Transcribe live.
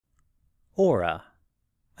Orra,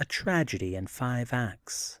 a tragedy in 5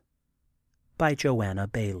 acts, by Joanna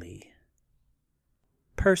Baillie.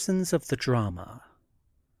 Persons of the drama.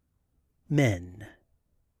 Men.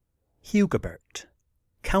 Hugobert,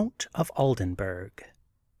 Count of Oldenburg.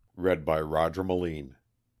 Read by Roger Moline.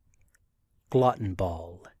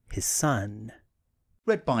 Glottenball, his son.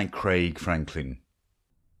 Read by Craig Franklin.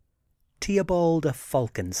 Theobald of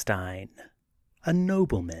Falkenstein, a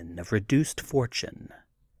nobleman of reduced fortune,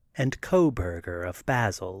 and Coburger of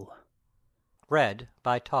Basel. Read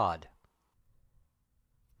by Todd.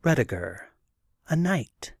 Rudigere, a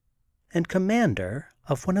knight, and commander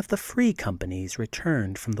of one of the free companies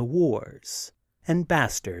returned from the wars, and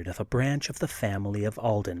bastard of a branch of the family of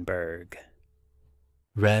Oldenburg.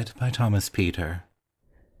 Read by Thomas Peter.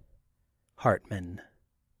 Hartman,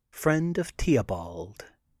 friend of Theobald,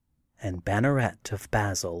 and banneret of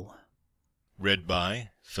Basel. Read by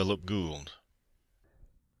Philip Gould.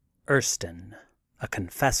 Erston, a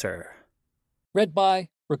confessor. Read by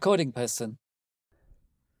recording person.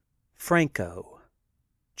 Franco,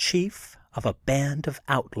 chief of a band of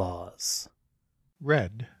outlaws.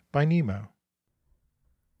 Read by Nemo.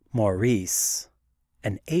 Maurice,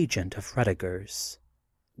 an agent of Rudigere's.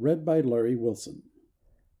 Read by Larry Wilson.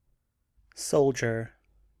 Soldier.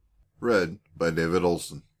 Read by David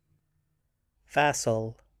Olson.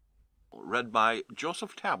 Vassal. Read by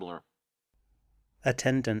Joseph Tabler.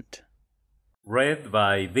 Attendant. Read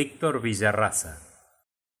by Victor Villarraza.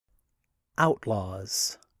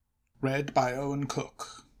 Outlaws. Read by Owen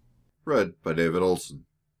Cook. Read by David Olson.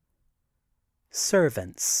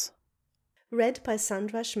 Servants. Read by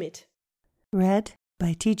Sandra Schmidt. Read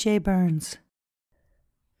by T.J. Burns.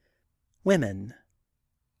 Women.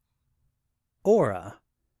 Orra,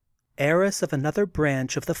 heiress of another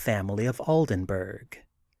branch of the family of Oldenburg,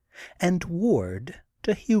 and ward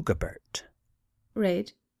to Hugobert.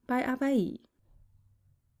 Read by Abai.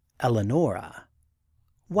 Eleonora,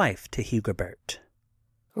 wife to Hugobert.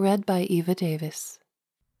 Read by Eva Davis.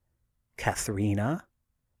 Katharina.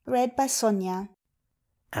 Read by Sonia.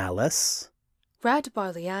 Alice. Read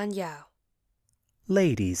by Liane Yao.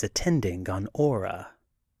 Ladies attending on Orra.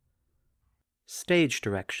 Stage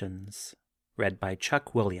directions. Read by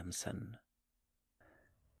Chuck Williamson.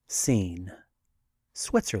 Scene: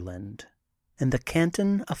 Switzerland, in the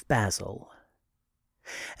canton of Basel,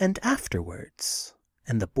 and afterwards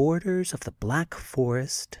in the borders of the Black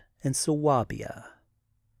Forest in Suabia.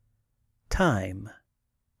 Time: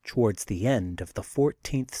 towards the end of the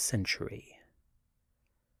 14th century.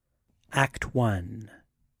 Act 1.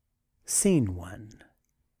 Scene 1.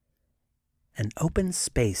 An open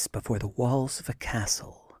space before the walls of a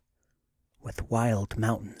castle, with wild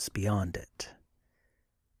mountains beyond it.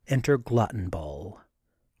 Enter Glottenball,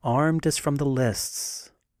 armed as from the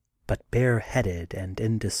lists, but bareheaded and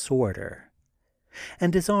in disorder,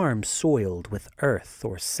 and his arms soiled with earth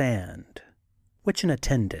or sand, which an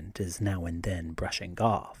attendant is now and then brushing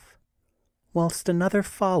off, whilst another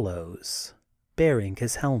follows, bearing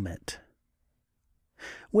his helmet.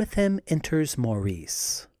 With him enters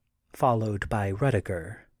Maurice, followed by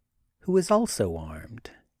Rudigere, who is also armed,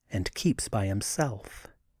 and keeps by himself,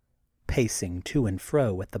 pacing to and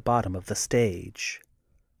fro at the bottom of the stage,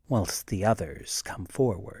 whilst the others come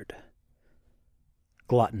forward.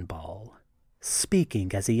 Glottenball,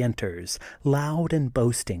 speaking as he enters, loud and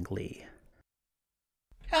boastingly.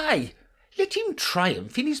 Aye, let him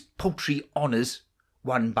triumph in his paltry honours,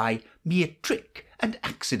 won by mere trick and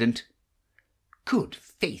accident. Good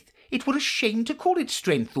faith, it were a shame to call it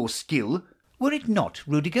strength or skill, were it not,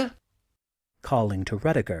 Rudigere? Calling to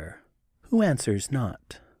Rudigere, who answers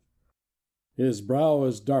not. His brow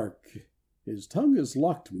is dark, his tongue is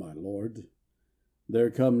locked, my lord. There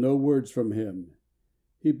come no words from him.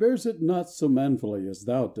 He bears it not so manfully as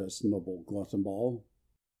thou dost, noble Glottenball.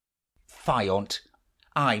 Fie on't,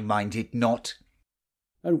 I mind it not.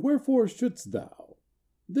 And wherefore shouldst thou?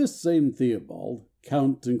 This same Theobald,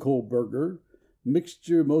 Count and Coburger,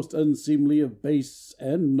 mixture most unseemly of base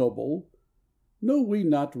and noble, know we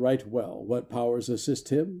not right well what powers assist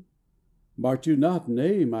him? Marked you not,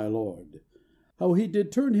 nay, my lord, how he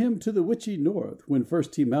did turn him to the witchy north, when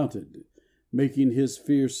first he mounted, making his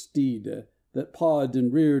fierce steed, that pawed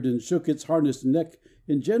and reared and shook its harnessed neck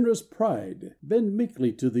in generous pride, bend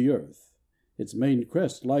meekly to the earth, its main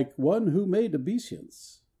crest like one who made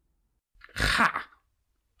obeisance? Ha!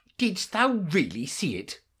 Didst thou really see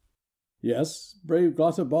it? Yes, brave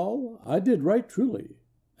Glottenball, I did right truly,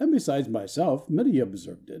 and besides myself many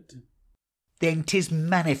observed it. Then 'tis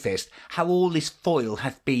manifest how all this foil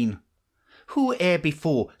hath been. Who e'er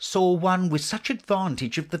before saw one with such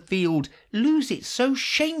advantage of the field lose it so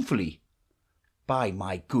shamefully? by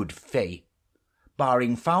my good fay.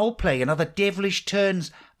 Barring foul play and other devilish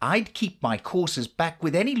turns, I'd keep my coursers back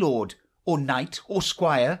with any lord, or knight, or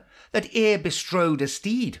squire, that e'er bestrode a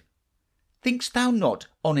steed. Think'st thou not,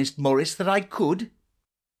 honest Morris, that I could?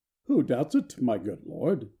 Who doubts it, my good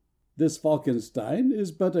lord? This Falkenstein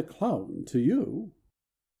is but a clown to you.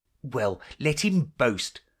 Well, let him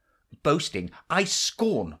boast. Boasting I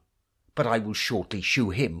scorn, but I will shortly shew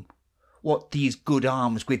him what these good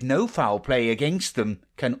arms with no foul play against them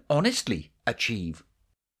can honestly achieve.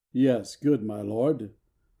 Yes, good my lord,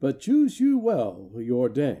 but choose you well your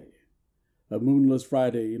day. A moonless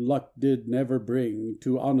Friday luck did never bring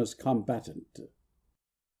to honest combatant.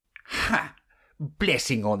 Ha!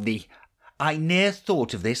 Blessing on thee! I ne'er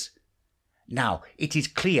thought of this. Now it is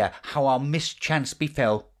clear how our mischance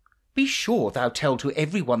befell. Be sure thou tell to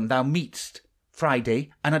every one thou meet'st.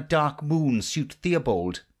 Friday and a dark moon suit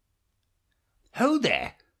Theobald. Ho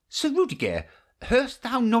there, Sir Rudigere, hearst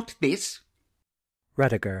thou not this?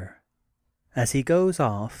 Rudigere, as he goes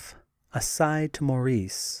off, aside to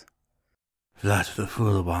Maurice. Let the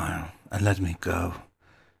fool a while, and let me go.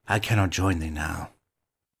 I cannot join thee now.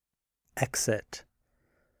 Exit.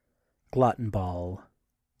 Glottenball,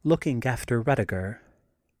 looking after Rudigere.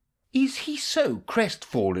 Is he so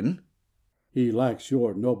crestfallen? He lacks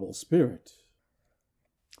your noble spirit.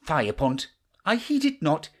 Fie upon't, I heed it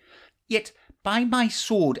not. Yet by my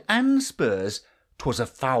sword and spurs, 'twas a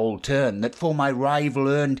foul turn that for my rival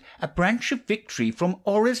earned a branch of victory from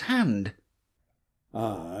Orra's hand.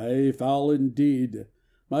 Ay, foul indeed.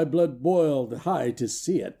 My blood boiled high to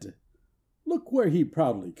see it. Look where he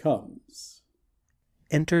proudly comes.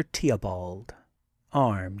 Enter Theobald,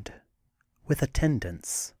 armed, with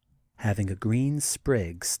attendants, having a green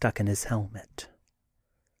sprig stuck in his helmet.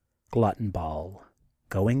 Glottenball,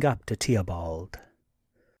 going up to Theobald.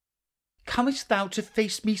 Comest thou to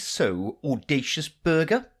face me so, audacious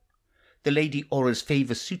burgher? The Lady Orra's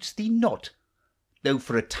favour suits thee not, though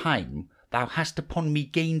for a time thou hast upon me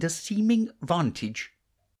gained a seeming vantage.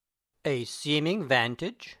 A seeming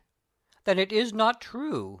vantage? Then it is not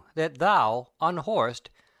true that thou, unhorsed,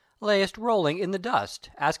 layest rolling in the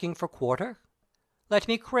dust, asking for quarter? Let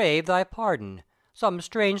me crave thy pardon. Some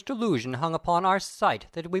strange delusion hung upon our sight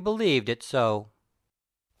that we believed it so.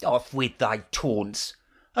 Off with thy taunts,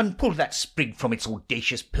 and pull that sprig from its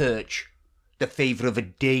audacious perch. The favour of a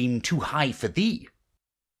dame too high for thee.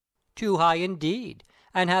 Too high indeed,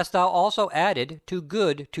 and hast thou also added, too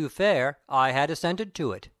good, too fair, I had assented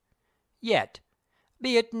to it. Yet,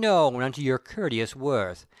 be it known unto your courteous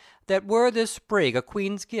worth, that were this sprig a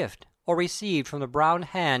queen's gift, or received from the brown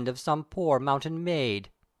hand of some poor mountain maid,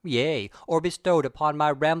 yea, or bestowed upon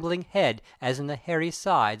my rambling head, as in the hairy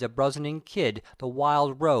sides of brusining kid the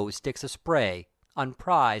wild rose sticks a spray,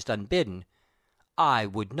 unprized, unbidden, I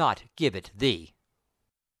would not give it thee.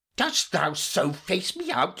 Dost thou so face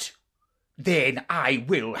me out? Then I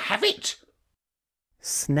will have it.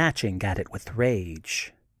 Snatching at it with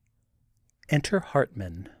rage. Enter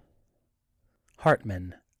Hartman.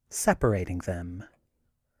 Hartman, separating them.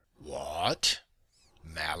 What?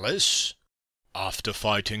 Malice? After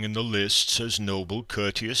fighting in the lists as noble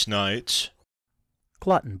courteous knights?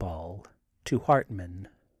 Glottenball, to Hartman.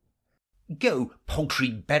 Go, paltry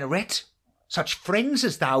banneret. Such friends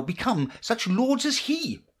as thou become, such lords as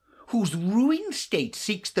he, whose ruined state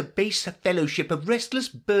seeks the base fellowship of restless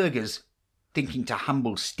burghers, thinking to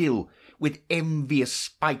humble still, with envious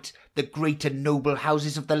spite, the great and noble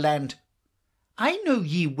houses of the land. I know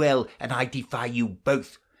ye well, and I defy you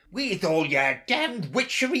both, with all your damned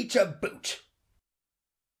witchery to boot.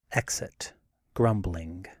 Exit,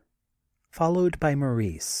 grumbling, followed by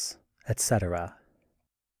Maurice, etc.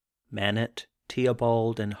 Manet,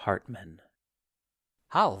 Theobald, and Hartman.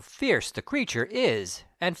 How fierce the creature is,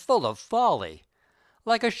 and full of folly!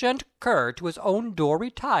 Like a shent cur to his own door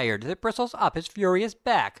retired, that bristles up his furious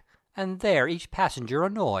back, and there each passenger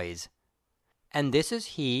annoys. And this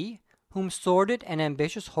is he, whom sordid and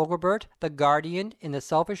ambitious Hogobert, the guardian in the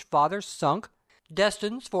selfish father sunk,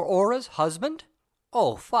 destines for Orra's husband?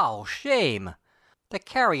 O foul shame! The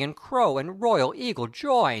carrion crow and royal eagle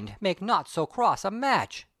joined make not so cross a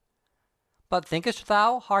match. But thinkest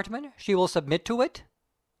thou, Hartman, she will submit to it?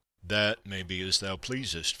 That may be as thou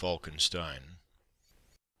pleasest, Falkenstein.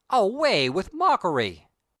 Away with mockery!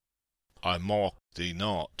 I mock thee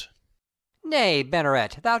not. Nay,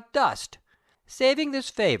 Banneret, thou dost. Saving this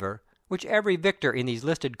favour, which every victor in these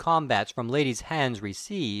listed combats from ladies' hands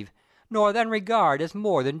receive, nor then regard as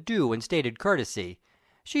more than due and stated courtesy,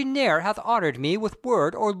 she ne'er hath honoured me with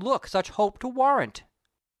word or look such hope to warrant.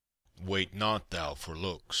 Wait not thou for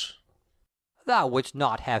looks. Thou wouldst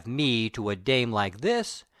not have me to a dame like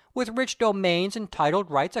this, with rich domains and titled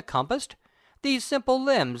rights encompassed? These simple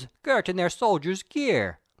limbs, girt in their soldiers'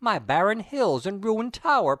 gear, my barren hills and ruined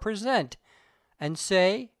tower present, and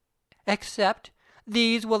say, accept,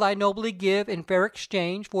 these will I nobly give in fair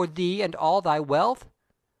exchange for thee and all thy wealth?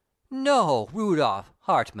 No, Rudolph,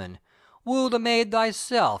 Hartmann, woo the maid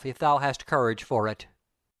thyself, if thou hast courage for it.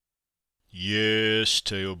 Yes,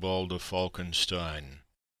 Theobald of Falkenstein,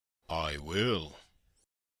 I will.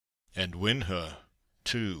 And win her,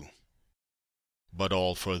 too, but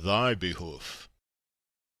all for thy behoof.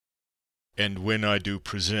 And when I do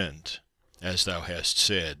present, as thou hast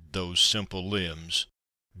said, those simple limbs,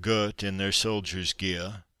 girt in their soldiers'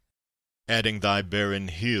 gear, adding thy barren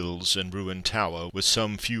hills and ruined tower with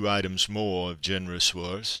some few items more of generous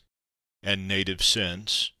worth, and native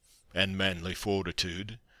sense, and manly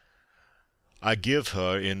fortitude, I give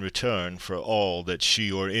her in return for all that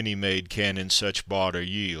she or any maid can in such barter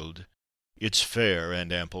yield, its fair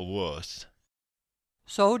and ample worth.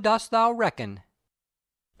 So dost thou reckon?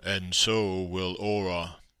 And so will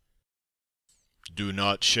Orra. Do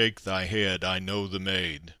not shake thy head, I know the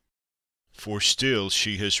maid, for still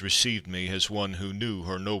she has received me as one who knew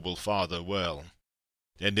her noble father well,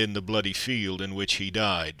 and in the bloody field in which he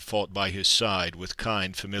died, fought by his side with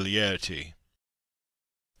kind familiarity.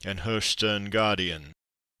 And her stern guardian,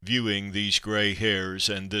 viewing these grey hairs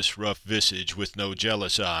and this rough visage with no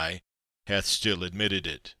jealous eye, hath still admitted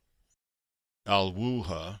it. I'll woo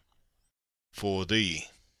her for thee.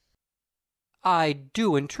 I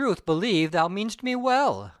do in truth believe thou mean'st me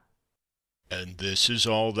well. And this is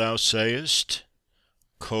all thou sayest?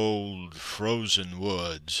 Cold, frozen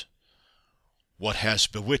words. What has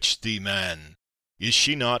bewitched thee, man? Is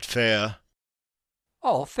she not fair?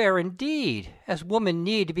 Oh, fair indeed, as woman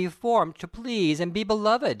need to be formed to please and be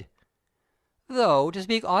beloved. Though, to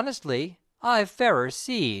speak honestly, I've fairer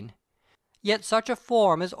seen. Yet such a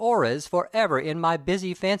form as Orra's for ever in my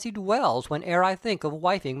busy fancy dwells whene'er I think of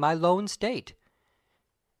wifing my lone state.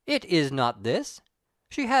 It is not this.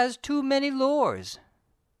 She has too many lures.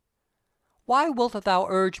 Why wilt thou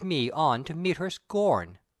urge me on to meet her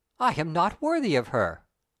scorn? I am not worthy of her.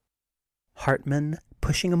 Hartmann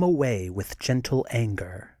pushing him away with gentle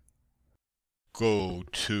anger. Go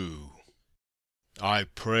to. I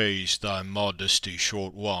praised thy modesty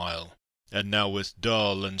short while, and now with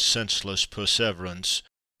dull and senseless perseverance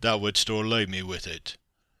thou wouldst o'erlay me with it.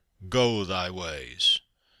 Go thy ways.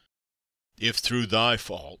 If through thy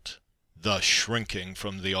fault, thus shrinking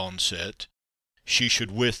from the onset, she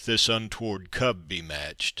should with this untoward cub be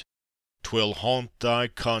matched, 'twill haunt thy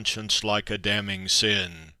conscience like a damning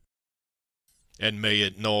sin, and may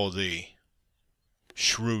it gnaw thee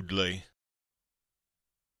shrewdly.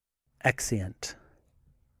 Exeunt.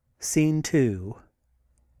 Scene 2.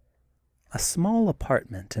 A small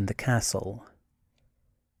apartment in the castle.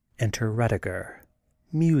 Enter Rudigere,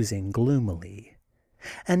 musing gloomily,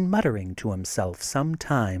 and muttering to himself some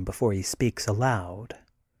time before he speaks aloud.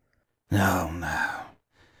 No, no.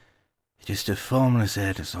 It is the formless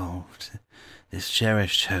air dissolved, this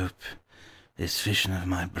cherished hope, this vision of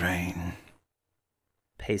my brain.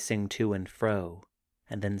 Pacing to and fro,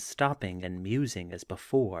 and then stopping and musing as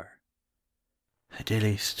before. Her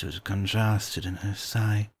daily stood contrasted in her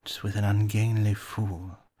sight with an ungainly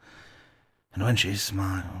fool, and when she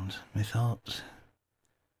smiled, methought.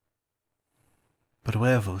 But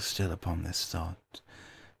wherefore still upon this thought,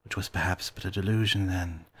 which was perhaps but a delusion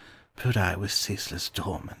then, put I with ceaseless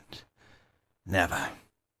torment? Never,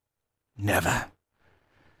 never.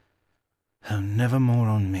 Oh, never more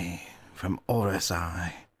on me, from Orra's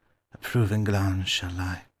eye, approving glance shall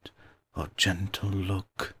light, or gentle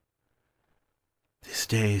look. This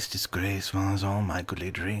day's disgrace mars all my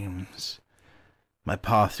goodly dreams. My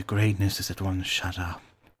path to greatness is at once shut up.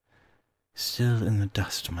 Still in the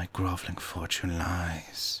dust my grovelling fortune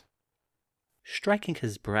lies. Striking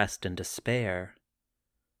his breast in despair.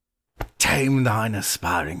 Tame thine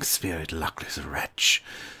aspiring spirit, luckless wretch.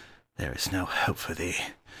 There is no hope for thee.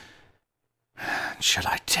 Shall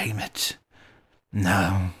I tame it?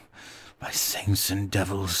 No, by saints and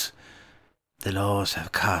devils. The laws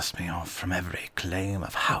have cast me off from every claim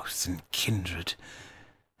of house and kindred,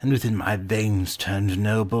 and within my veins turned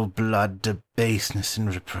noble blood to baseness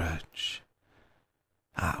and reproach.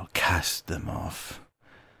 I'll cast them off.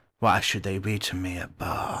 Why should they be to me a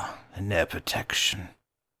bar and their protection?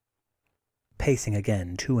 Pacing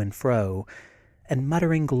again to and fro, and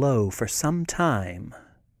muttering low for some time,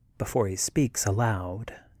 before he speaks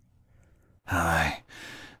aloud. Aye,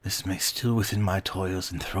 this may still within my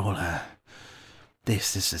toils enthrall her.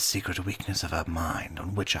 This is the secret weakness of her mind,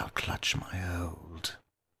 on which I'll clutch my hold.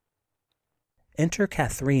 Enter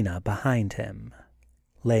Katharina behind him,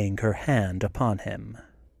 laying her hand upon him.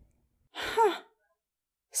 Ha!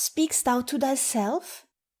 Speakst thou to thyself?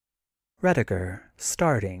 Rudigere,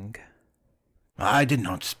 starting. I did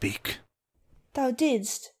not speak. Thou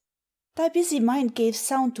didst. Thy busy mind gave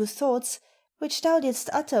sound to thoughts which thou didst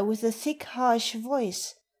utter with a thick, harsh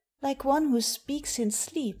voice, like one who speaks in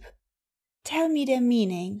sleep. Tell me their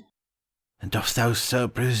meaning. And dost thou so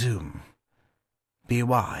presume? Be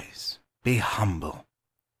wise, be humble.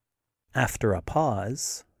 After a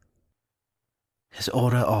pause. Has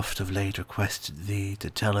Orra oft of late requested thee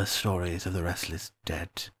to tell us stories of the restless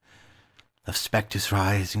dead, of spectres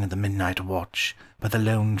rising in the midnight watch by the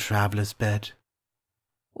lone traveller's bed?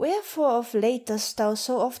 Wherefore of late dost thou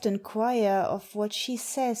so oft enquire of what she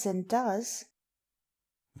says and does?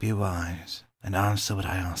 Be wise, and answer what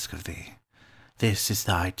I ask of thee. This is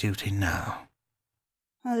thy duty now.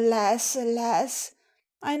 Alas, alas!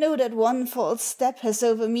 I know that one false step has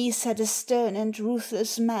over me set a stern and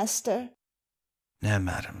ruthless master. No,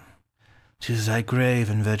 madam, 'tis thy grave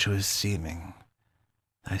and virtuous seeming,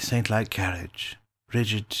 thy saint-like carriage,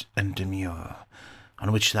 rigid and demure,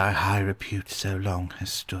 on which thy high repute so long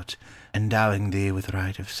has stood, endowing thee with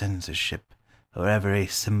right of censorship o'er every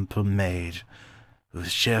simple maid,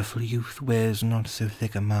 whose cheerful youth wears not so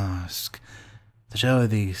thick a mask, that o'er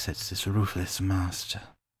thee sets this ruthless master.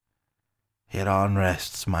 Hereon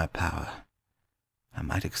rests my power. I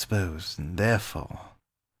might expose, and therefore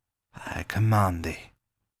I command thee.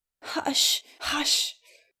 Hush, hush!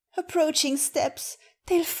 Approaching steps,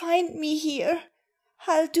 they'll find me here.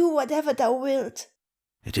 I'll do whatever thou wilt.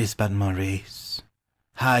 It is but Maurice.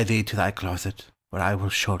 Hie thee to thy closet, where I will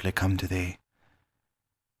shortly come to thee.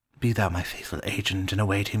 Be thou my faithful agent in a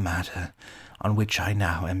weighty matter, on which I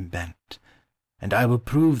now am bent, and I will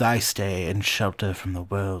prove thy stay and shelter from the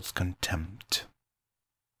world's contempt.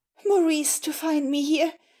 Maurice, to find me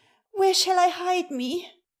here, where shall I hide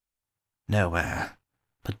me? Nowhere,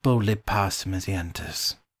 but boldly pass him as he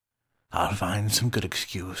enters. I'll find some good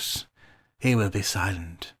excuse. He will be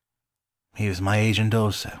silent. He is my agent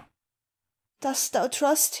also. Dost thou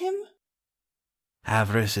trust him?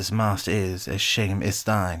 Avarice as master is, as shame is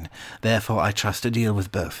thine. Therefore I trust to deal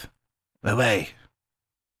with both. Away!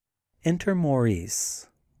 Enter Maurice,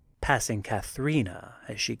 passing Katharina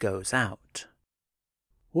as she goes out.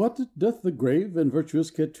 What doth the grave and virtuous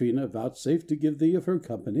Katrina vouchsafe to give thee of her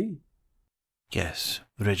company? Yes,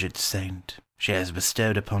 rigid saint, she has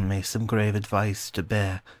bestowed upon me some grave advice to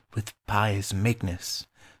bear with pious meekness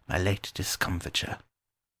my late discomfiture.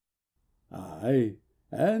 Ay,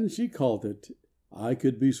 and she called it, I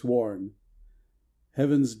could be sworn,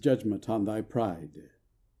 heaven's judgment on thy pride.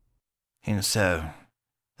 And so,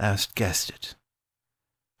 thou'st guessed it.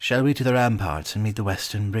 Shall we to the ramparts and meet the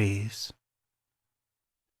western breeze?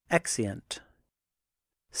 Exeunt.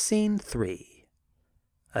 Scene 3.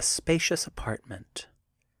 A spacious apartment.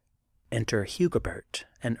 Enter Hugobert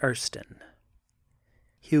and Erskine.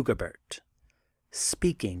 Hugobert,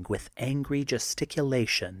 speaking with angry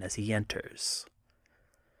gesticulation as he enters.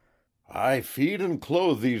 I feed and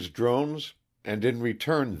clothe these drones, and in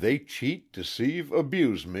return they cheat, deceive,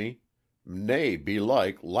 abuse me, nay,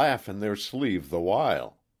 belike, laugh in their sleeve the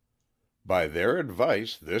while. By their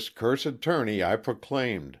advice this cursed tourney I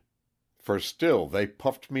proclaimed, for still they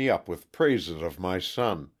puffed me up with praises of my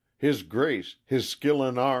son, his grace, his skill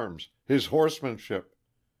in arms, his horsemanship.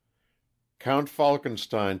 Count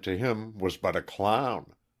Falkenstein to him was but a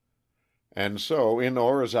clown, and so in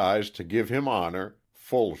Orra's eyes to give him honor,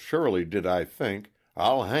 full surely did I think,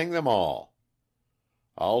 I'll hang them all.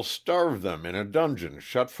 I'll starve them in a dungeon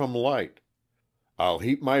shut from light. I'll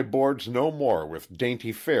heap my boards no more with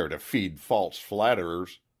dainty fare to feed false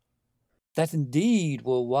flatterers. That indeed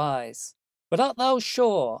were wise. But art thou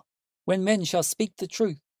sure, when men shall speak the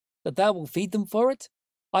truth, that thou wilt feed them for it?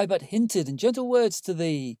 I but hinted in gentle words to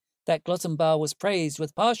thee that Glottenbauer was praised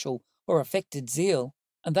with partial or affected zeal,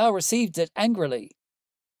 and thou received it angrily.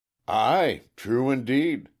 Ay, true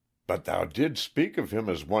indeed, but thou didst speak of him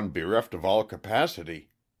as one bereft of all capacity.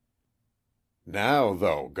 Now,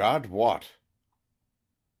 though, God wot,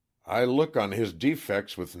 I look on his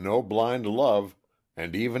defects with no blind love,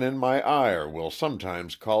 and even in my ire will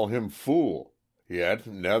sometimes call him fool, yet,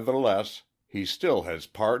 nevertheless, he still has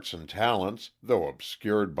parts and talents, though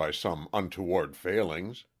obscured by some untoward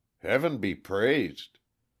failings. Heaven be praised!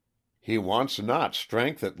 He wants not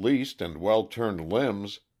strength at least, and well-turned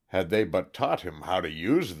limbs, had they but taught him how to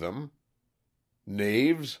use them.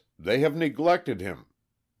 Knaves, they have neglected him.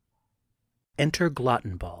 Enter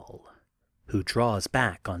Glottenball, who draws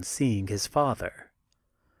back on seeing his father.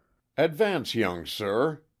 Advance, young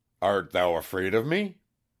sir. Art thou afraid of me?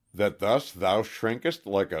 That thus thou shrinkest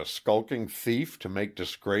like a skulking thief to make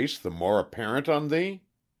disgrace the more apparent on thee?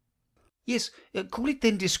 Yes, call it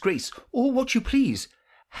then disgrace, or what you please.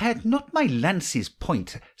 Had not my lance's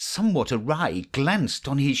point somewhat awry glanced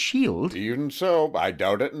on his shield? Even so, I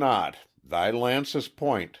doubt it not. Thy lance's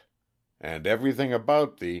point, and everything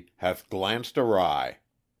about thee, hath glanced awry.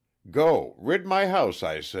 Go, rid my house,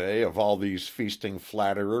 I say, of all these feasting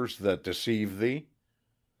flatterers that deceive thee.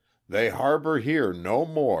 They harbour here no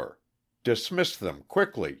more. Dismiss them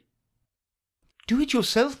quickly. Do it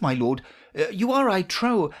yourself, my lord. You are, I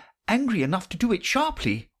trow, angry enough to do it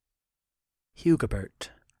sharply. Hugobert,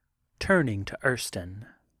 turning to Ersten.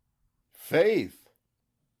 Faith,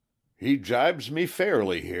 he jibes me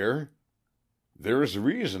fairly here. There is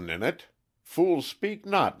reason in it. Fools speak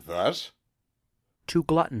not thus. To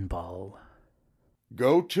Gluttonball.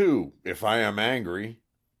 Go to, if I am angry.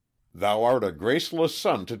 Thou art a graceless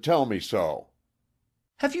son to tell me so.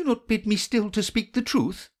 Have you not bid me still to speak the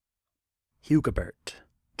truth? Hugobert,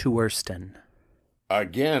 to Ersten.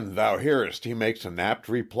 Again thou hearest he makes an apt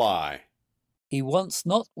reply. He wants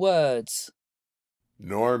not words.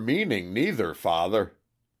 Nor meaning neither, father.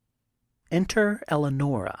 Enter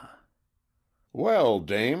Eleonora. Well,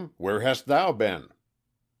 dame, where hast thou been?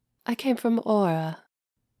 I came from Orra.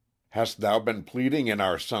 Hast thou been pleading in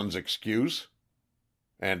our son's excuse?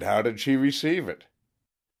 And how did she receive it?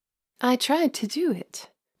 I tried to do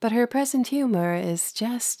it, but her present humor is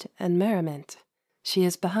jest and merriment. She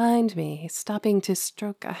is behind me, stopping to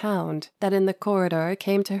stroke a hound that in the corridor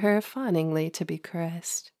came to her fawningly to be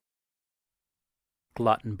caressed.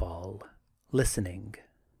 Gluttonball, listening.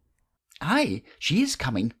 Aye, she is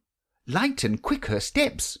coming. Light and quick her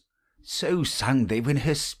steps. So sound they when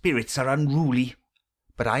her spirits are unruly.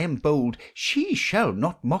 But I am bold, she shall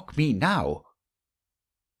not mock me now.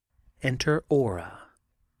 Enter Orra,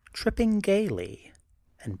 tripping gaily,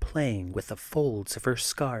 and playing with the folds of her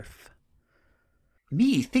scarf.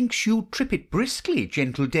 Methinks you trip it briskly,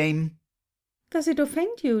 gentle dame. Does it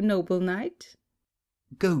offend you, noble knight?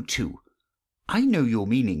 Go to. I know your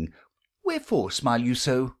meaning. Wherefore smile you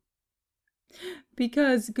so?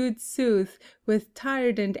 Because, good sooth, with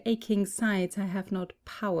tired and aching sides I have not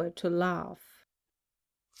power to laugh.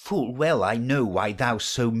 Full well I know why thou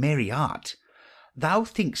so merry art. Thou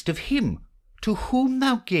think'st of him to whom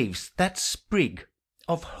thou gavest that sprig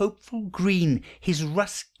of hopeful green, his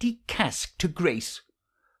rusty casque to grace,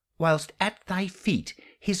 whilst at thy feet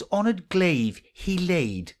his honoured glaive he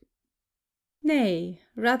laid. Nay,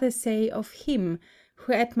 rather say of him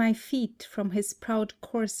who at my feet from his proud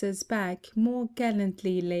courser's back more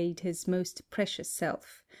gallantly laid his most precious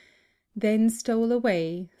self, then stole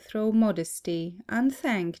away, through modesty,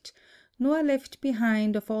 unthanked, nor left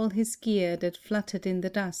behind of all his gear that fluttered in the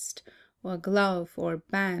dust, or glove, or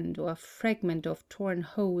band, or fragment of torn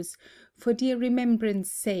hose, for dear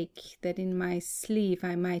remembrance' sake, that in my sleeve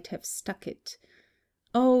I might have stuck it.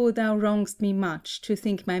 Oh, thou wrong'st me much, to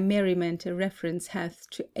think my merriment a reference hath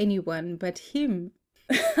to any one but him.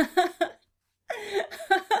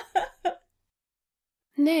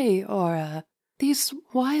 Nay, Orra, these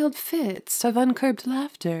wild fits of uncurbed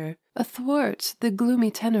laughter athwart the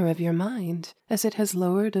gloomy tenor of your mind, as it has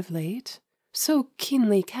lowered of late, so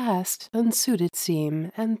keenly cast, unsuited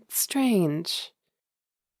seem, and strange.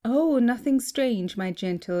 Oh, nothing strange, my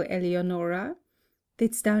gentle Eleonora.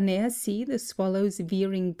 Didst thou ne'er see the swallow's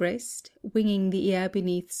veering breast, winging the air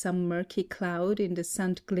beneath some murky cloud in the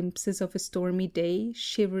sunned glimpses of a stormy day,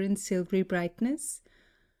 shiver in silvery brightness?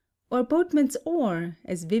 Or boatman's oar,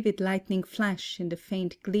 as vivid lightning flash in the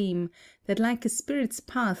faint gleam, that like a spirit's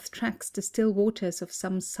path tracks the still waters of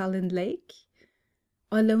some sullen lake?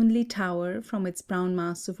 Or lonely tower, from its brown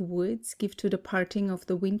mass of woods, give to the parting of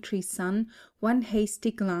the wintry sun one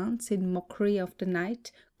hasty glance in mockery of the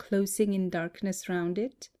night, closing in darkness round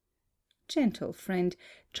it? Gentle friend,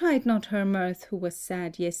 chide not her mirth who was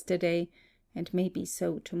sad yesterday, and may be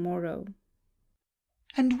so to-morrow.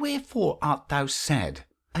 And wherefore art thou sad,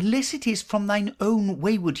 unless it is from thine own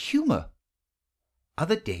wayward humour?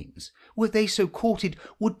 Other dames, were they so courted,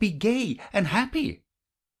 would be gay and happy.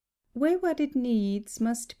 Wayward it needs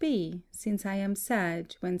must be, since I am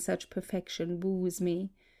sad when such perfection woos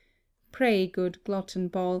me. Pray, good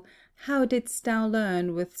Gluttonball, how didst thou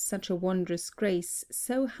learn with such a wondrous grace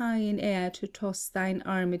so high in air to toss thine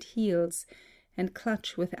armed heels, and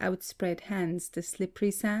clutch with outspread hands the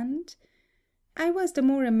slippery sand? I was the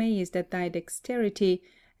more amazed at thy dexterity,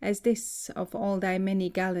 as this of all thy many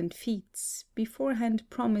gallant feats, beforehand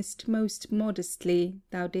promised most modestly,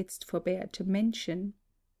 thou didst forbear to mention.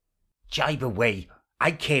 Jibe away,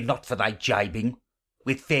 I care not for thy jibing,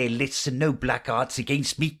 with fair lists and no black arts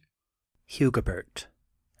against me. Hugobert,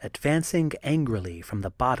 advancing angrily from the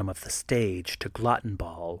bottom of the stage to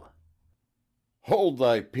Glottenball. Hold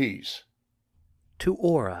thy peace. To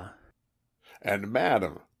Orra. And,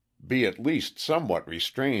 madam, be at least somewhat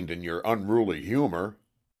restrained in your unruly humour.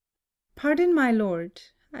 Pardon, my lord,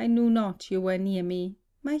 I knew not you were near me.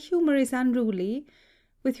 My humour is unruly.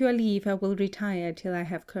 With your leave I will retire till I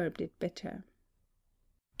have curbed it better.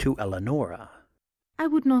 To Eleonora. I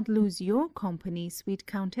would not lose your company, sweet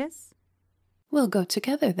countess. We'll go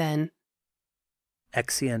together then.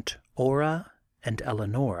 Exeunt Orra and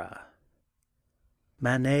Eleonora.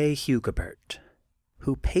 Manet Hugobert,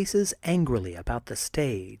 who paces angrily about the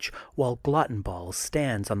stage while Glottenball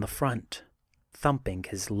stands on the front, thumping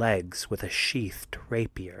his legs with a sheathed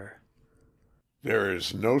rapier. There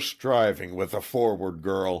is no striving with a forward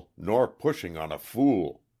girl, nor pushing on a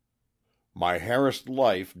fool. My harassed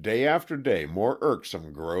life day after day more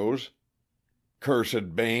irksome grows.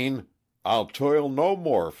 Cursed bane, I'll toil no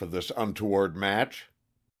more for this untoward match.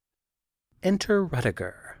 Enter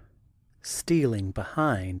Rudigere, stealing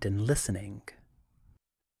behind and listening.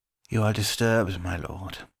 You are disturbed, my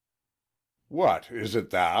lord. What, is it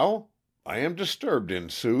thou? I am disturbed in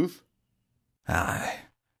sooth. Aye,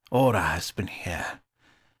 Orra has been here,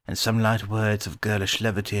 and some light words of girlish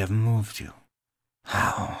levity have moved you.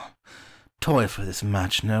 How? Toil for this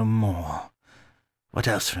match no more. What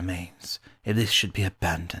else remains, if this should be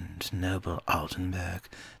abandoned, noble Altenberg,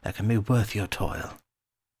 that can be worth your toil?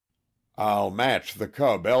 I'll match the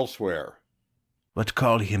cub elsewhere. What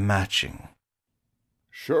call ye matching?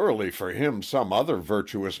 Surely for him some other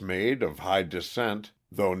virtuous maid of high descent,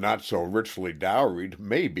 though not so richly dowried,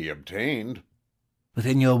 may be obtained.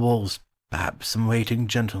 Within your walls, perhaps, some waiting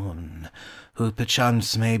gentleman, who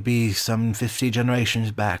perchance may be some 50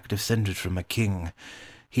 generations back descended from a king,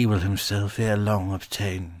 he will himself ere long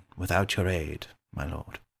obtain, without your aid, my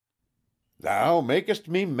lord. Thou makest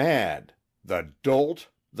me mad, the dolt,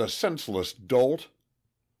 the senseless dolt.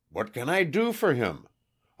 What can I do for him?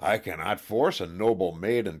 I cannot force a noble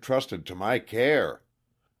maid entrusted to my care.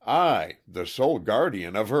 I, the sole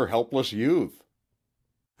guardian of her helpless youth.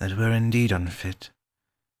 That were indeed unfit.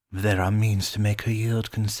 But there are means to make her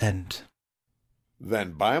yield consent.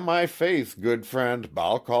 Then by my faith, good friend,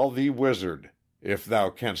 I'll call thee wizard, if thou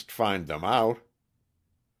canst find them out.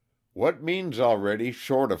 What means already,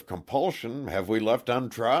 short of compulsion, have we left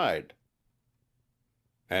untried?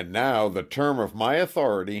 And now the term of my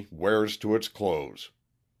authority wears to its close.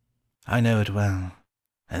 I know it well,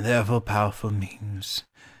 and therefore powerful means,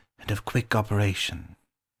 and of quick operation,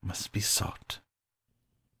 must be sought.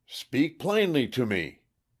 Speak plainly to me.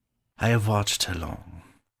 I have watched her long.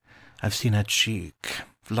 I've seen her cheek,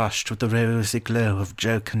 flushed with the rosy glow of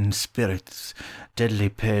jocund spirits, deadly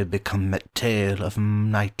pale become tale of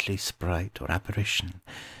nightly sprite or apparition.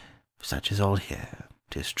 Such is all here,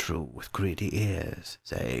 'tis true, with greedy ears,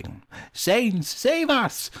 saying, Saints, save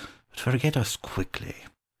us! But forget us quickly.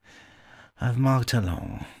 I've marked her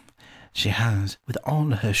long. She has, with all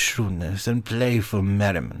her shrewdness and playful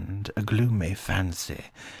merriment, a gloomy fancy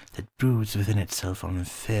that broods within itself on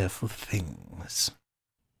fearful things.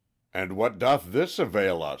 And what doth this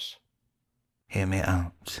avail us? Hear me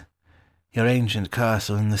out. Your ancient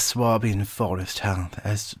castle in the Swabian forest hath,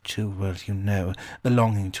 as too well you know,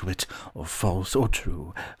 belonging to it, or false or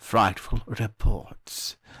true, frightful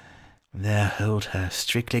reports. There hold her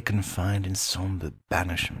strictly confined in sombre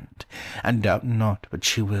banishment, and doubt not but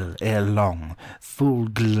she will, ere long, full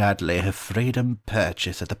gladly her freedom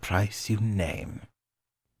purchase at the price you name.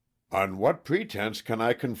 On what pretence can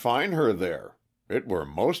I confine her there? It were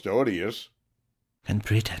most odious. Can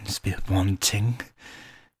pretence be wanting?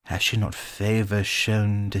 Has she not favour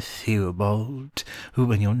shown to Theobald,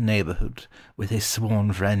 who in your neighbourhood, with his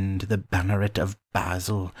sworn friend the banneret of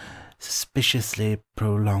Basil, suspiciously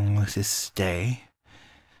prolongs his stay?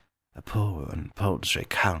 A poor and paltry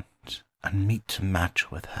count, unmeet to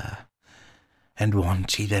match with her. And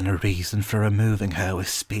want ye then a reason for removing her with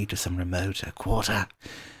speed to some remoter quarter?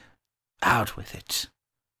 Out with it.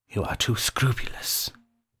 You are too scrupulous.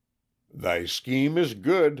 Thy scheme is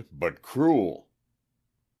good, but cruel.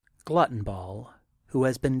 Glottenball, who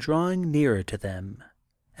has been drawing nearer to them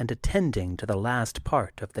and attending to the last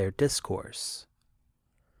part of their discourse.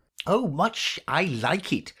 Oh, much I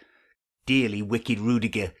like it. Dearly wicked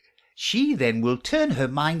Rudigere, she then will turn her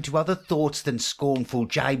mind to other thoughts than scornful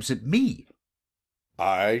gibes at me.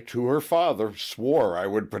 I, to her father, swore I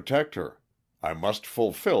would protect her. I must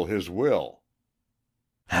fulfill his will.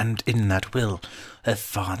 And in that will, her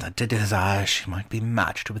father did desire she might be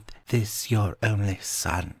matched with this your only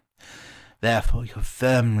son. Therefore you're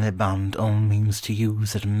firmly bound all means to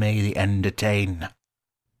use that may the end attain.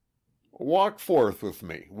 Walk forth with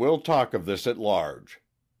me, we'll talk of this at large.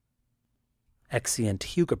 Exeunt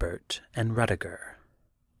Hugobert and Rudigere.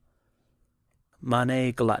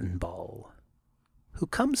 Manet Gluttonball, who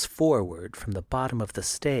comes forward from the bottom of the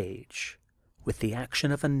stage, with the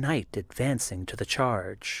action of a knight advancing to the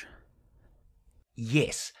charge.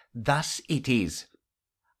 Yes, thus it is.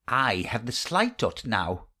 I have the slight dot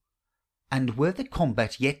now, and were the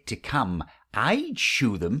combat yet to come, I'd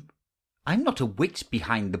shew them. I'm not a whit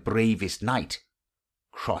behind the bravest knight,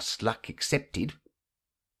 cross luck excepted.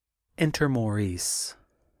 Enter Maurice.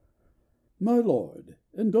 My lord,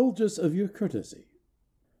 indulge us of your courtesy.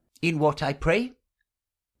 In what, I pray?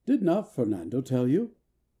 Did not Fernando tell you?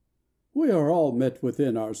 We are all met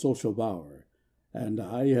within our social bower, and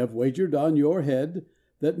I have wagered on your head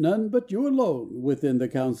that none but you alone within the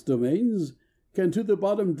Count's domains can to the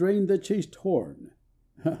bottom drain the chaste horn.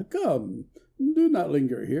 Come, do not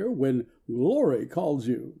linger here when glory calls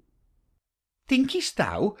you. Thinkest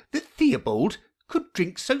thou that Theobald could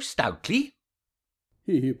drink so stoutly?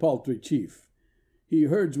 He paltry chief. He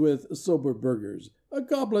herds with sober burghers. A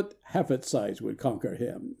goblet half its size would conquer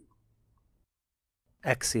him.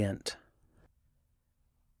 Exeunt.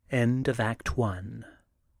 End of Act 1.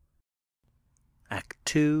 Act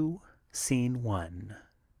 2, Scene 1.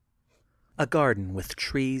 A garden with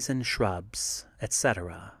trees and shrubs,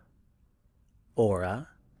 etc. Orra,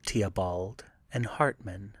 Theobald, and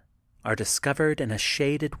Hartman are discovered in a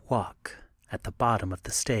shaded walk at the bottom of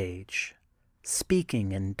the stage,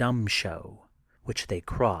 speaking in dumb show, which they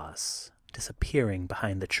cross, disappearing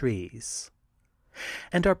behind the trees,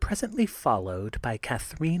 and are presently followed by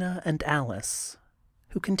Katharina and Alice,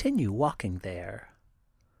 who continue walking there.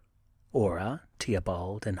 Orra,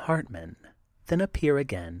 Theobald, and Hartman then appear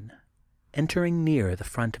again, entering near the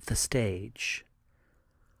front of the stage.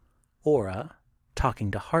 Orra,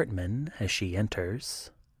 talking to Hartman as she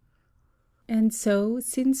enters. And so,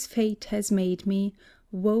 since fate has made me,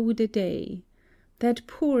 woe the day, that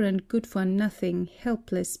poor and good-for-nothing,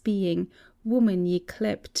 helpless being, woman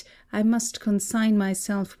yclept, I must consign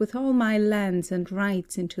myself with all my lands and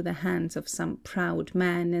rights into the hands of some proud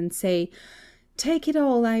man, and say, take it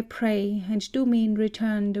all, I pray, and do me in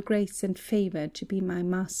return the grace and favour to be my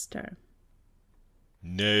master.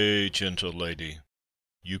 Nay, gentle lady,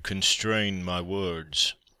 you constrain my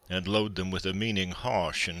words, and load them with a meaning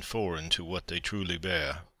harsh and foreign to what they truly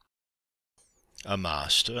bear. A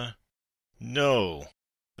master? No,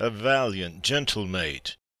 a valiant, gentle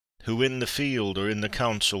mate, who in the field or in the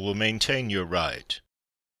council will maintain your right.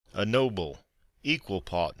 A noble, equal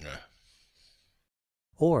partner.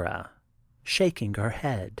 Orra, shaking her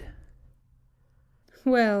head.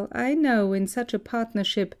 Well, I know in such a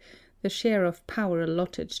partnership the share of power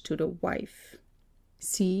allotted to the wife.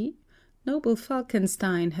 See, noble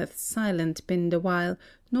Falkenstein hath silent been the while,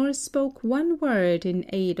 nor spoke one word in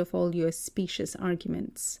aid of all your specious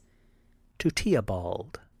arguments. To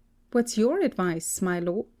Theobald. What's your advice, my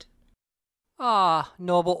lord? Ah,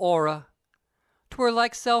 noble Orra, 'twere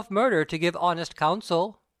like self-murder to give honest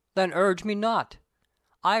counsel, then urge me not.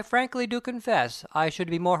 I frankly do confess I should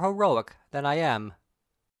be more heroic than I am.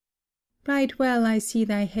 Right well I see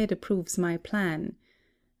thy head approves my plan,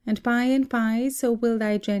 and by so will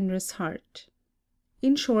thy generous heart.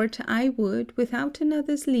 In short, I would, without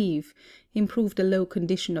another's leave, improve the low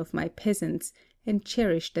condition of my peasants, and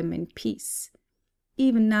cherish them in peace.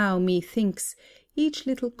 Even now, methinks, each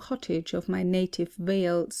little cottage of my native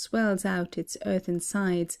vale swells out its earthen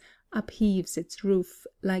sides, upheaves its roof,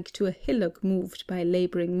 like to a hillock moved by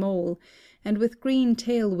labouring mole, and with green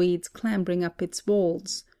tail-weeds clambering up its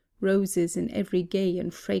walls, roses in every gay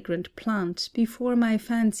and fragrant plant, before my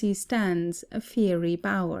fancy stands a fairy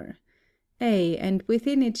bower. Ay, and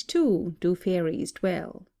within it too do fairies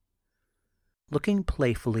dwell. Looking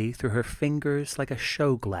playfully through her fingers like a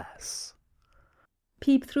show-glass.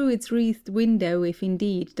 Peep through its wreathed window, if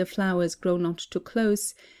indeed the flowers grow not too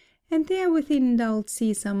close, and there within thou'lt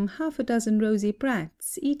see some 6 rosy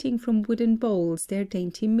brats eating from wooden bowls their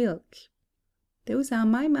dainty milk. Those are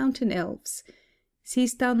my mountain elves.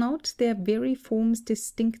 Seest thou not their very forms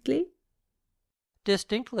distinctly?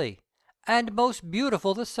 Distinctly, and most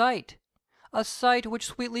beautiful the sight. A sight which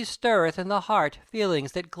sweetly stirreth in the heart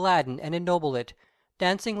feelings that gladden and ennoble it,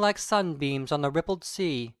 dancing like sunbeams on the rippled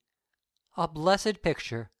sea. A blessed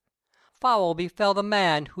picture. Foul befell the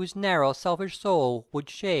man whose narrow selfish soul would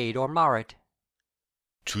shade or mar it.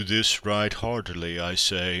 To this right heartily I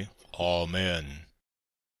say, Amen.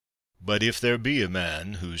 But if there be a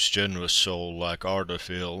man whose generous soul like ardour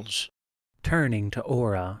fills, turning to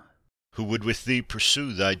Orra, who would with thee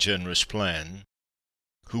pursue thy generous plan,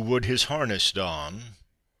 who would his harness don,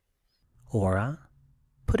 Orra,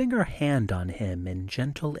 putting her hand on him in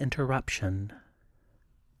gentle interruption.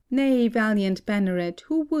 Nay, valiant Banneret,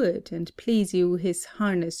 who would, and please you, his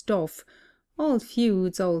harness doff, all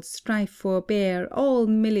feuds, all strife forbear, all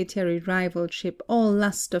military rivalship, all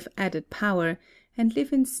lust of added power, and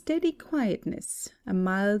live in steady quietness, a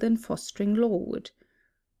mild and fostering lord.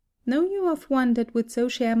 Know you of one that would so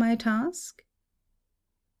share my task?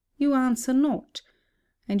 You answer not,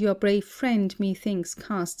 and your brave friend, methinks,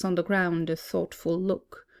 casts on the ground a thoughtful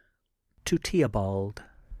look. To Theobald.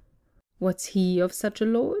 What's he of such a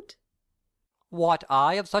lord? Wot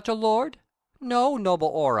I of such a lord? No, noble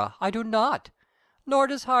Orra, I do not. Nor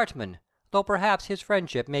does Hartman, though perhaps his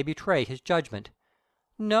friendship may betray his judgment.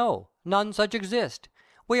 No, none such exist.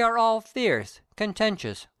 We are all fierce,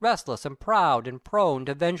 contentious, restless, and proud, and prone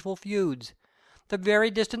to vengeful feuds. The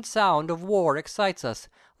very distant sound of war excites us,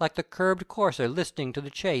 like the curbed courser listening to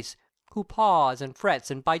the chase, who paws and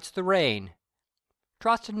frets and bites the rein.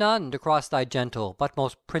 Trust none to cross thy gentle but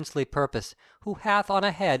most princely purpose, who hath on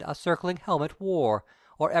a head a circling helmet wore,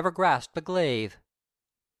 or ever grasped a glaive.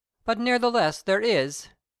 But ne'ertheless there is,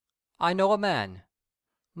 I know a man.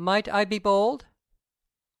 Might I be bold?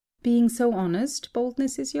 Being so honest,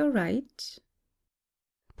 boldness is your right.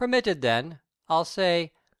 Permitted then, I'll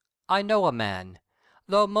say, I know a man,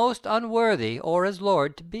 though most unworthy Orra's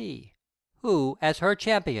lord to be, who, as her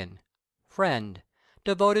champion, friend,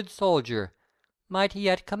 devoted soldier, might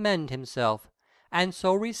yet commend himself, and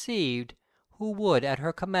so received, who would at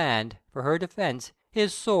her command, for her defence,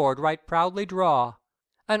 his sword right proudly draw,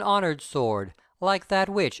 an honoured sword, like that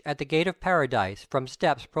which at the gate of Paradise from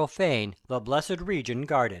steps profane the blessed region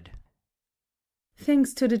guarded.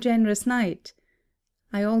 Thanks to the generous knight.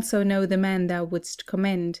 I also know the man thou wouldst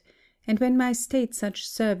commend, and when my state such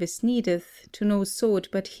service needeth, to no sword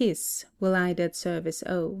but his will I that service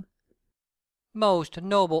owe. Most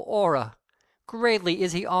noble Orra, greatly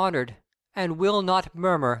is he honoured, and will not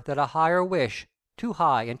murmur that a higher wish, too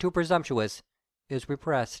high and too presumptuous, is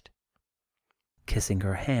repressed. Kissing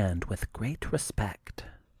her hand with great respect.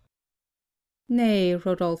 Nay,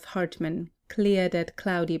 Rodolph Hartman, clear that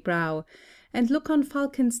cloudy brow, and look on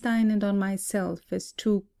Falkenstein and on myself as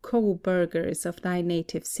two co-burghers of thy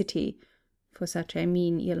native city, for such I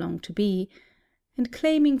mean ere long to be, and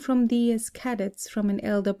claiming from thee as cadets from an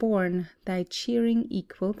elder born thy cheering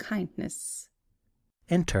equal kindness.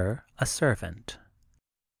 Enter a servant.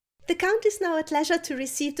 The Count is now at leisure to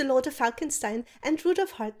receive the Lord of Falkenstein and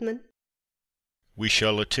Rudolf Hartman. We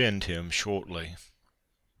shall attend him shortly.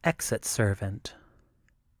 Exit servant.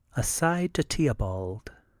 Aside to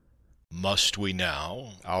Theobald. Must we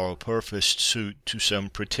now our purposed suit to some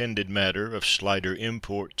pretended matter of slighter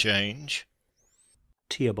import change?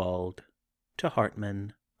 Theobald. To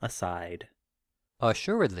Hartman, aside.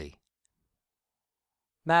 Assuredly.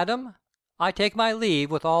 Madam, I take my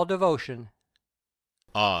leave with all devotion.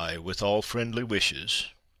 I with all friendly wishes.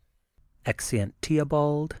 Exeunt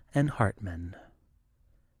Theobald and Hartman.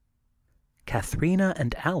 Katharina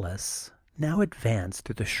and Alice now advance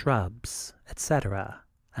through the shrubs, etc.,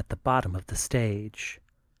 at the bottom of the stage,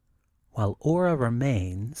 while Orra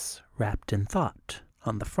remains, wrapped in thought,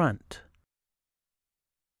 on the front.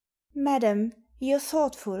 Madam, you're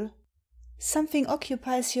thoughtful. Something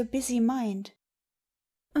occupies your busy mind.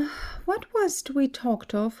 What was't we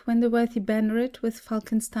talked of when the worthy Banneret with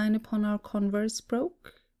Falkenstein upon our converse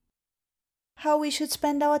broke? How we should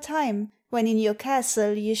spend our time, when in your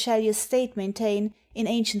castle you shall your state maintain, in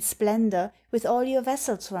ancient splendour, with all your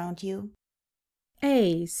vassals round you.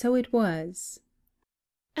 Ay, so it was.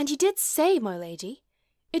 And you did say, my lady,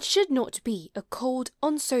 it should not be a cold,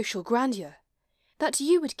 unsocial grandeur, that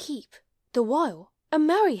you would keep, the while, a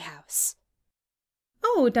merry house.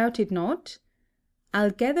 Oh, doubt it not.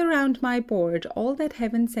 I'll gather round my board all that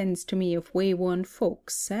heaven sends to me of wayworn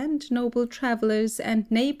folks, and noble travellers, and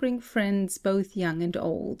neighbouring friends both young and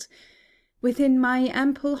old. Within my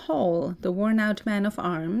ample hall the worn-out men of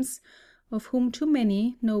arms, of whom too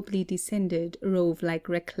many, nobly descended, rove like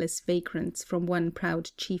reckless vagrants from one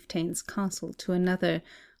proud chieftain's castle to another,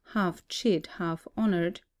 half chid, half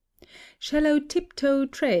honoured, shall o' tiptoe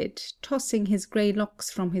tread, tossing his grey locks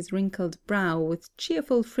from his wrinkled brow with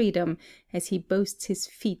cheerful freedom as he boasts his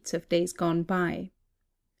feats of days gone by.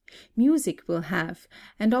 Music we'll have,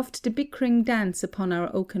 and oft the bickering dance upon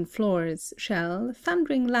our oaken floors shall,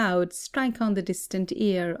 thundering loud, strike on the distant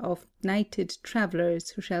ear of nighted travellers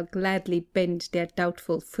who shall gladly bend their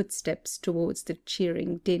doubtful footsteps towards the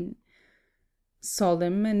cheering din.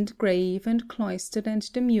 Solemn and grave and cloistered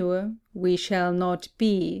and demure we shall not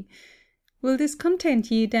be. Will this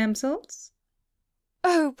content ye, damsels?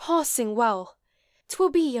 Oh, passing well. 'Twill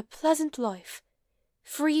be a pleasant life,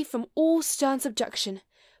 free from all stern subjection,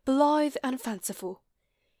 blithe and fanciful.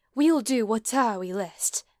 We'll do whate'er we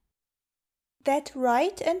list. That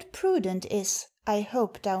right and prudent is, I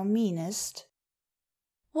hope thou meanest.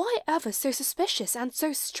 Why ever so suspicious and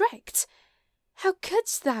so strict? How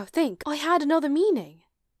couldst thou think I had another meaning?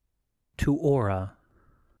 To Orra.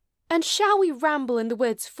 And shall we ramble in the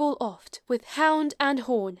woods full oft, with hound and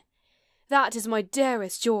horn? That is my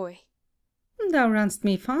dearest joy. Thou run'st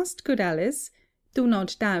me fast, good Alice. Do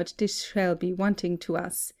not doubt this shall be wanting to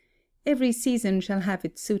us. Every season shall have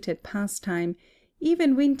its suited pastime,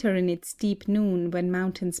 even winter in its deep noon, when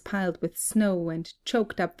mountains piled with snow and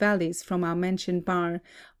choked up valleys from our mansion bar,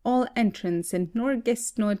 all entrance and nor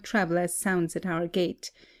guest nor traveller sounds at our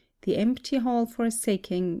gate, the empty hall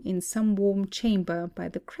forsaking, in some warm chamber by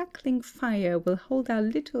the crackling fire will hold our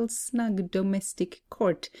little snug domestic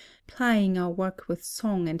court, plying our work with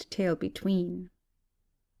song and tale between.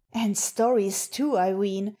 And stories too, I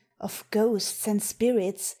ween, of ghosts and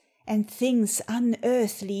spirits, and things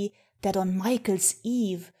unearthly, that on Michael's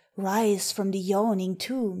eve rise from the yawning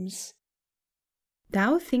tombs.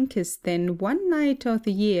 Thou thinkest then one night of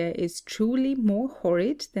the year is truly more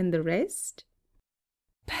horrid than the rest?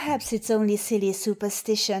 Perhaps it's only silly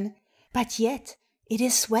superstition, but yet it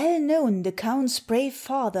is well known the Count's brave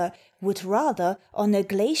father would rather on a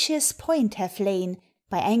glacier's point have lain,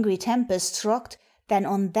 by angry tempests rocked, than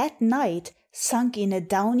on that night sunk in a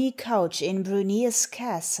downy couch in Brunier's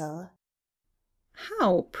castle.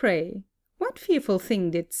 How, pray? What fearful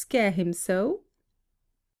thing did scare him so?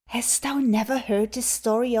 Hast thou never heard the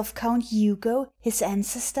story of Count Hugo, his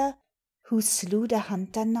ancestor, who slew the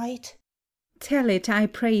hunter knight? Tell it, I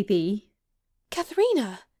pray thee.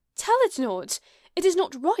 Katharina, tell it not. It is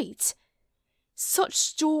not right. Such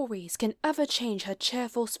stories can ever change her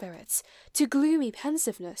cheerful spirits to gloomy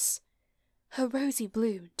pensiveness, her rosy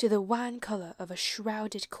bloom to the wan colour of a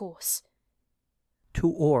shrouded corse. To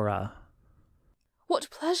Orra. What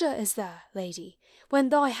pleasure is there, lady, when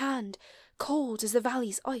thy hand, cold as the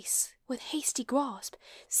valley's ice, with hasty grasp,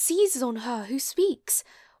 seizes on her who speaks,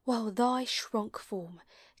 while thy shrunk form,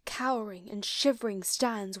 cowering and shivering,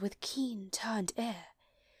 stands with keen turned ear,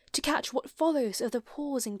 to catch what follows of the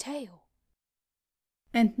pausing tale?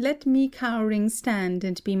 And let me cowering stand,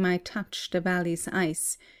 and be my touch the valley's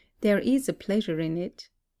ice. There is a pleasure in it.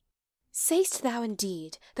 Say'st thou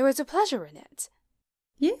indeed there is a pleasure in it?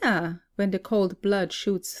 Yea, when the cold blood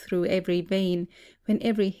shoots through every vein, when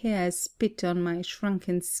every hair spit on my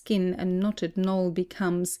shrunken skin a knotted knoll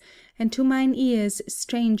becomes, and to mine ears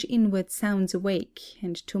strange inward sounds awake,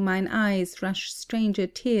 and to mine eyes rush stranger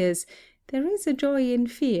tears, there is a joy in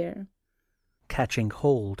fear. Catching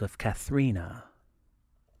hold of Katharina.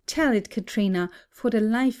 Tell it, Katrina, for the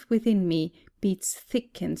life within me beats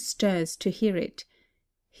thick and stirs to hear it.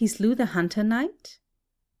 He slew the hunter knight?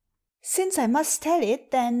 Since I must tell it,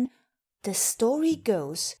 then, the story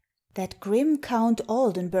goes that grim Count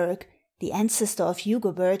Oldenburg, the ancestor of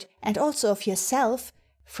Hugobert and also of yourself,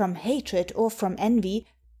 from hatred or from envy,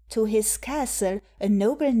 to his castle a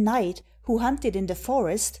noble knight who hunted in the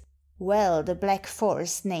forest, well the Black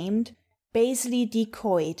Forest named, basely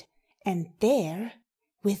decoyed, and there,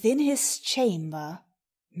 within his chamber,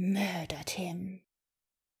 murdered him.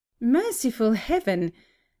 Merciful heaven!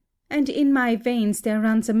 And in my veins there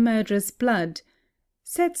runs a murderous blood.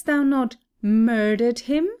 Saidst thou not murdered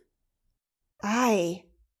him? Aye,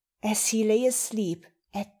 as he lay asleep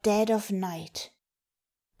at dead of night.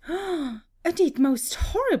 A deed most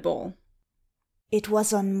horrible. It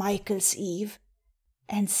was on Michael's eve,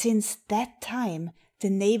 and since that time the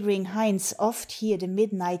neighbouring hinds oft hear the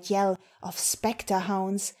midnight yell of spectre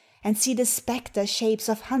hounds, and see the spectre shapes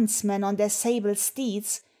of huntsmen on their sable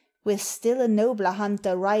steeds, with still a nobler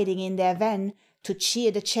hunter riding in their van to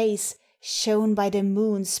cheer the chase, shone by the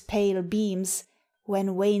moon's pale beams,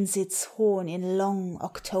 when wanes its horn in long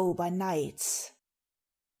October nights.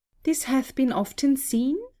 This hath been often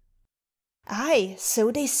seen? Aye,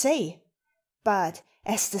 so they say. But,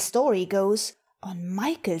 as the story goes, on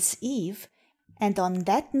Michael's eve, and on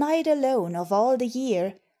that night alone of all the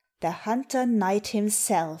year, the hunter knight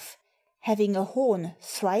himself, having a horn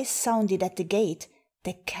thrice sounded at the gate,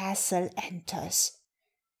 the castle enters,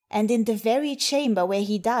 and in the very chamber where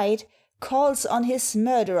he died, calls on his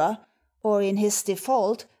murderer, or in his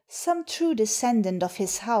default, some true descendant of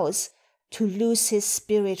his house, to loose his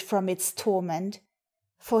spirit from its torment.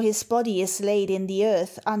 For his body is laid in the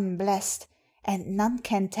earth unblessed, and none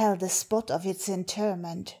can tell the spot of its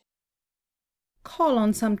interment. Call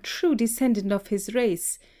on some true descendant of his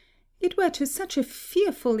race. It were to such a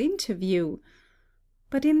fearful interview.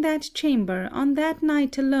 But in that chamber, on that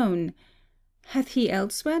night alone, hath he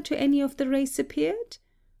elsewhere to any of the race appeared?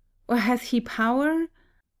 Or hath he power?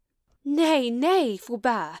 Nay, nay,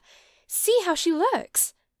 forbear. See how she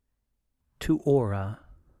looks. To Orra.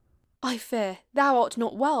 I fear thou art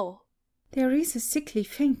not well. There is a sickly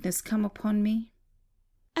faintness come upon me.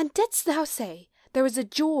 And didst thou say there is a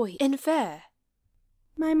joy in fear?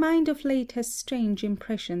 My mind of late has strange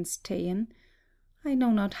impressions ta'en. I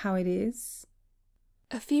know not how it is.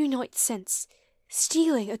 A few nights since,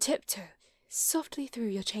 stealing a tiptoe softly through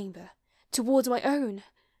your chamber, towards my own.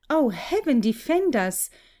 Oh, heaven defend us!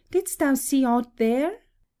 Didst thou see aught there?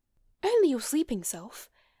 Only your sleeping self.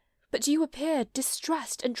 But you appeared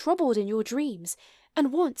distressed and troubled in your dreams,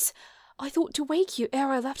 and once I thought to wake you ere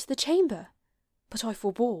I left the chamber, but I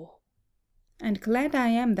forbore. And glad I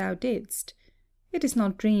am thou didst. It is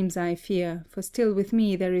not dreams I fear, for still with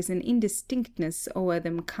me there is an indistinctness o'er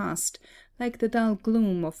them cast, like the dull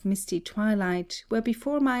gloom of misty twilight, where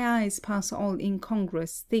before my eyes pass all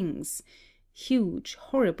incongruous things, huge,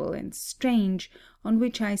 horrible, and strange, on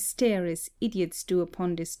which I stare as idiots do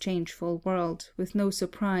upon this changeful world, with no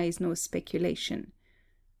surprise nor speculation.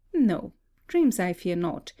 No, dreams I fear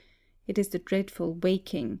not. It is the dreadful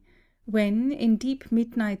waking, when, in deep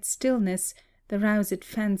midnight stillness, the roused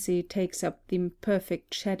fancy takes up the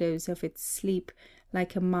imperfect shadows of its sleep,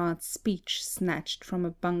 like a mad speech snatched from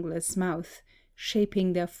a bungler's mouth,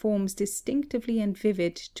 shaping their forms distinctively and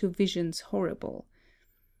vivid to visions horrible.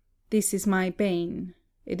 This is my bane.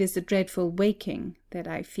 It is the dreadful waking that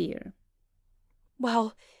I fear.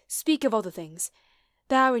 Well, speak of other things.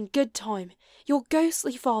 There in good time your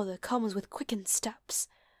ghostly father comes with quickened steps,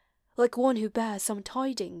 like one who bears some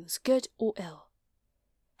tidings, good or ill.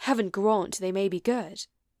 Heaven grant they may be good.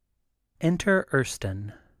 Enter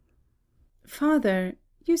Erston. Father,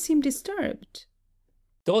 you seem disturbed.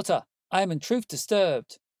 Daughter, I am in truth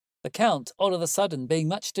disturbed. The Count, all of a sudden, being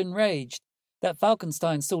much enraged that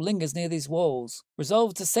Falkenstein still lingers near these walls,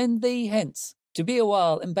 resolved to send thee hence, to be a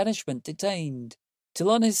while in banishment detained,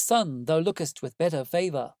 till on his son thou lookest with better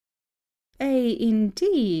favour.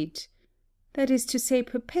 Indeed. That is to say,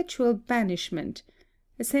 perpetual banishment.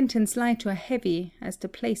 A sentence light or heavy, as the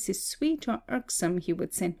place is sweet or irksome he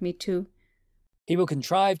would send me to. He will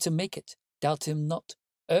contrive to make it, doubt him not,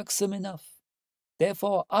 irksome enough.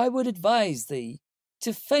 Therefore I would advise thee,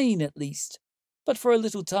 to feign at least, but for a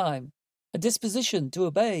little time, a disposition to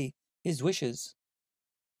obey his wishes.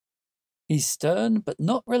 He's stern but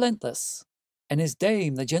not relentless, and his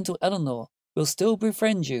dame, the gentle Eleanor, will still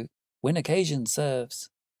befriend you when occasion serves.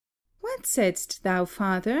 What saidst thou,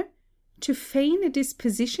 father? To feign a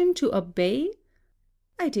disposition to obey?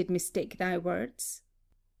 I did mistake thy words.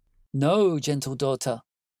 No, gentle daughter,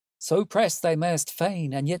 so pressed thou mayest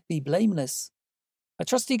feign and yet be blameless. A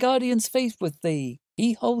trusty guardian's faith with thee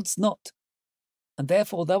he holds not, and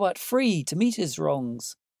therefore thou art free to meet his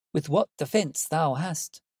wrongs with what defence thou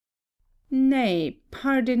hast. Nay,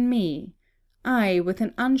 pardon me. I, with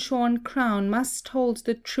an unshorn crown, must hold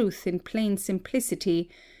the truth in plain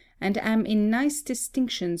simplicity, and am in nice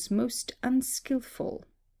distinctions most unskilful.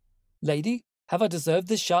 Lady, have I deserved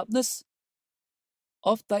this sharpness?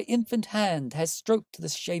 Oft thy infant hand has stroked the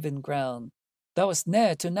shaven ground. Thou hast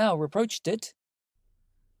ne'er to now reproached it.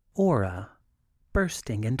 Orra,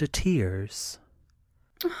 bursting into tears.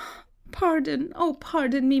 Pardon, oh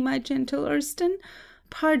pardon me, my gentle Erston.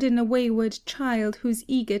 Pardon a wayward child, whose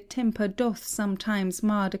eager temper doth sometimes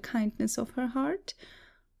mar the kindness of her heart.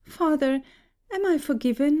 Father, am I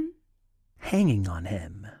forgiven? Hanging on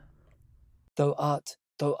him. Thou art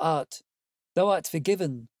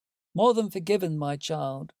forgiven, more than forgiven, my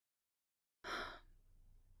child.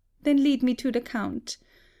 Then lead me to the Count.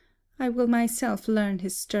 I will myself learn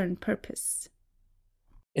his stern purpose.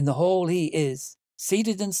 In the hall he is,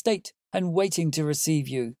 seated in state, and waiting to receive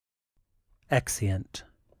you. Exeunt.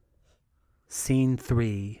 Scene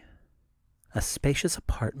 3. A spacious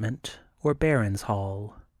apartment or baron's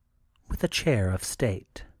hall, with a chair of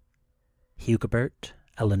state. Hugobert,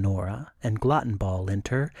 Eleonora, and Glottenball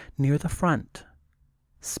enter near the front,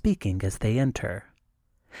 speaking as they enter.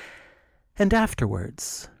 And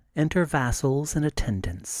afterwards enter vassals and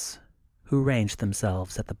attendants, who range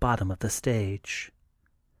themselves at the bottom of the stage.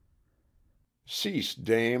 Cease,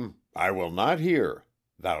 dame, I will not hear.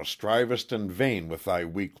 Thou strivest in vain with thy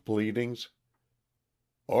weak pleadings.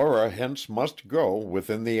 Orra hence must go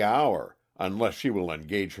within the hour, unless she will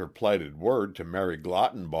engage her plighted word to marry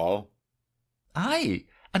Glottenball. Ay,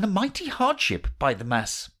 and a mighty hardship, by the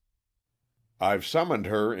mass. I've summoned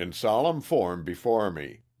her in solemn form before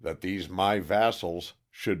me, that these my vassals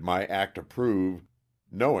should my act approve,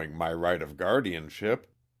 knowing my right of guardianship,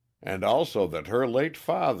 and also that her late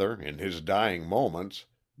father, in his dying moments,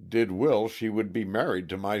 did will she would be married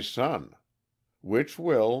to my son. which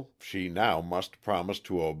will she now must promise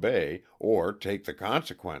to obey, or take the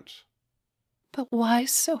consequence. But why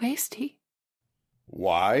so hasty?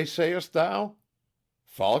 Why, sayest thou?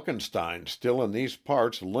 Falkenstein still in these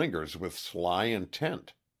parts lingers with sly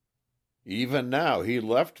intent. Even now he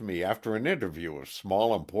left me after an interview of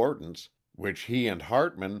small importance, which he and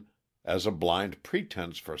Hartmann, as a blind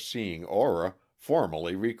pretence for seeing Orra,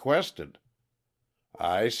 formally requested.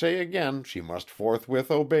 I say again she must forthwith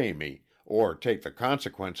obey me, or take the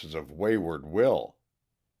consequences of wayward will.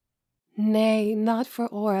 Nay, not for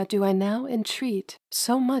Orra do I now entreat,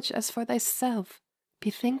 so much as for thyself.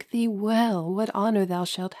 Bethink thee well what honour thou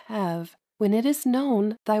shalt have, when it is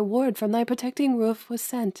known thy ward from thy protecting roof was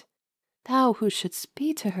sent. Thou who shouldst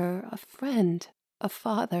be to her a friend, a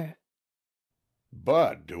father.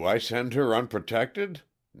 But do I send her unprotected?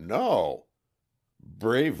 No.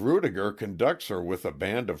 Brave Rudigere conducts her with a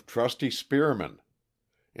band of trusty spearmen.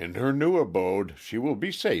 In her new abode she will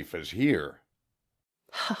be safe as here.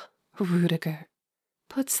 Ha, Rudigere,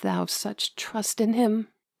 put'st thou such trust in him?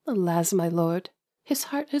 Alas, my lord, his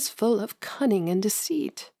heart is full of cunning and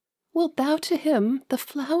deceit. Wilt thou to him, the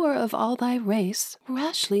flower of all thy race,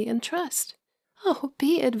 rashly entrust? Oh,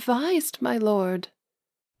 be advised, my lord.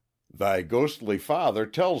 Thy ghostly father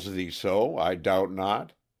tells thee so, I doubt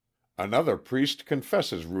not. Another priest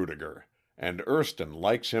confesses Rudigere, and Ersten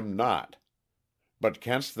likes him not. But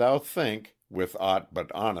canst thou think, with aught but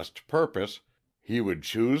honest purpose, he would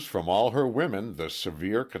choose from all her women the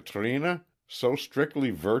severe Katrina, so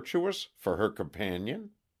strictly virtuous, for her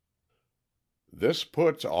companion? This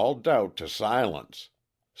puts all doubt to silence.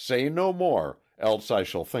 Say no more, else I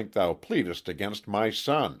shall think thou pleadest against my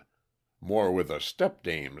son, more with a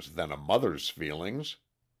stepdame's than a mother's feelings.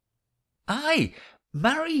 Aye,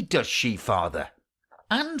 marry does she, father,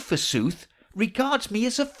 and, forsooth, regards me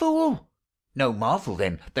as a fool. No marvel,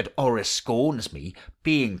 then, that Orra scorns me,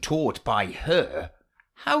 being taught by her.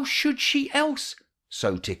 How should she else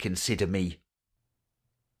so to consider me?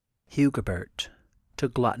 Hugobert to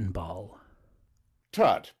Glottenball.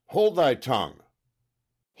 Tut, hold thy tongue.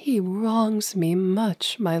 He wrongs me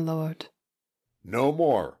much, my lord. No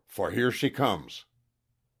more, for here she comes.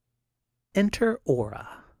 Enter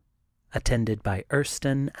Orra, attended by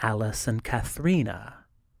Ersten, Alice, and Katharina,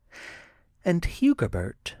 and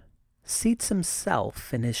Hugobert seats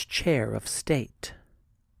himself in his chair of state,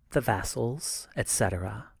 the vassals,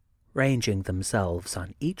 etc., ranging themselves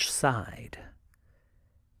on each side.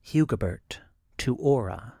 Hugobert to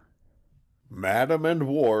Orra. Madam and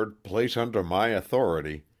ward place under my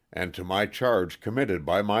authority, and to my charge committed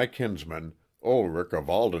by my kinsman, Ulrich of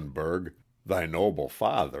Oldenburg, thy noble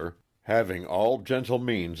father, having all gentle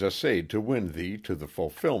means essayed to win thee to the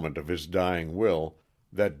fulfilment of his dying will,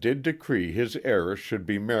 that did decree his heiress should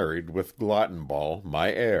be married with Glottenball,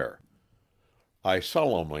 my heir. I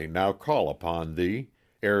solemnly now call upon thee,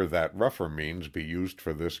 ere that rougher means be used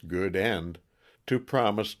for this good end, to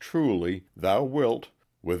promise truly thou wilt,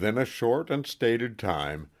 within a short and stated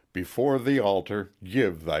time, before the altar,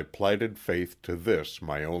 give thy plighted faith to this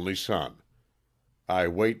my only son. I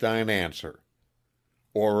wait thine answer.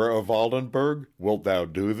 Orra of Oldenburg, wilt thou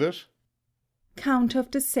do this? Count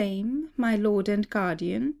of the same, my lord and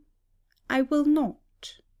guardian, I will not.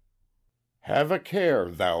 Have a care,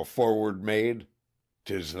 thou forward maid.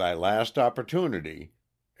 'Tis thy last opportunity.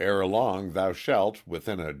 Ere long thou shalt,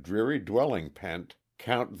 within a dreary dwelling pent,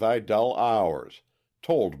 count thy dull hours,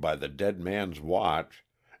 told by the dead man's watch,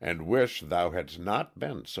 and wish thou hadst not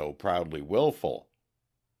been so proudly wilful.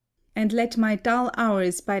 And let my dull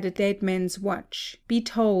hours by the dead man's watch be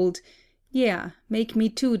told, yea, make me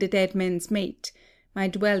too the dead man's mate, my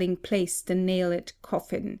dwelling place the nailed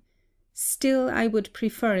coffin. Still I would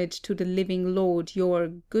prefer it to the living lord your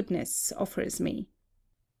goodness offers me.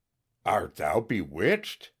 Art thou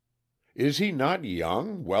bewitched? Is he not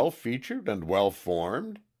young, well-featured, and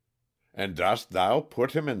well-formed? And dost thou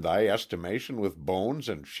put him in thy estimation with bones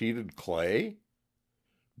and sheeted clay?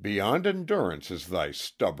 Beyond endurance is thy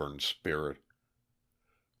stubborn spirit.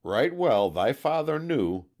 Right well thy father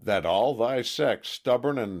knew that all thy sex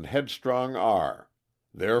stubborn and headstrong are.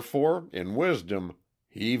 Therefore, in wisdom,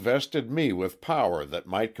 he vested me with power that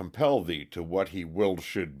might compel thee to what he willed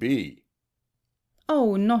should be.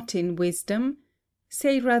 Oh, not in wisdom.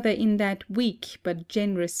 Say rather in that weak but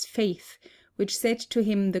generous faith, which said to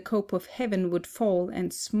him the cope of heaven would fall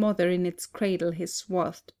and smother in its cradle his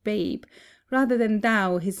swathed babe, rather than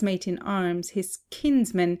thou, his mate in arms, his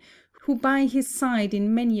kinsman, who by his side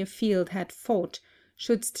in many a field had fought,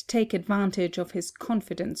 shouldst take advantage of his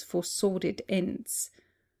confidence for sordid ends.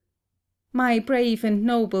 My brave and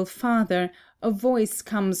noble father, a voice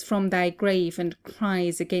comes from thy grave and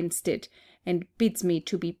cries against it, and bids me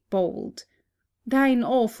to be bold. Thine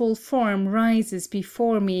awful form rises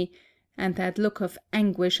before me, and that look of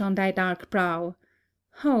anguish on thy dark brow.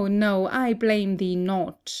 Oh no, I blame thee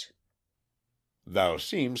not. Thou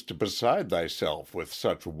seem'st beside thyself with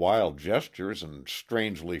such wild gestures and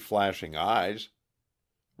strangely flashing eyes.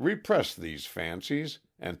 Repress these fancies,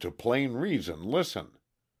 and to plain reason listen.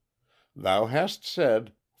 Thou hast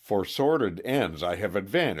said, for sordid ends I have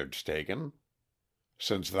advantage taken.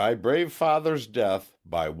 Since thy brave father's death,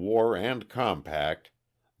 by war and compact,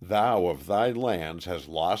 thou of thy lands hast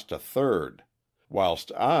lost a third,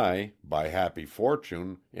 whilst I, by happy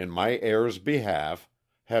fortune, in my heir's behalf,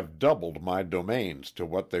 have doubled my domains to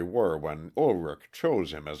what they were when Ulrich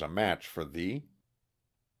chose him as a match for thee.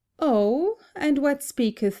 Oh, and what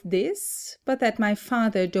speaketh this, but that my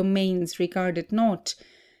father domains regarded not,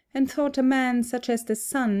 and thought a man such as the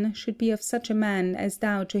sun should be of such a man as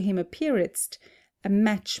thou to him appearedst, a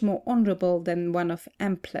match more honourable than one of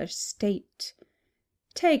ampler state.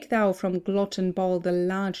 Take thou from Glottenball the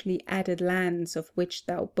largely added lands of which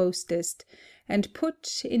thou boastest, and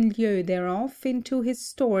put, in lieu thereof, into his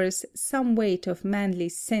stores some weight of manly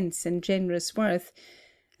sense and generous worth,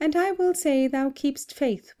 and I will say thou keep'st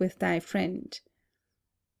faith with thy friend.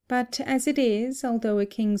 But as it is, although a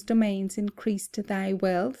king's domains increased thy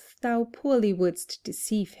wealth, thou poorly wouldst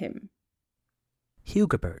deceive him.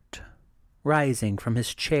 Hugobert, rising from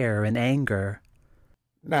his chair in anger.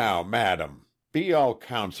 Now, madam, be all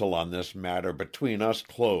counsel on this matter between us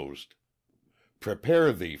closed.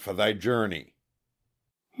 Prepare thee for thy journey.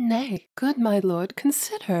 Nay, good my lord,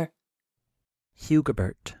 consider.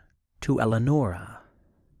 Hugobert, to Eleonora.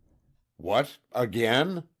 What,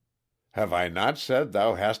 again? Have I not said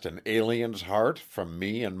thou hast an alien's heart from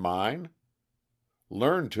me and mine?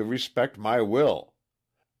 Learn to respect my will.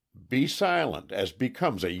 Be silent, as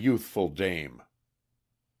becomes a youthful dame.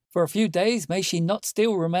 For a few days may she not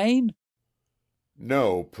still remain?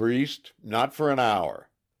 No, priest, not for an hour.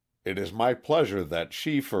 It is my pleasure that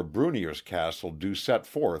she for Brunier's castle do set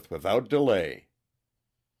forth without delay.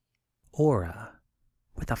 Orra,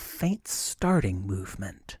 with a faint starting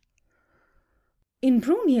movement. In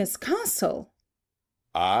Brunier's castle?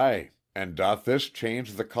 Aye, and doth this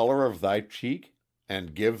change the colour of thy cheek,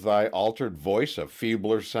 and give thy altered voice a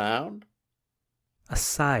feebler sound?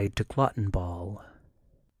 Aside to Glottenball.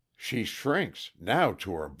 She shrinks. Now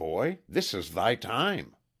to her, boy. This is thy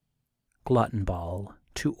time. Glottenball,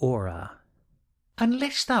 to Orra.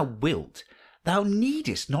 Unless thou wilt, thou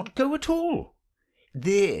needest not go at all.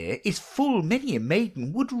 There is full many a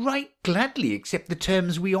maiden would right gladly accept the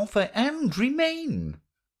terms we offer and remain.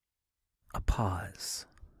 A pause.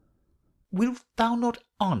 Wilt thou not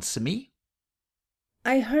answer me?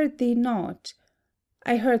 I heard thee not.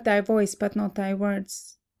 I heard thy voice, but not thy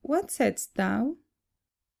words. What saidst thou?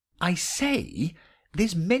 I say,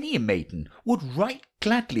 there's many a maiden would right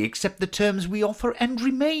gladly accept the terms we offer and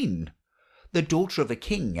remain. The daughter of a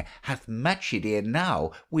king hath matched ere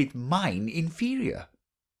now with mine inferior.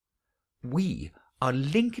 We are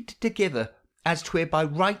linked together as 'twere by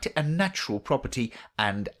right and natural property,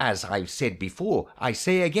 and as I've said before, I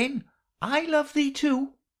say again, I love thee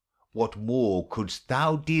too. What more couldst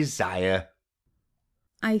thou desire?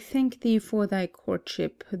 I thank thee for thy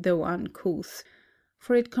courtship, though uncouth,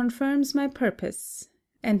 for it confirms my purpose,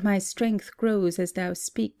 and my strength grows as thou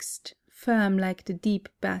speak'st, firm like the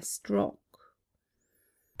deep-bassed rock.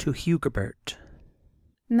 To Hugobert.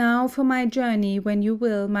 Now for my journey when you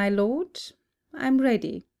will, my lord. I'm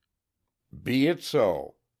ready. Be it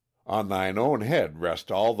so. On thine own head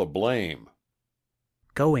rest all the blame.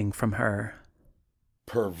 Going from her.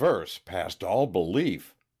 Perverse past all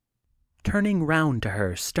belief. Turning round to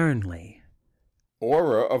her sternly.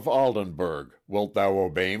 Orra of Oldenburg, wilt thou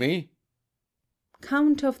obey me?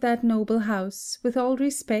 Count of that noble house, with all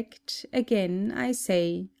respect, again I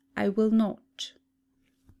say, I will not.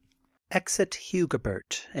 Exit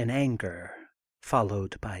Hugobert in anger,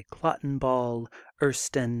 followed by Glottenball,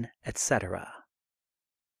 Ersten, etc.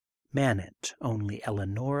 Man it only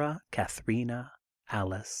Eleonora, Katharina,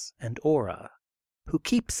 Alice, and Orra, who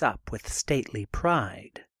keeps up with stately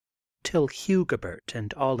pride, till Hugobert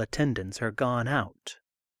and all attendants are gone out,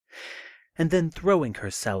 and then throwing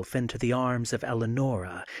herself into the arms of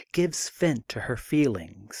Eleonora, gives vent to her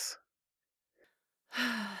feelings.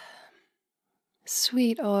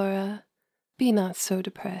 Sweet Orra, be not so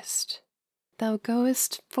depressed. Thou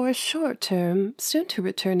goest for a short term, soon to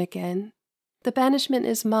return again. The banishment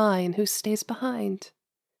is mine who stays behind.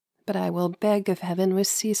 But I will beg of heaven with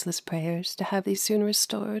ceaseless prayers to have thee soon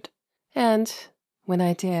restored, and, when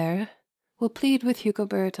I dare, will plead with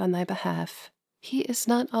Hugobert on thy behalf. He is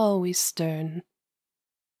not always stern.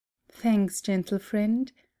 Thanks, gentle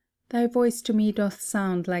friend. Thy voice to me doth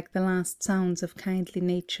sound like the last sounds of kindly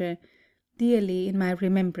nature. Dearly in my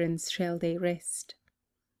remembrance shall they rest.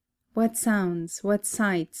 What sounds, what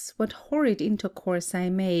sights, what horrid intercourse I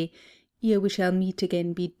may, ere we shall meet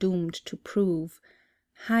again, be doomed to prove,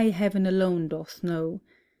 high heaven alone doth know,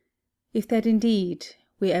 if that indeed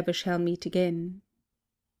we ever shall meet again.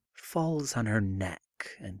 Falls on her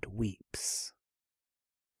neck and weeps.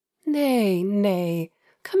 Nay, nay,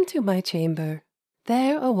 come to my chamber.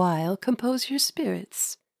 There awhile compose your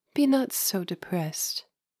spirits. Be not so depressed.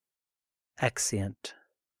 Exeunt.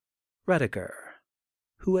 Rudigere,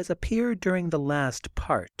 who has appeared during the last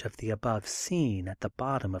part of the above scene at the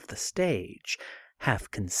bottom of the stage, half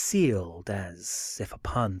concealed as if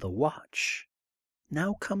upon the watch,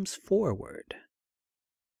 now comes forward,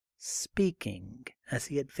 speaking as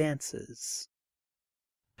he advances.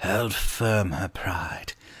 Held firm her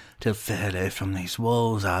pride, till fairly from these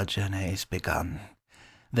walls our journey is begun.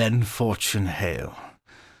 Then fortune hail,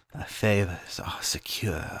 thy favours are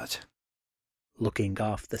secured. Looking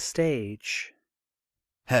off the stage.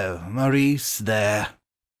 Ho, Maurice there.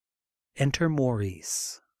 Enter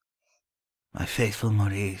Maurice. My faithful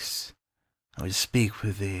Maurice, I would speak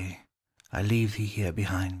with thee. I leave thee here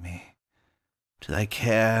behind me. To thy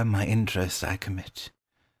care my interest I commit.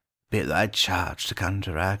 Be it thy charge to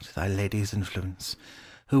counteract thy lady's influence,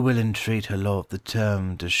 who will entreat her lord the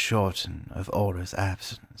term to shorten of Orra's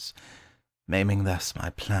absence, maiming thus my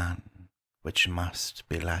plan, which must,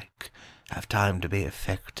 belike, have time to be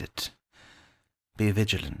effected. Be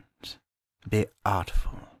vigilant, be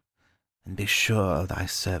artful, and be sure thy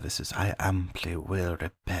services I amply will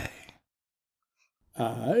repay.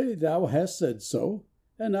 Aye, thou hast said so,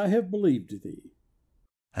 and I have believed thee.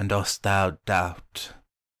 And dost thou doubt?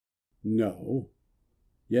 No.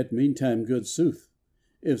 Yet meantime, good sooth,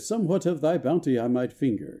 if somewhat of thy bounty I might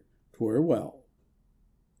finger, 'twere well.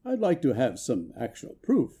 I'd like to have some actual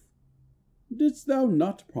proof. Didst thou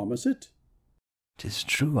not promise it? 'Tis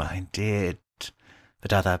true I did,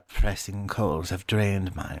 but other pressing calls have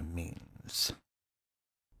drained my means.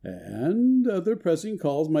 And other pressing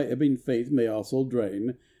calls my ebbing faith may also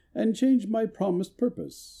drain, and change my promised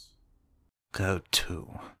purpose. Go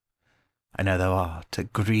to. I know thou art a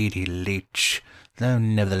greedy leech, though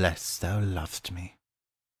nevertheless thou lovest me.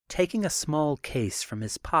 Taking a small case from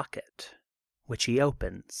his pocket, which he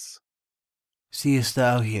opens. Seest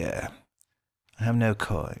thou here? I have no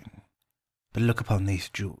coin, but look upon these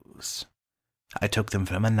jewels. I took them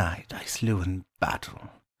from a knight I slew in battle.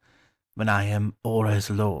 When I am Orra's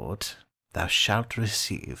lord, thou shalt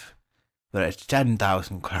receive, were it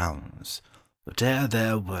 10,000 crowns, whate'er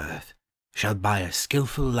their worth, shall by a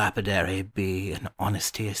skillful lapidary be in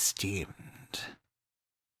honesty esteemed.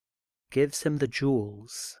 Gives him the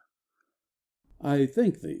jewels. I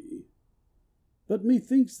thank thee, but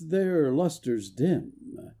methinks their lustres dim.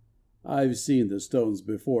 I've seen the stones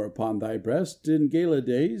before upon thy breast in gala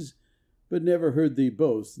days, but never heard thee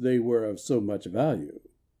boast they were of so much value.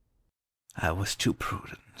 I was too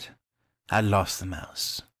prudent. I lost the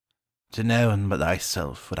mouse. To no one but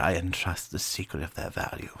thyself would I entrust the secret of their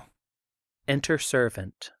value. Enter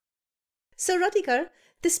servant. Sir Rudigere,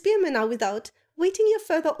 the spearmen are without, waiting your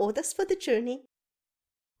further orders for the journey.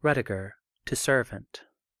 Rudigere to servant.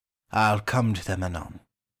 I'll come to them anon.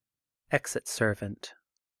 Exit servant.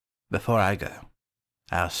 Before I go,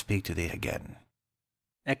 I'll speak to thee again.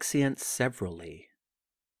 Exeunt severally.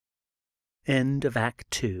 End of Act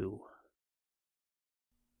 2.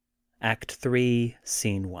 Act 3,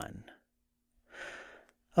 Scene 1.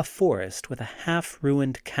 A forest with a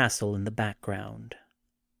half-ruined castle in the background,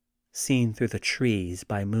 seen through the trees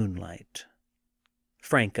by moonlight.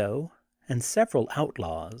 Franco and several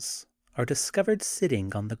outlaws are discovered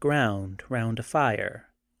sitting on the ground round a fire,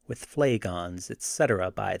 with flagons, etc.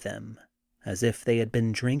 by them, as if they had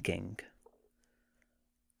been drinking.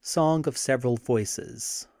 Song of several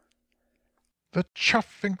voices. The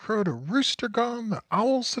chough and crow to rooster gone, the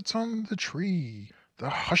owl sits on the tree. The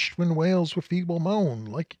hushed wind wails with feeble moan,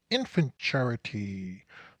 like infant charity.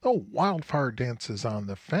 The wildfire dances on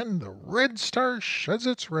the fen, the red star sheds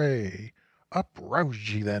its ray. Uprouse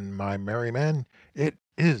ye then, my merry men, it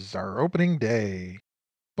is our opening day.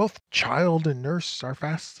 Both child and nurse are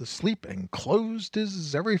fast asleep, and closed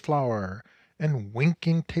is every flower, and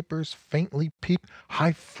winking tapers faintly peep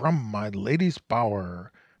high from my lady's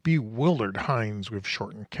bower. Bewildered hinds with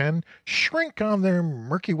shortened ken shrink on their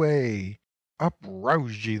murky way.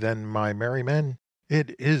 Uprouse ye then, my merry men,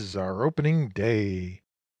 it is our opening day.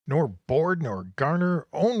 Nor board nor garner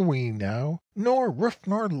own we now, nor roof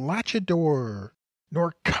nor latched door.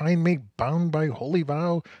 nor kind maid bound by holy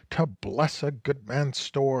vow to bless a good man's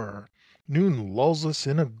store. Noon lulls us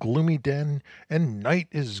in a gloomy den, and night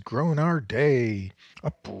is grown our day.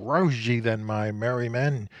 Uprouse ye then, my merry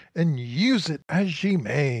men, and use it as ye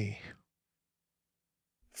may.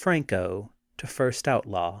 Franco to first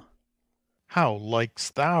outlaw. How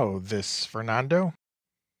likest thou this, Fernando?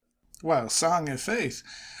 Well sung, i' faith,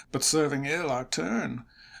 but serving ill our turn,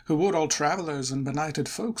 who would all travellers and benighted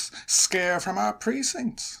folks scare from our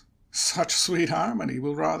precincts. Such sweet harmony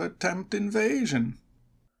will rather tempt invasion.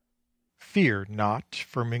 Fear not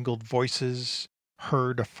for mingled voices,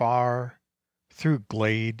 heard afar, through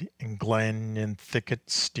glade and glen and thicket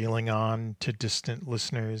stealing on to distant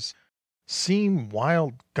listeners, seem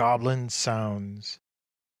wild goblin sounds,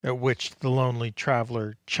 at which the lonely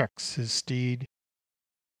traveller checks his steed,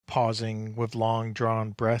 pausing with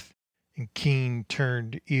long-drawn breath and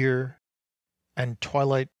keen-turned ear, and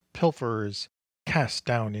twilight pilferers cast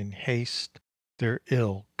down in haste their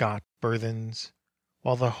ill-got burthens,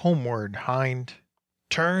 while the homeward hind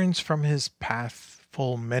turns from his path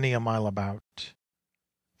full many a mile about,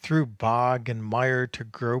 through bog and mire to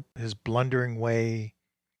grope his blundering way,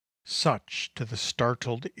 such to the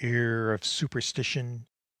startled ear of superstition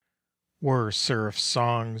were seraph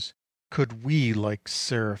songs, could we like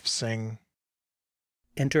seraph sing.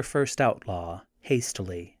 Enter first outlaw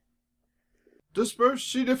hastily.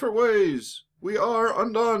 Disperse ye different ways, we are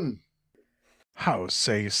undone. How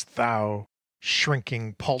sayest thou,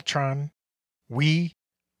 shrinking poltron, we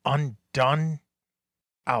undone?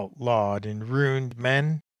 Outlawed and ruined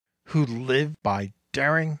men, who live by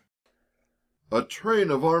daring? A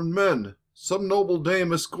train of armed men, some noble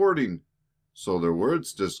dame escorting, so their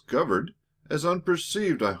words discovered, as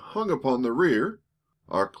unperceived I hung upon the rear,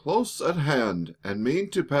 are close at hand, and mean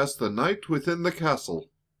to pass the night within the castle.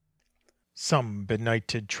 Some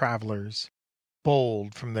benighted travellers,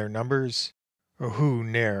 bold from their numbers, or who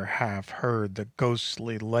ne'er have heard the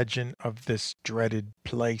ghostly legend of this dreaded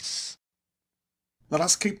place. Let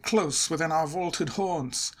us keep close within our vaulted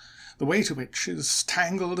haunts, the way to which is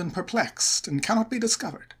tangled and perplexed, and cannot be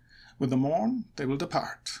discovered. With the morn they will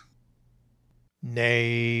depart.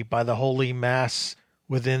 Nay, by the holy mass,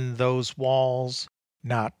 within those walls,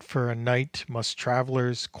 not for a night must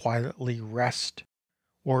travellers quietly rest,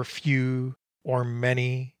 or few, or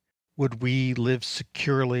many, would we live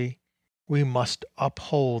securely, we must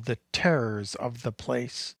uphold the terrors of the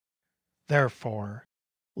place. Therefore,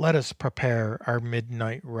 let us prepare our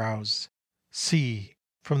midnight rouse. See,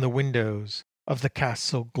 from the windows of the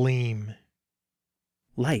castle gleam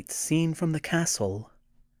Lights seen from the castle.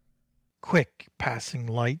 Quick passing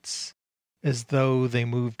lights, as though they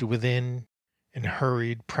moved within in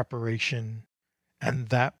hurried preparation, and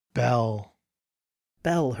that bell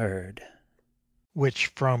heard, which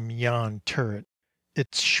from yon turret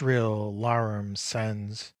its shrill larum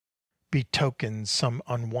sends, betokens some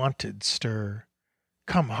unwonted stir.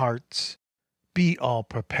 Come, hearts, be all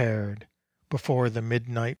prepared, before the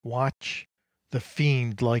midnight watch, the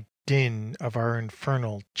fiend-like din of our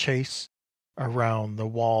infernal chase around the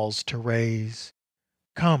walls to raise.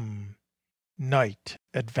 Come, night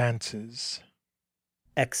advances.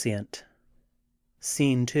 Exeunt.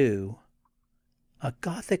 Scene 2. A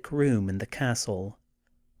Gothic room in the castle,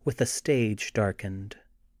 with the stage darkened.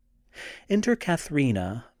 Enter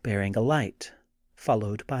Katharina bearing a light,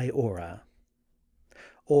 followed by Orra.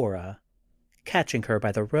 Orra, catching her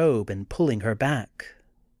by the robe and pulling her back.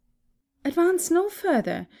 Advance no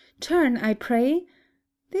further. Turn, I pray.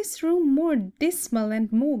 This room more dismal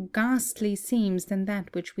and more ghastly seems than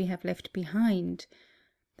that which we have left behind.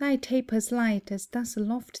 Thy taper's light, as thus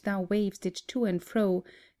aloft thou wavest it to and fro,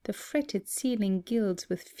 the fretted ceiling gilds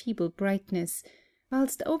with feeble brightness,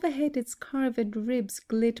 whilst overhead its carved ribs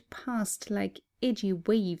glit past like edgy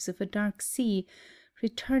waves of a dark sea,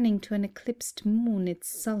 returning to an eclipsed moon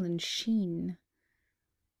its sullen sheen.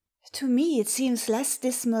 To me it seems less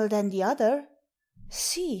dismal than the other.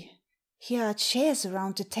 See, here are chairs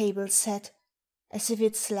around the table set, as if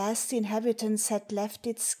its last inhabitants had left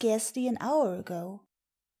it scarcely an hour ago.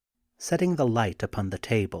 Setting the light upon the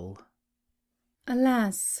table.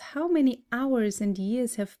 Alas, how many hours and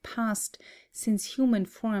years have passed since human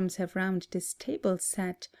forms have round this table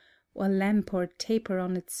sat, or lamp or taper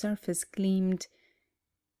on its surface gleamed.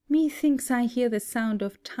 Methinks I hear the sound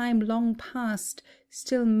of time long past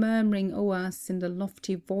still murmuring o'er us in the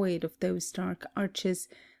lofty void of those dark arches,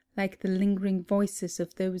 like the lingering voices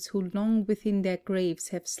of those who long within their graves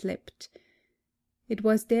have slept. It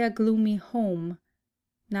was their gloomy home,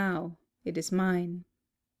 now it is mine.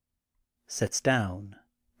 Sits down,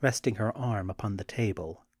 resting her arm upon the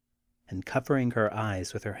table, and covering her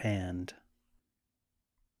eyes with her hand.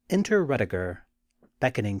 Enter Rudigere,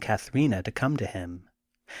 beckoning Katharina to come to him,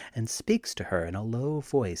 and speaks to her in a low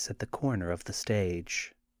voice at the corner of the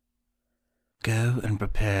stage. Go and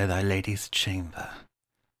prepare thy lady's chamber.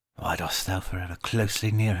 Why dost thou forever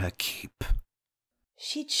closely near her keep?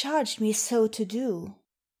 She charged me so to do.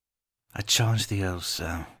 I charge thee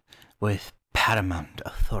also, with paramount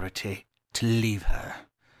authority, to leave her.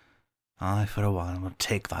 I for a while will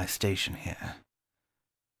take thy station here.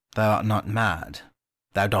 Thou art not mad.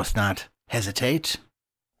 Thou dost not hesitate?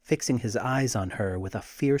 Fixing his eyes on her with a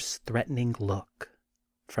fierce, threatening look,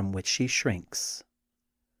 from which she shrinks.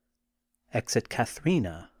 Exit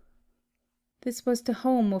Katharina. This was the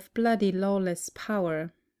home of bloody lawless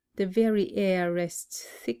power. The very air rests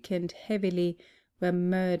thick and heavily where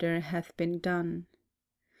murder hath been done.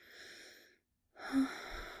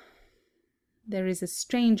 There is a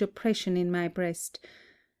strange oppression in my breast.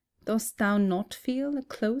 Dost thou not feel a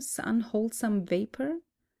close, unwholesome vapour?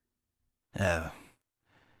 Oh,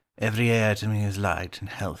 every air to me is light and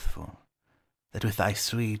healthful, that with thy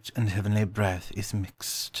sweet and heavenly breath is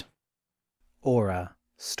mixed. Orra,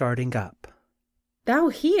 starting up. Thou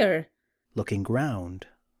here? Looking round.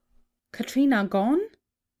 Katrina gone?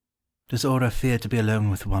 Does Orra fear to be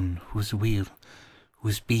alone with one whose weal,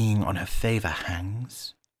 whose being on her favour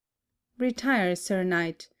hangs? Retire, Sir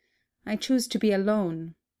Knight. I choose to be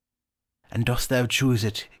alone. And dost thou choose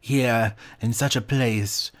it here, in such a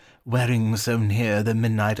place, wearing so near the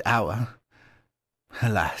midnight hour?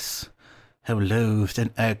 Alas, how loathed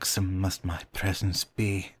and irksome must my presence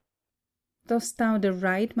be! Dost thou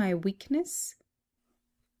deride my weakness?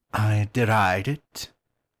 I deride it?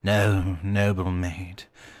 No, noble maid.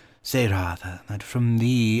 Say rather that from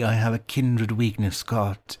thee I have a kindred weakness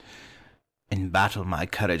got. In battle my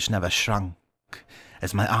courage never shrunk,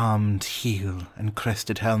 as my armed heel and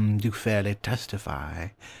crested helm do fairly testify.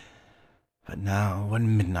 But now,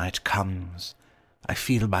 when midnight comes, I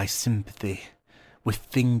feel by sympathy, with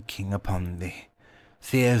thinking upon thee,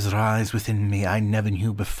 fears rise within me I never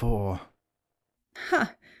knew before.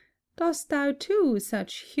 Ha! Dost thou too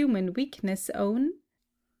such human weakness own?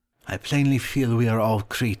 I plainly feel we are all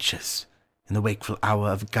creatures, in the wakeful hour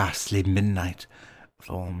of ghastly midnight,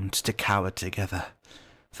 formed to cower together,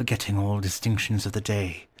 forgetting all distinctions of the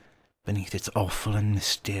day, beneath its awful and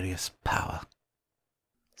mysterious power.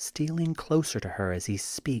 Stealing closer to her as he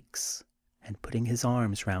speaks, and putting his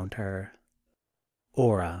arms round her.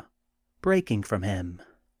 Orra, breaking from him.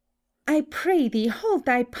 I pray thee, hold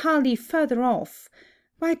thy parley further off.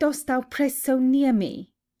 Why dost thou press so near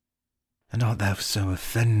me? And art thou so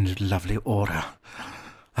offended, lovely Orra?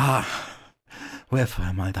 Ah, wherefore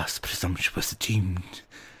am I thus presumptuous deemed?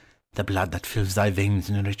 The blood that fills thy veins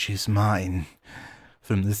enriches mine.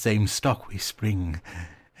 From the same stock we spring,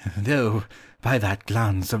 though by that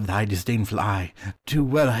glance of thy disdainful eye too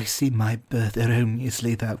well I see my birth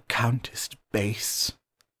erroneously thou countest base.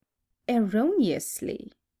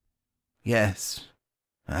 Erroneously? Yes,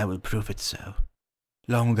 I will prove it so.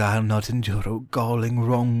 Long I'll not endure, O galling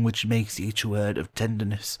wrong, which makes each word of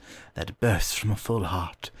tenderness that bursts from a full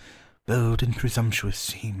heart bold and presumptuous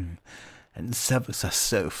seem, and severs us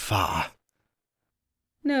so far.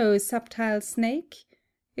 No, subtile snake,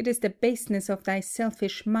 it is the baseness of thy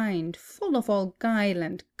selfish mind, full of all guile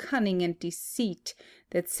and cunning and deceit,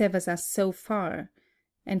 that severs us so far,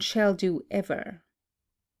 and shall do ever.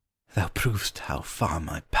 Thou provest how far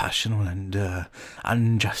my passion will endure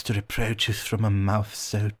unjust reproaches from a mouth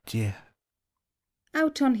so dear.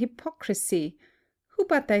 Out on hypocrisy! Who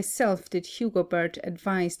but thyself did Hugobert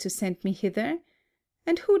advise to send me hither?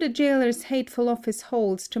 And who the jailor's hateful office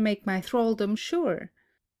holds to make my thraldom sure?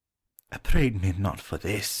 Upbraid me not for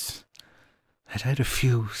this. Had I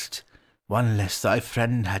refused, one less thy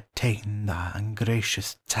friend had ta'en thy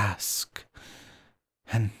ungracious task.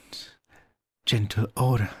 And, gentle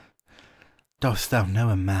Orra, dost thou know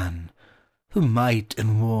a man who might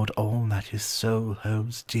and would all that his soul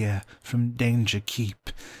holds dear from danger keep,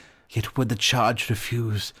 yet would the charge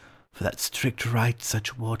refuse for that strict right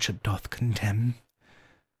such wardship doth condemn?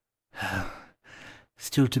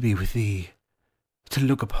 Still to be with thee, to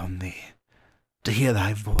look upon thee, to hear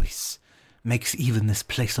thy voice, makes even this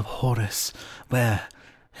place of horrors, where,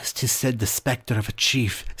 as 'tis said, the spectre of a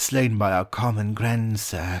chief slain by our common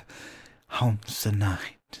grandsire haunts the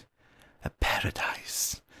night, a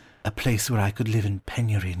paradise, a place where I could live in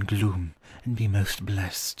penury and gloom and be most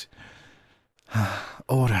blessed.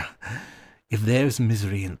 Orra, if there's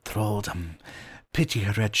misery in thraldom, pity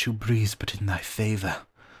a wretch who breathes but in thy favour,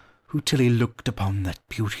 who till he looked upon that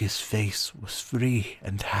beauteous face was free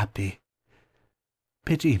and happy.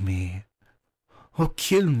 Pity me, or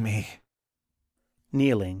kill me.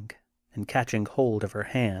 Kneeling, and catching hold of her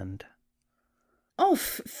hand.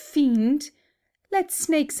 Off, fiend! Let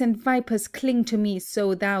snakes and vipers cling to me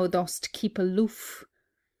so thou dost keep aloof.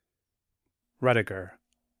 Rudigere,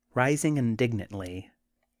 rising indignantly.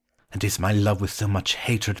 And is my love with so much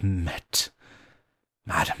hatred met?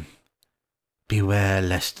 Madam, beware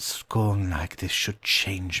lest scorn like this should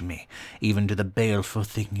change me, even to the baleful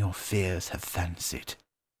thing your fears have fancied.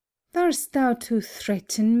 Dar'st thou to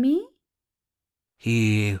threaten me?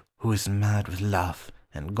 He who is mad with love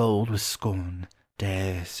and gold with scorn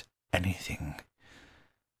dares anything.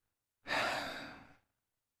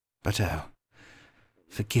 But oh,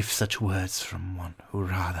 forgive such words from one who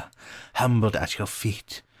rather, humbled at your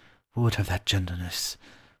feet, would have that gentleness,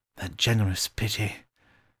 that generous pity,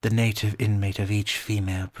 the native inmate of each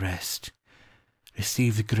female breast,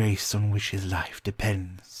 receive the grace on which his life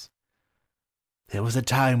depends. There was a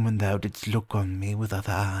time when thou didst look on me with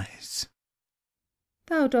other eyes.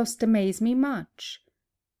 Thou dost amaze me much.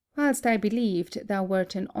 Whilst I believed thou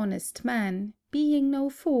wert an honest man, being no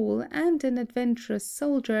fool, and an adventurous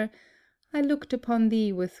soldier, I looked upon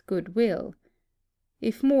thee with good will.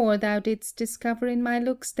 If more thou didst discover in my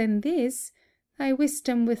looks than this, thy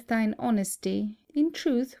wisdom with thine honesty, in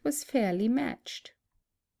truth, was fairly matched.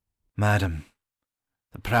 Madam,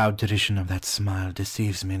 the proud derision of that smile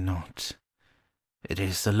deceives me not. It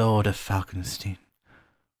is the Lord of Falkenstein,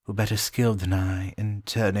 who better skilled than I in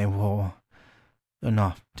tourney war, though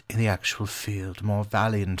not in the actual field more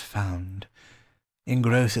valiant found,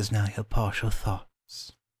 engrosses now your partial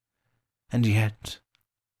thoughts. And yet,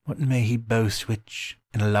 what may he boast which,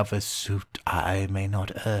 in a lover's suit, I may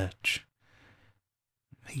not urge?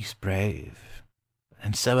 He's brave,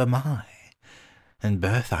 and so am I. In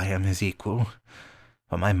birth I am his equal,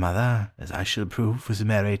 for my mother, as I shall prove, was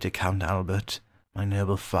married to Count Albert, my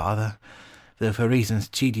noble father, though for reasons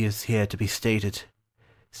tedious here to be stated,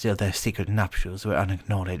 still their secret nuptials were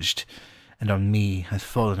unacknowledged, and on me hath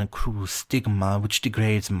fallen a cruel stigma which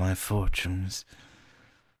degrades my fortunes.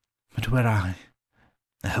 But were I,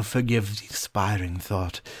 oh, forgive the aspiring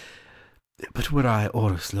thought, but were I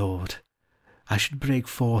Orra's lord, I should break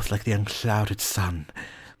forth like the unclouded sun,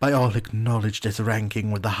 by all acknowledged as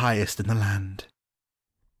ranking with the highest in the land.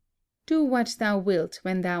 Do what thou wilt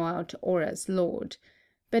when thou art Orra's lord,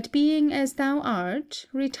 but being as thou art,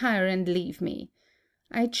 retire and leave me.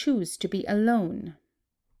 I choose to be alone.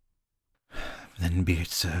 Then be it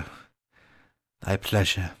so. Thy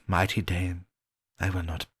pleasure, mighty dame, I will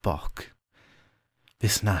not balk.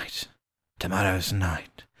 This night, tomorrow's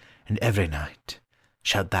night, and every night,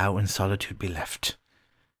 shalt thou in solitude be left,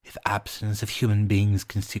 if absence of human beings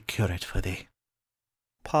can secure it for thee.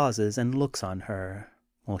 Pauses and looks on her,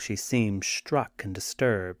 while she seems struck and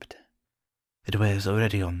disturbed. It wears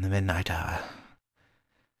already on the midnight hour.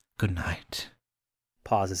 Good night.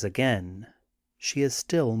 Pauses again. She is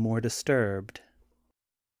still more disturbed.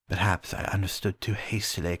 Perhaps I understood too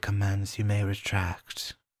hastily commands you may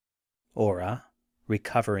retract. Orra,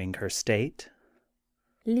 recovering her state.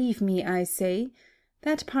 Leave me, I say.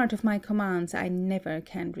 That part of my commands I never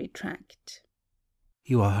can retract.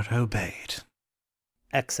 You are obeyed.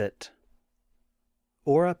 Exit.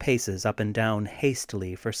 Orra paces up and down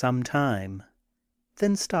hastily for some time,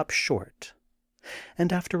 then stops short,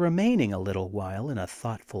 and after remaining a little while in a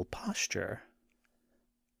thoughtful posture.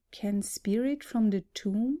 Can spirit from the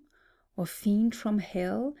tomb, or fiend from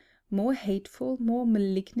hell, more hateful, more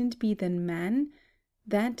malignant be than man,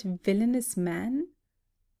 that villainous man?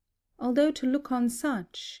 Although to look on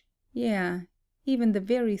such, yea, even the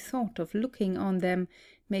very thought of looking on them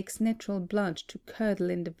makes natural blood to curdle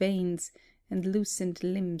in the veins, and loosened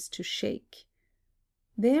limbs to shake.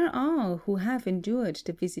 There are who have endured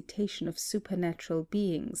the visitation of supernatural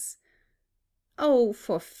beings. Oh,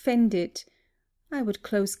 forfend it! I would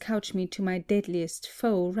close couch me to my deadliest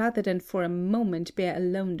foe, rather than for a moment bear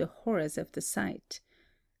alone the horrors of the sight.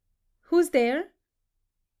 Who's there?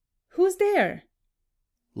 Who's there?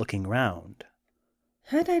 Looking round.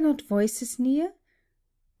 Heard I not voices near?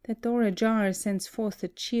 That door ajar sends forth a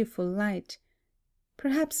cheerful light.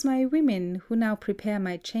 Perhaps my women, who now prepare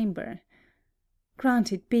my chamber.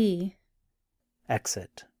 Grant it be.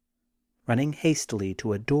 Exit, running hastily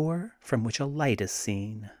to a door from which a light is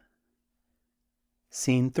seen.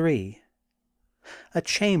 Scene 3. A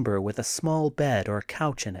chamber with a small bed or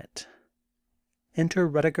couch in it. Enter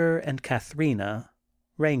Rudigere and Katharina,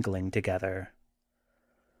 wrangling together.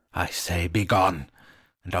 I say, be gone,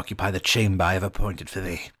 and occupy the chamber I have appointed for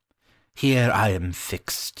thee. Here I am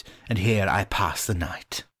fixed, and here I pass the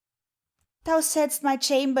night. Thou saidst my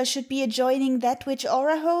chamber should be adjoining that which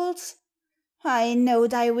Orra holds? I know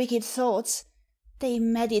thy wicked thoughts. They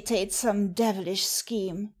meditate some devilish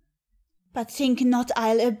scheme. but think not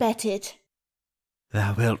I'll abet it.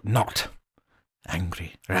 Thou wilt not.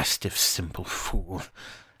 Angry, restive, simple fool,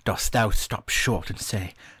 dost thou stop short and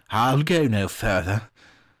say, I'll go no further?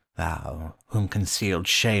 Thou, whom concealed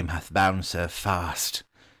shame hath bound so fast,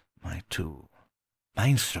 my tool, my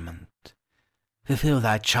instrument, fulfil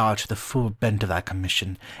thy charge to the full bent of thy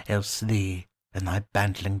commission, else thee and thy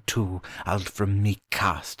bantling too I'll from me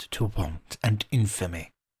cast to want and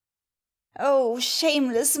infamy. O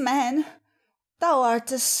shameless man! Thou art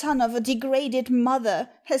the son of a degraded mother,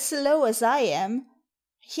 as low as I am,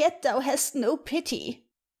 yet thou hast no pity.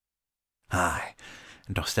 Ay,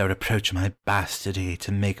 and dost thou reproach my bastardy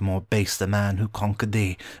to make more base the man who conquered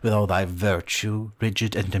thee with all thy virtue,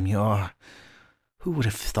 rigid and demure? Who would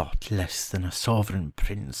have thought less than a sovereign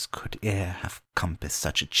prince could e'er have compassed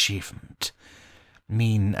such achievement?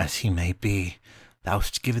 Mean as he may be,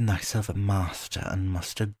 thou'st given thyself a master, and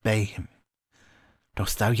must obey him.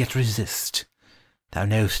 Dost thou yet resist? Thou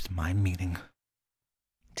know'st my meaning.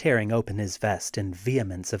 Tearing open his vest in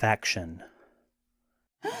vehemence of action.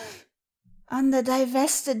 Under thy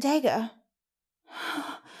vest a dagger.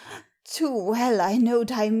 Too well I know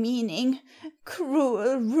thy meaning,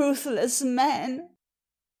 cruel, ruthless man.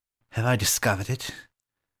 Have I discovered it?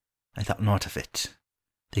 I thought not of it.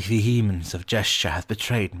 The vehemence of gesture hath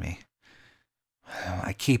betrayed me.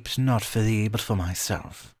 I keep it not for thee, but for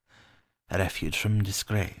myself, a refuge from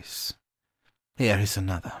disgrace. Here is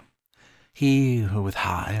another. He who with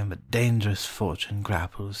high but dangerous fortune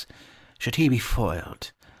grapples, should he be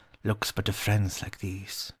foiled, looks but to friends like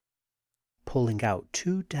these. Pulling out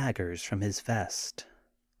 2 daggers from his vest.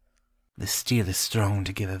 The steel is strong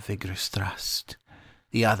to give a vigorous thrust.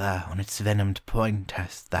 The other on its venomed point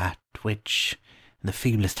has that which, in the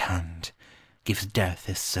feeblest hand, gives death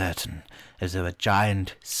as certain as though a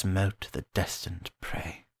giant smote the destined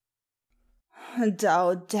prey.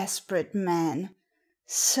 Thou desperate man,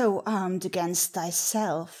 so armed against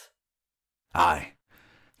thyself. Ay,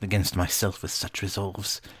 against myself with such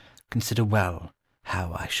resolves, consider well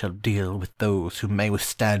how I shall deal with those who may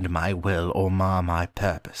withstand my will or mar my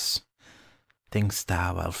purpose. Think'st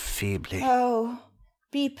thou I'll feebly— Oh,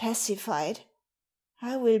 be pacified.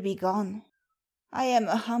 I will be gone. I am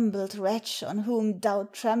a humbled wretch on whom thou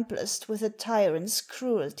tramplest with a tyrant's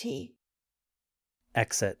cruelty.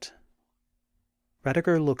 Exit.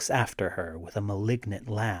 Rudigere looks after her with a malignant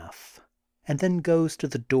laugh, and then goes to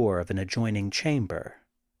the door of an adjoining chamber,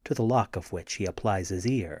 to the lock of which he applies his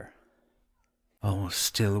ear. All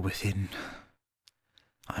still within.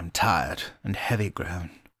 I am tired and heavy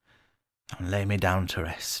grown. I'll lay me down to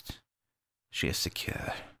rest. She is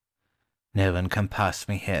secure. No one can pass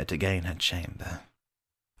me here to gain her chamber.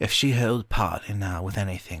 If she hold parley now with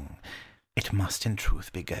anything, it must in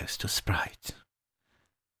truth be ghost or sprite.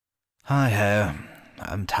 Hi-ho,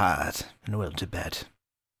 I'm tired and will to bed.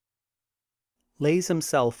 Lays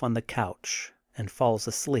himself on the couch and falls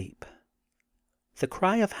asleep. The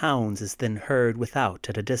cry of hounds is then heard without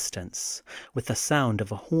at a distance, with the sound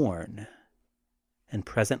of a horn, and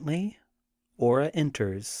presently Orra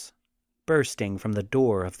enters, bursting from the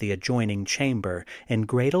door of the adjoining chamber in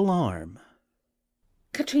great alarm.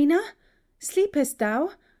 Katrina, sleepest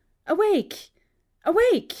thou? Awake!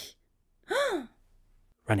 Awake!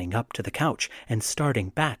 Running up to the couch and starting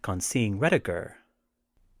back on seeing Rudigere.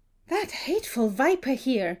 That hateful viper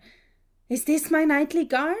here! Is this my nightly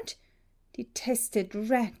guard? Detested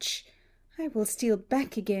wretch! I will steal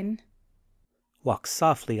back again. Walks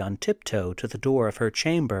softly on tiptoe to the door of her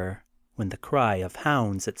chamber, when the cry of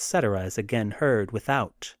hounds, etc., is again heard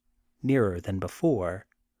without, nearer than before.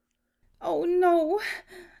 Oh no,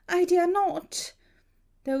 I dare not.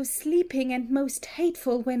 Though sleeping and most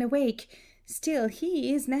hateful when awake, still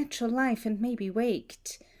he is natural life and may be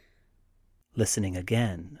waked. Listening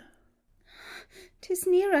again. 'Tis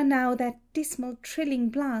nearer now, that dismal trilling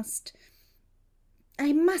blast.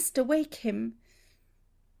 I must awake him.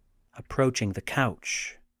 Approaching the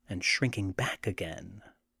couch and shrinking back again.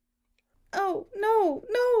 Oh, no,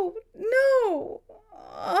 no, no!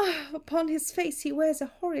 Upon his face he wears a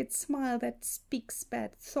horrid smile that speaks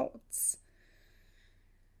bad thoughts.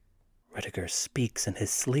 Rudigere speaks in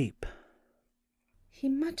his sleep. He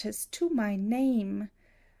mutters to my name.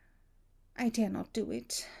 I dare not do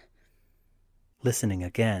it. Listening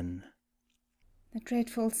again. The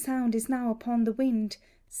dreadful sound is now upon the wind,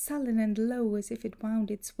 sullen and low as if it wound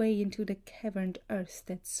its way into the caverned earth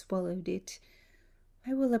that swallowed it.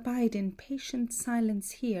 I will abide in patient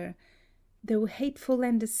silence here. Though hateful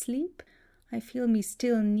and asleep, I feel me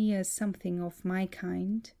still near something of my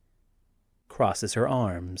kind. Crosses her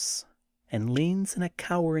arms, and leans in a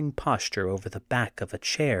cowering posture over the back of a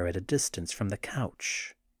chair at a distance from the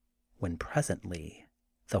couch, when presently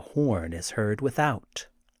the horn is heard without,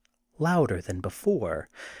 louder than before,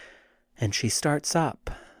 and she starts up.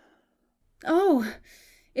 Oh,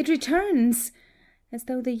 it returns, as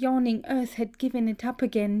though the yawning earth had given it up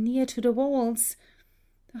again, near to the walls.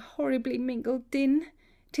 The horribly mingled din.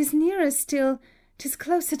 'Tis nearer still, 'tis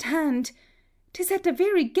close at hand, 'tis at the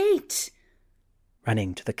very gate.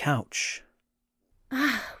 Running to the couch.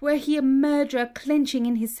 Ah, were he a murderer clenching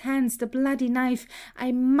in his hands the bloody knife,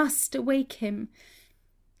 I must awake him.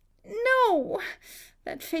 No!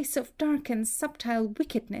 That face of dark and subtile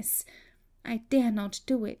wickedness. I dare not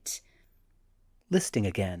do it. Listing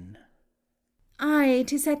again. Aye,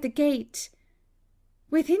 'tis at the gate.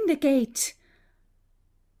 Within the gate.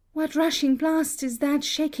 What rushing blast is that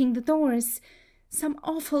shaking the doors? Some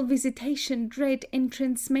awful visitation dread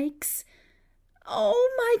entrance makes.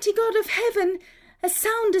 Oh, mighty God of heaven! A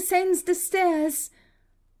sound ascends the stairs.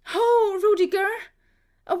 Ho, Rudigere!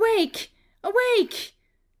 Awake! Awake!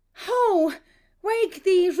 Ho! Wake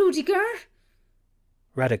thee, Rudigere!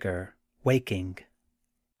 Rudigere, waking.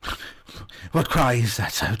 What cry is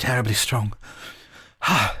that so terribly strong?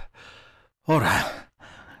 Ha! Orra,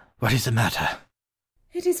 what is the matter?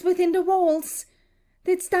 It is within the walls.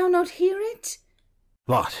 Didst thou not hear it?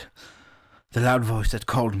 What? The loud voice that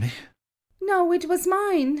called me? No, it was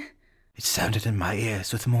mine. It sounded in my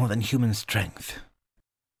ears with more than human strength.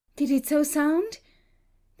 Did it so sound?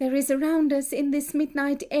 There is around us in this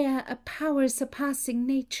midnight air a power surpassing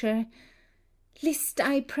nature. List,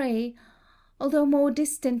 I pray, although more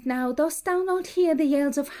distant now, dost thou not hear the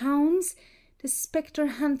yells of hounds, the spectre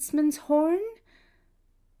huntsman's horn?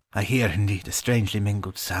 I hear indeed a strangely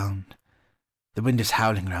mingled sound. The wind is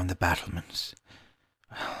howling round the battlements.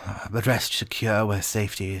 But rest secure where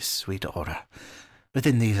safety is, sweet Orra.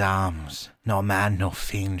 Within these arms, nor man nor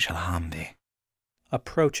fiend shall harm thee.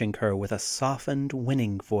 Approaching her with a softened,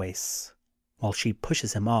 winning voice, while she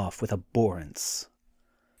pushes him off with abhorrence.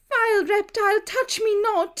 Vile reptile, touch me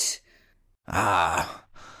not! Ah,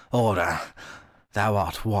 Orra, thou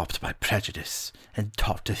art warped by prejudice, and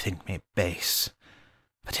taught to think me base.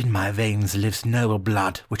 But in my veins lives noble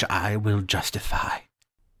blood, which I will justify.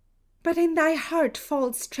 But in thy heart,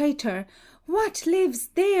 false traitor, what lives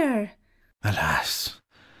there? Alas,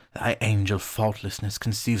 thy angel faultlessness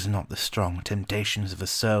conceives not the strong temptations of a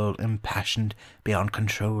soul impassioned beyond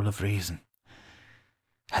control of reason.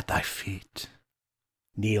 At thy feet,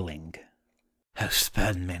 kneeling. Oh,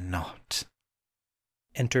 spurn me not.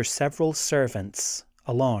 Enter several servants,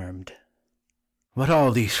 alarmed. What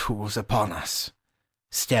all these fools upon us?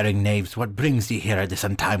 Staring knaves, what brings thee here at this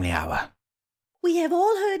untimely hour? We have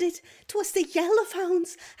all heard it. 'Twas the yell of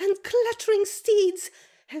hounds and cluttering steeds,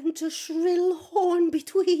 and a shrill horn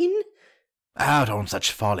between. Out on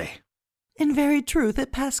such folly. In very truth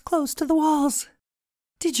it passed close to the walls.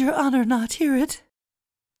 Did your honour not hear it?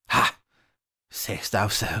 Ha! Say'st thou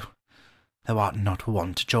so? Thou art not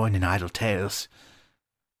one to join in idle tales.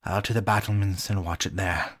 I'll to the battlements and watch it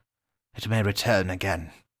there. It may return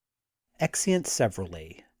again. Exeunt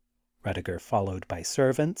severally, Rudigere followed by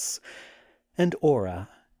servants, and Orra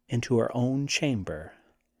into her own chamber.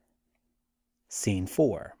 Scene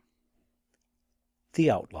 4.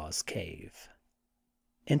 The Outlaw's Cave.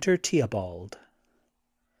 Enter Theobald.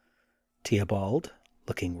 Theobald,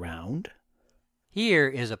 looking round. Here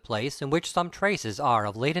is a place in which some traces are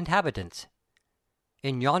of late inhabitants.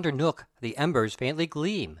 In yonder nook the embers faintly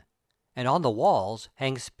gleam, and on the walls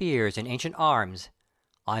hang spears and ancient arms.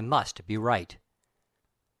 I must be right.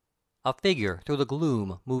 A figure through the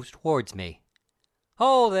gloom moves towards me.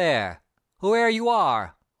 Ho there! Whoe'er you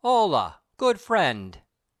are, hola, good friend.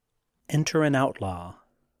 Enter an outlaw.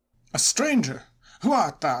 A stranger! Who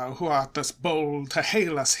art thou, who art thus bold to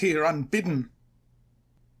hail us here unbidden?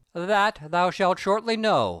 That thou shalt shortly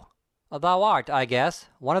know. Thou art, I guess,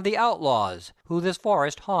 one of the outlaws who this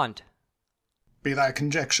forest haunt. Be thy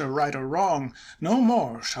conjecture right or wrong, no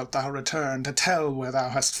more shalt thou return to tell where thou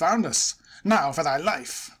hast found us. Now for thy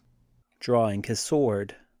life. Drawing his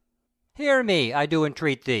sword. Hear me, I do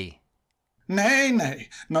entreat thee. Nay, nay,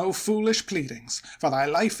 no foolish pleadings, for thy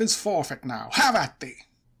life is forfeit now. Have at thee!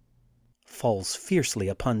 Falls fiercely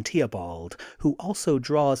upon Theobald, who also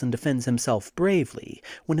draws and defends himself bravely,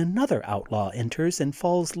 when another outlaw enters and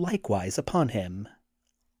falls likewise upon him.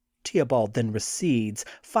 Theobald then recedes,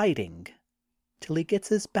 fighting, till he gets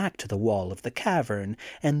his back to the wall of the cavern,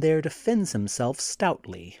 and there defends himself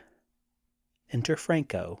stoutly. Enter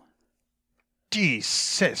Franco.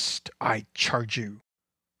 Desist, I charge you.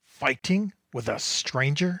 Fighting with a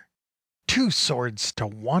stranger? 2 swords to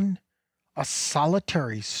 1? A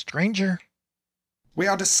solitary stranger? We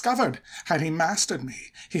are discovered. Had he mastered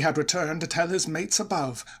me, he had returned to tell his mates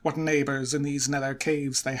above what neighbours in these nether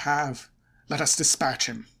caves they have. Let us dispatch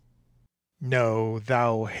him. No,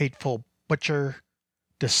 thou hateful butcher,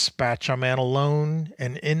 dispatch a man alone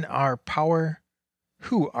and in our power.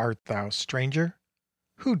 Who art thou, stranger?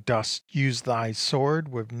 Who dost use thy sword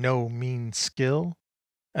with no mean skill,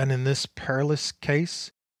 and in this perilous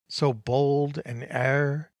case so bold an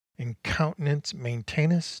air and countenance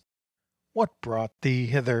maintainest? What brought thee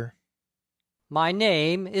hither? My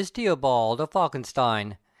name is Theobald of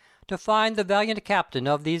Falkenstein, to find the valiant captain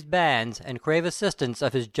of these bands, and crave assistance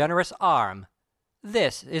of his generous arm.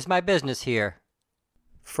 This is my business here.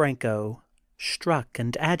 Franco, struck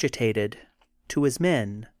and agitated, to his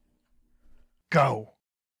men. Go!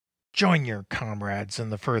 Join your comrades in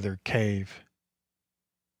the further cave.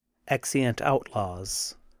 Exeunt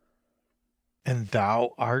outlaws. And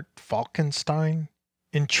thou art Falkenstein?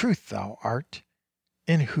 In truth thou art.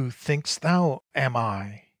 And who thinkst thou am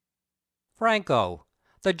I? Franco,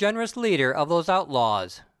 the generous leader of those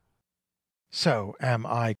outlaws. So am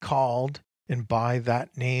I called, and by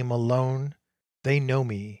that name alone they know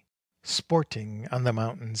me, sporting on the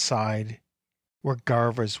mountain side, where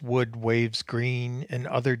Garva's wood waves green in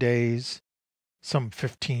other days. Some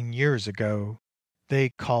 15 years ago they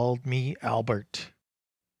called me Albert.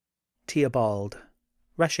 Theobald,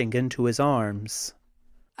 rushing into his arms.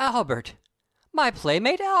 Albert! My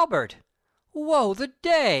playmate Albert! Woe the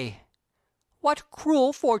day! What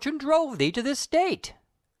cruel fortune drove thee to this state?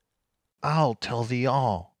 I'll tell thee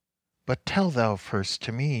all, but tell thou first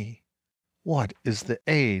to me, what is the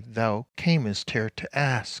aid thou camest here to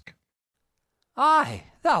ask? Ay,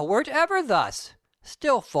 thou wert ever thus,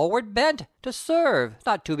 still forward bent, to serve,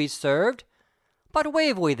 not to be served. But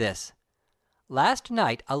waive we this. Last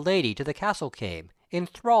night a lady to the castle came, in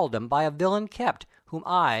thraldom by a villain kept, whom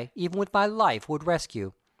I, even with my life, would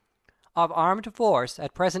rescue. Of armed force,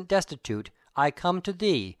 at present destitute, I come to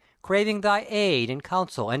thee, craving thy aid in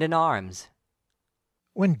counsel and in arms.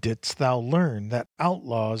 When didst thou learn that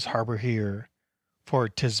outlaws harbour here? For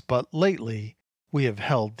 'tis but lately we have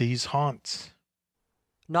held these haunts.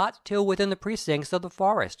 Not till within the precincts of the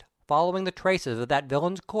forest, following the traces of that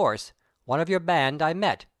villain's course, one of your band I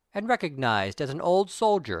met, and recognized as an old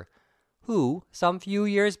soldier, who, some few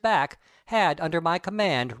years back, had under my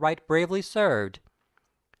command right bravely served.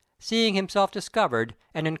 Seeing himself discovered,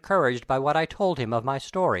 and encouraged by what I told him of my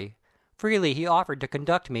story, freely he offered to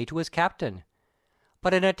conduct me to his captain.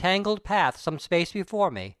 But in a tangled path some space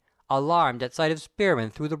before me, alarmed at sight of spearmen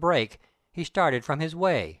through the brake, he started from his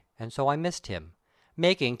way, and so I missed him,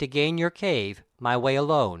 making to gain your cave my way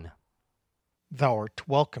alone. Thou'rt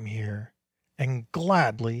welcome here, and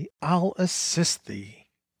gladly I'll assist thee,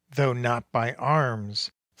 though not by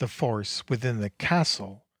arms, the force within the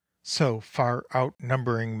castle, so far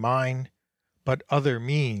outnumbering mine, but other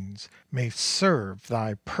means may serve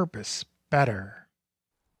thy purpose better.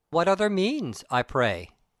 What other means, I pray?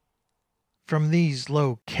 From these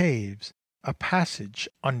low caves a passage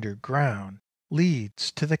underground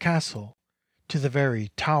leads to the castle, to the very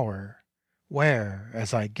tower, where,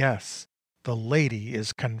 as I guess, the lady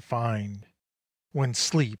is confined. When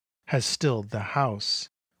sleep has stilled the house,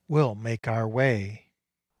 we'll make our way.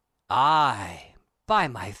 Ay, by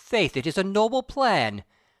my faith, it is a noble plan.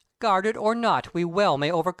 Guarded or not, we well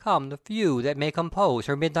may overcome the few that may compose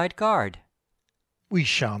her midnight guard. We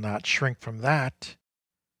shall not shrink from that.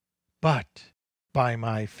 But, by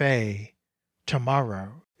my fay,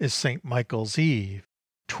 tomorrow is St. Michael's Eve.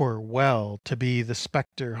 'Twere well to be the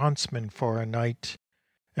spectre huntsman for a night,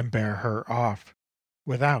 and bear her off,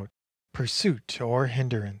 without pursuit or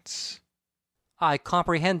hindrance. I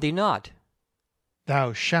comprehend thee not.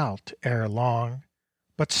 Thou shalt ere long,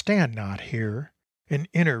 but stand not here. An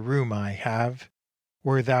inner room I have,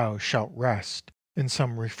 where thou shalt rest, and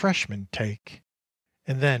some refreshment take,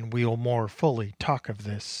 and then we'll more fully talk of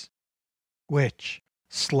this, which,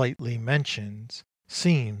 slightly mentions,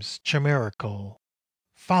 seems chimerical.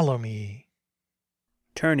 Follow me.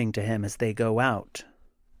 Turning to him as they go out.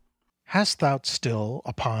 Hast thou still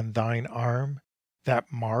upon thine arm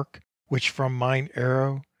that mark which from mine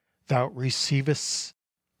arrow thou receivest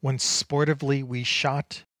when sportively we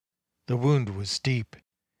shot? The wound was deep,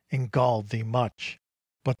 and galled thee much,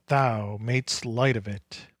 but thou madest light of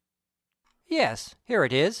it. Yes, here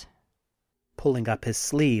it is. Pulling up his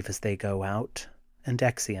sleeve as they go out, and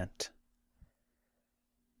exeunt.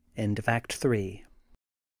 End of Act 3.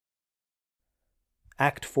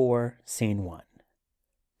 Act 4, Scene 1.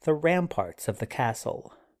 The ramparts of the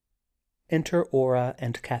castle. Enter Orra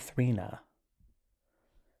and Katharina.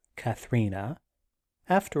 Katharina,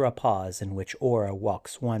 After a pause in which Orra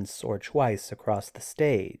walks once or twice across the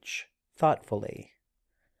stage, thoughtfully.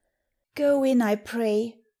 Go in, I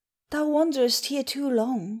pray. Thou wanderest here too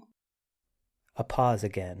long. A pause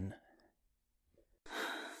again.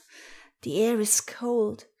 The air is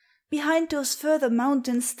cold. Behind those further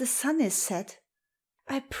mountains the sun is set.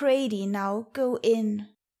 I pray thee now, go in.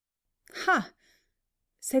 Ha!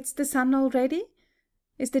 Sets the sun already?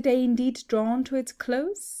 Is the day indeed drawn to its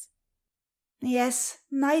close? Yes,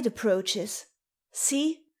 night approaches.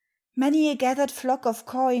 See, many a gathered flock of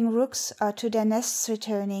cawing rooks are to their nests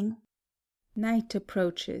returning. Night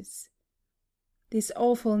approaches. This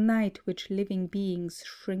awful night which living beings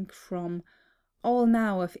shrink from, all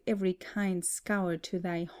now of every kind scour to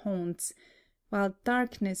thy haunts, while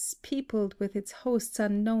darkness, peopled with its hosts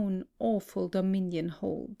unknown, awful dominion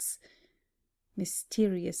holds.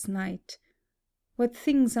 Mysterious night, what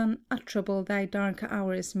things unutterable thy dark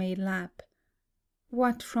hours may lap!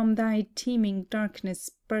 What from thy teeming darkness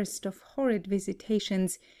burst of horrid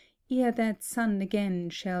visitations, ere that sun again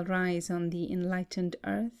shall rise on the enlightened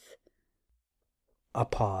earth? A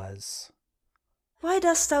pause. Why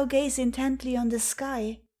dost thou gaze intently on the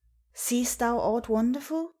sky? Seest thou aught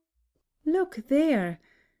wonderful? Look there!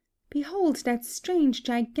 Behold that strange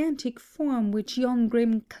gigantic form which yon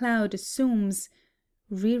grim cloud assumes,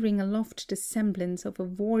 rearing aloft the semblance of a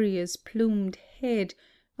warrior's plumed head,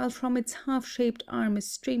 while from its half-shaped arm a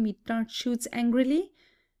streamy dart shoots angrily?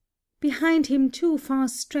 Behind him too, far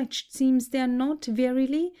stretched, seems there not,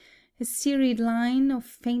 verily, a serried line of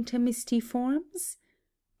fainter misty forms?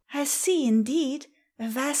 I see, indeed, a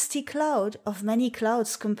vasty cloud, of many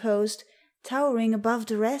clouds composed, towering above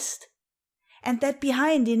the rest. And that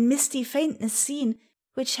behind in misty faintness seen,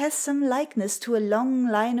 which has some likeness to a long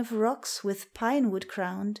line of rocks with pine-wood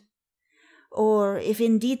crowned. Or, if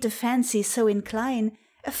indeed the fancy so incline,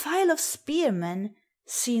 a file of spearmen,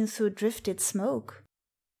 seen through drifted smoke.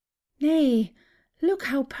 Nay, look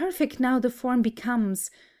how perfect now the form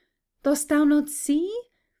becomes. Dost thou not see?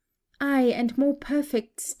 Ay, and more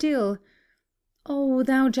perfect still. O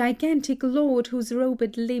thou gigantic lord, whose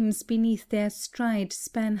robed limbs beneath their stride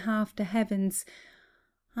span half the heavens,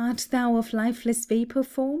 art thou of lifeless vapour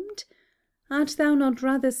formed? Art thou not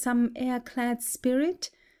rather some air-clad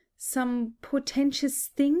spirit, some portentous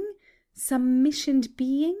thing, some missioned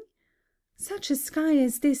being? Such a sky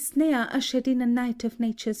as this ne'er ushered in a night of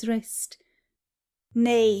nature's rest.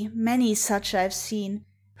 Nay, many such I've seen,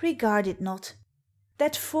 regard it not.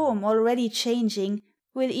 That form already changing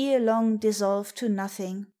will ere long dissolve to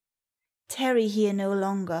nothing. Tarry here no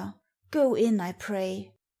longer, go in, I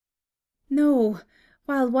pray. No,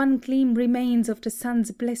 while one gleam remains of the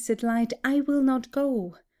sun's blessed light, I will not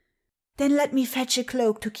go. Then let me fetch a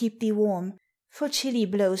cloak to keep thee warm, for chilly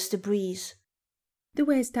blows the breeze. Do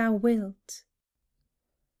as thou wilt.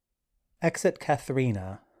 Exit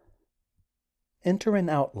Katharina. Enter an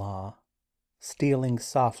outlaw, stealing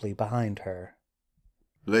softly behind her.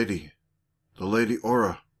 Lady, the Lady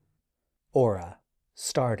Orra. Orra,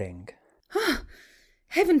 starting. Ah!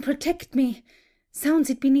 Heaven protect me! Sounds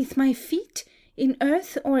it beneath my feet, in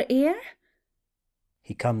earth or air?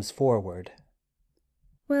 He comes forward.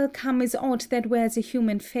 Welcome is aught that wears a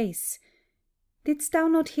human face. Didst thou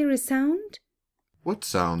not hear a sound? What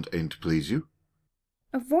sound ain't please you?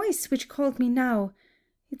 A voice which called me now.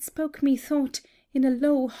 It spoke methought in a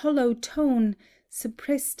low, hollow tone,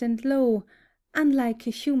 suppressed and low, unlike a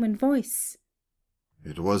human voice.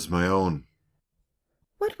 It was my own.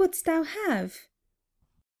 What wouldst thou have?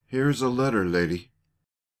 Here's a letter, lady.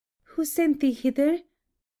 Who sent thee hither?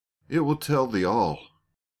 It will tell thee all.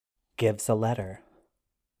 Gives a letter.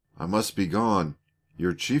 I must be gone.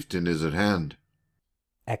 Your chieftain is at hand.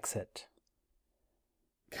 Exit.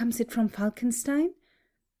 Comes it from Falkenstein?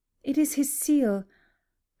 It is his seal.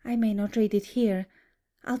 I may not read it here.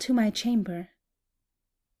 I'll to my chamber.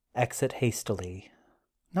 Exit hastily,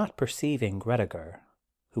 not perceiving Rudigere,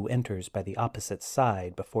 who enters by the opposite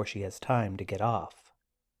side before she has time to get off.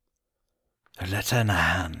 A letter in her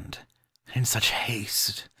hand, in such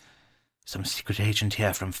haste. Some secret agent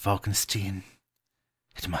here from Falkenstein.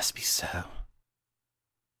 It must be so.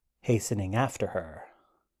 Hastening after her.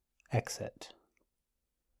 Exit.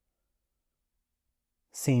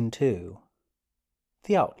 Scene 2.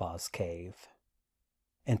 The Outlaw's Cave.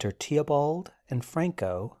 Enter Theobald and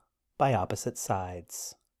Franco by opposite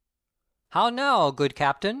sides. How now, good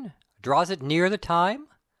captain? Draws it near the time?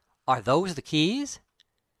 Are those the keys?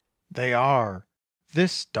 They are.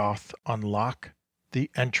 This doth unlock the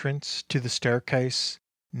entrance to the staircase,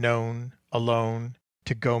 known alone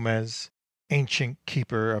to Gomez, ancient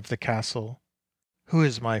keeper of the castle, who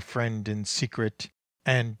is my friend in secret,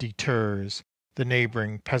 and deters the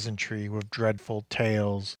neighboring peasantry with dreadful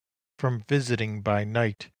tales from visiting by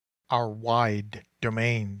night our wide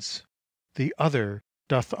domains. The other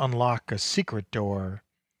doth unlock a secret door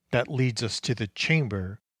that leads us to the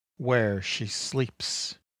chamber where she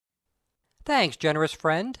sleeps. Thanks, generous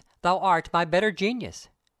friend, thou art my better genius.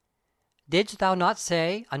 Didst thou not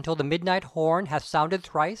say, until the midnight horn hath sounded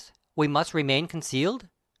thrice, we must remain concealed?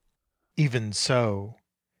 Even so,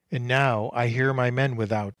 and now I hear my men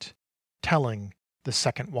without, telling the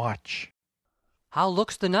second watch. How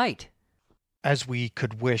looks the night? As we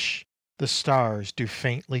could wish, the stars do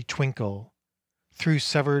faintly twinkle through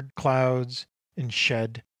severed clouds, and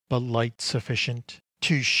shed but light sufficient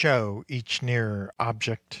to show each nearer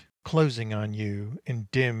object closing on you in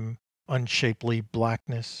dim, unshapely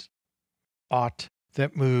blackness. Aught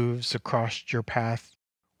that moves across your path,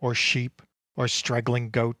 or sheep, or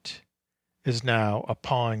straggling goat, is now a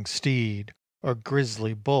pawing steed, or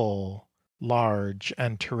grisly bull, large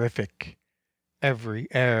and terrific. Every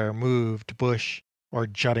air-moved bush, or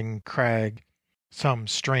jutting crag, some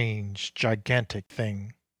strange, gigantic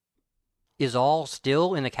thing. Is all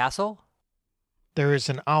still in the castle? There is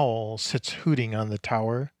an owl sits hooting on the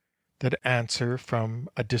tower, that answer from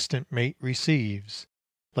a distant mate receives,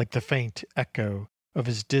 like the faint echo of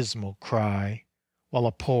his dismal cry, while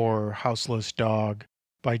a poor houseless dog,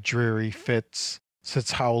 by dreary fits,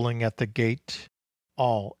 sits howling at the gate.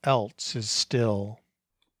 All else is still.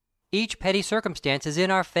 Each petty circumstance is in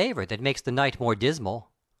our favour that makes the night more dismal.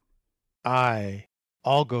 Aye,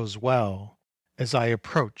 all goes well. As I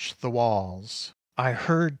approach the walls, I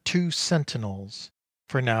heard 2 sentinels,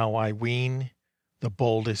 for now I ween the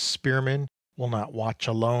boldest spearmen will not watch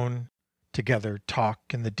alone, together talk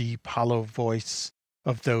in the deep hollow voice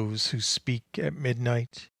of those who speak at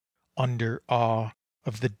midnight, under awe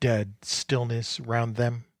of the dead stillness round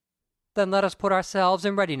them. Then let us put ourselves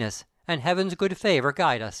in readiness, and heaven's good favour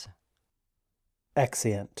guide us.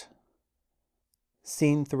 Exeunt.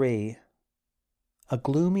 Scene 3. A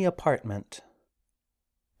gloomy apartment.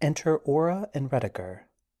 Enter Orra and Rudigere.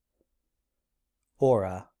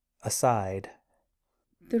 Orra, aside.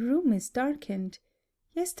 The room is darkened.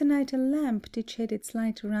 Yesternight a lamp did shed its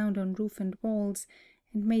light around on roof and walls,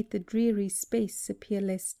 and made the dreary space appear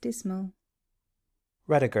less dismal.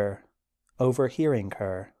 Rudigere, overhearing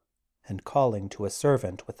her, and calling to a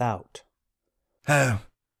servant without. Oh,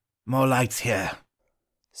 more lights here.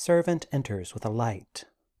 Servant enters with a light,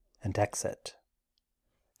 and exit.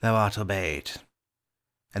 Thou art obeyed,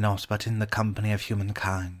 and not but in the company of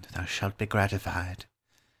humankind thou shalt be gratified.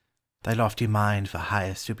 Thy lofty mind for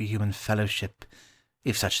higher superhuman fellowship,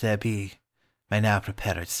 if such there be, may now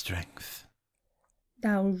prepare its strength.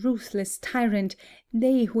 Thou ruthless tyrant,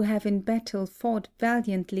 they who have in battle fought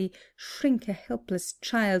valiantly shrink a helpless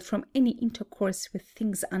child from any intercourse with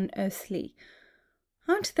things unearthly.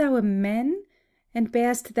 Art thou a man, and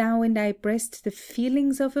bear'st thou in thy breast the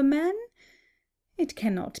feelings of a man? It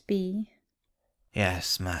cannot be.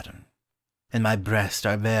 Yes, madam, in my breast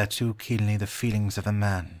I bear too keenly the feelings of a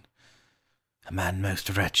man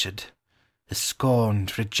most wretched, a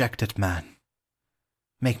scorned, rejected man.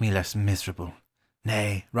 Make me less miserable,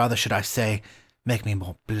 nay, rather should I say, make me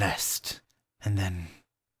more blessed, and then...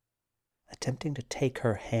 Attempting to take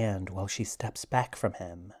her hand while she steps back from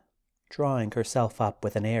him, drawing herself up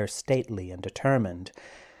with an air stately and determined,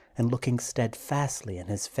 and looking steadfastly in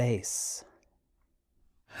his face.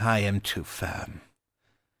 I am too firm.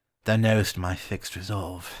 Thou knowest my fixed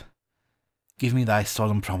resolve. Give me thy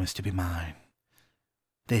solemn promise to be mine.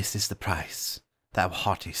 This is the price, thou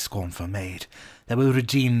haughty, scornful maid, that will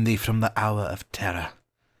redeem thee from the hour of terror.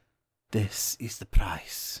 This is the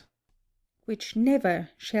price. Which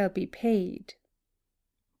never shall be paid.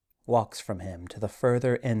 Walks from him to the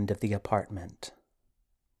further end of the apartment.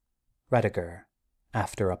 Rudigere,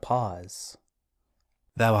 after a pause.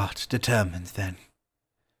 Thou art determined, then.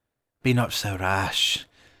 Be not so rash.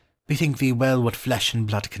 Bethink thee well what flesh and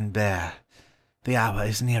blood can bear. The hour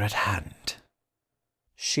is near at hand.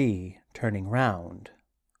 She, turning round,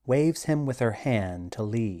 waves him with her hand to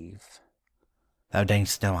leave. Thou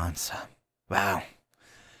deign'st no answer. Well,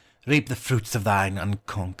 reap the fruits of thine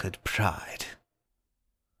unconquered pride.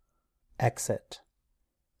 Exit.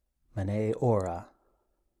 Mane Orra.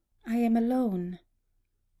 I am alone.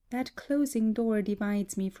 That closing door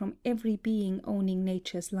divides me from every being owning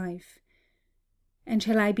nature's life. And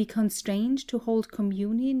shall I be constrained to hold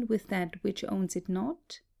communion with that which owns it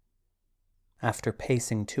not? After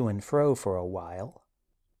pacing to and fro for a while.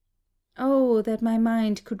 Oh, that my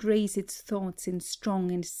mind could raise its thoughts in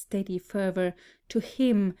strong and steady fervour to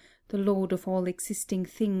Him, the Lord of all existing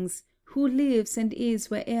things, who lives and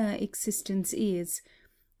is where'er existence is,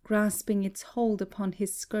 grasping its hold upon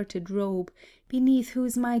his skirted robe, beneath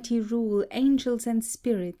whose mighty rule angels and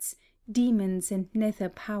spirits, demons and nether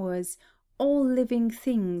powers, all living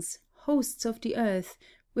things, hosts of the earth,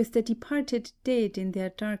 with the departed dead in their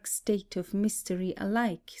dark state of mystery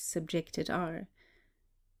alike subjected are.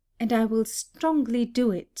 And I will strongly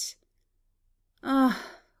do it. Ah,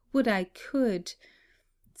 would I could!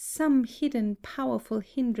 Some hidden powerful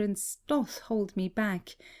hindrance doth hold me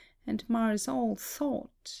back, and mars all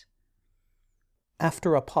thought.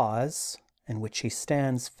 After a pause, in which she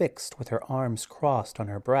stands fixed with her arms crossed on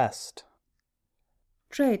her breast.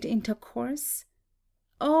 Dread intercourse?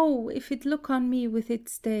 Oh, if it look on me with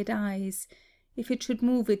its dead eyes, if it should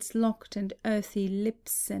move its locked and earthy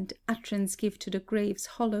lips, and utterance give to the grave's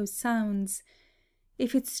hollow sounds,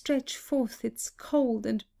 if it stretch forth its cold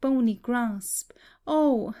and bony grasp,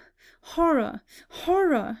 oh, horror,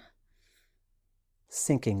 horror!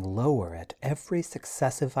 Sinking lower at every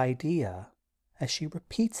successive idea, as she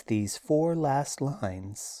repeats these 4 last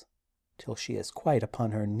lines, till she is quite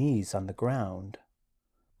upon her knees on the ground.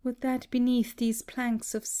 Would that beneath these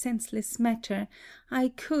planks of senseless matter I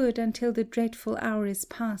could, until the dreadful hour is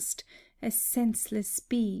past, as senseless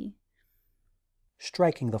be.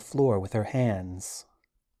 Striking the floor with her hands.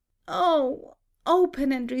 Oh,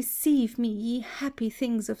 open and receive me, ye happy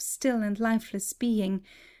things of still and lifeless being,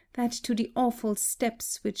 that to the awful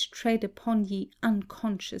steps which tread upon ye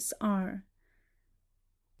unconscious are.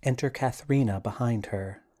 Enter Katharina behind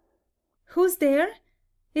her. Who's there?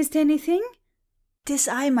 Is't anything? 'Tis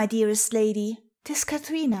I, my dearest lady, 'tis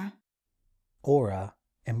Katharina. Orra,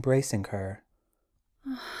 embracing her.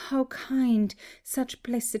 Oh, how kind, such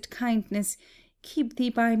blessed kindness! Keep thee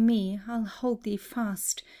by me, I'll hold thee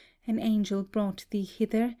fast. An angel brought thee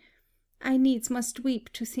hither. I needs must weep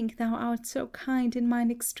to think thou art so kind in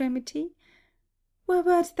mine extremity. Where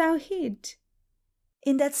wert thou hid?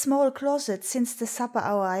 In that small closet since the supper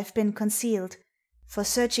hour I've been concealed. For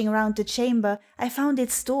searching round the chamber I found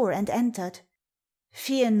its door and entered.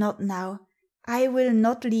 Fear not now, I will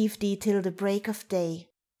not leave thee till the break of day.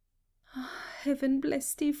 Oh, heaven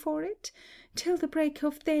bless thee for it, till the break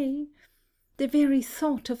of day. The very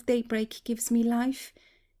thought of daybreak gives me life.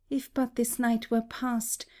 If but this night were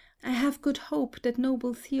past, I have good hope that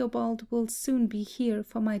noble Theobald will soon be here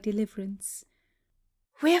for my deliverance.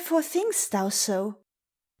 Wherefore thinkst thou so?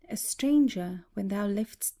 A stranger, when thou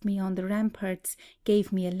leftst me on the ramparts,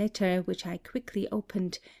 gave me a letter which I quickly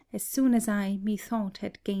opened, as soon as I, methought,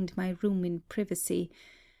 had gained my room in privacy.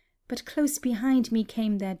 But close behind me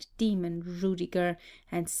came that demon Rudigere,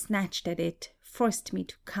 and snatched at it, forced me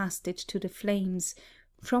to cast it to the flames,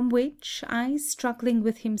 from which, I struggling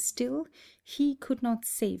with him still, he could not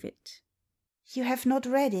save it. You have not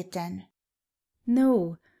read it, then?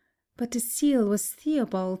 No, but the seal was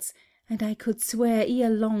Theobald's, and I could swear ere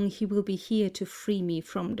long he will be here to free me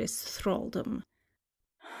from this thraldom.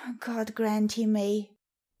 God grant he may.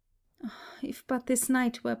 If but this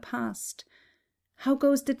night were past. How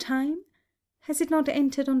goes the time? Has it not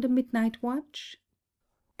entered on the midnight watch?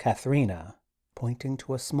 Katharina, pointing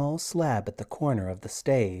to a small slab at the corner of the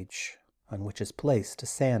stage, on which is placed a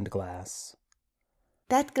sand-glass.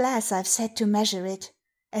 That glass I've set to measure it.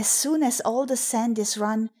 As soon as all the sand is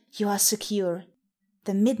run, you are secure.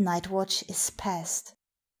 The midnight watch is past.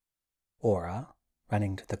 Orra,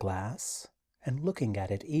 running to the glass, and looking at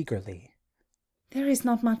it eagerly. There is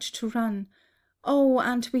not much to run. Oh,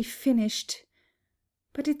 aren't we finished?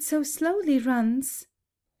 But it so slowly runs.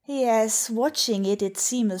 Yes, watching it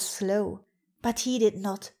seemeth slow. But heed it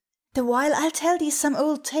not. The while I'll tell thee some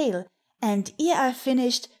old tale, and ere I've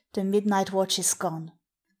finished, the midnight watch is gone.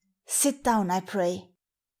 Sit down, I pray.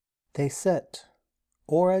 They sit,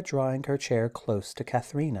 Orra drawing her chair close to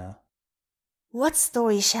Katharina. What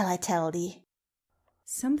story shall I tell thee?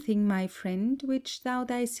 Something, my friend, which thou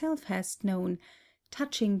thyself hast known,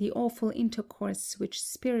 touching the awful intercourse which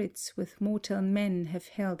spirits with mortal men have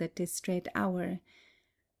held at this dread hour.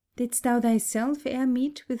 Didst thou thyself e'er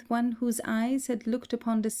meet with one whose eyes had looked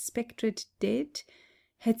upon the spectred dead,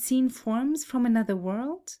 had seen forms from another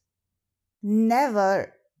world?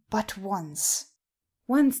 Never, but once.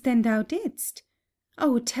 Once then thou didst?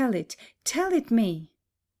 Oh, tell it me.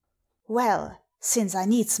 Well, since I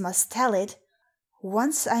needs must tell it,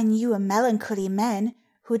 once I knew a melancholy man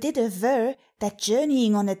who did aver that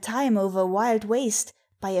journeying on a time over a wild waste,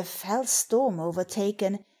 by a fell storm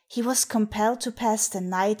overtaken, he was compelled to pass the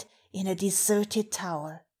night in a deserted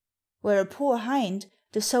tower, where a poor hind,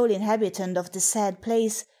 the sole inhabitant of the sad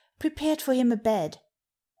place, prepared for him a bed,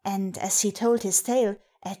 and as he told his tale,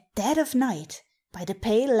 at dead of night, by the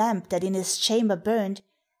pale lamp that in his chamber burned,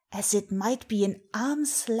 as it might be an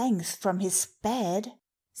arm's length from his bed,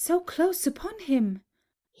 So close upon him.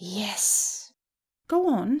 Yes. Go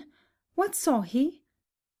on. What saw he?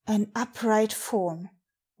 An upright form,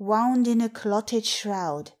 wound in a clotted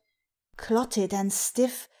shroud, clotted and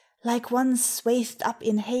stiff, like one swathed up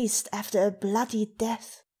in haste after a bloody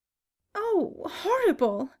death. Oh,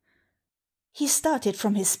 horrible! He started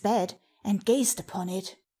from his bed and gazed upon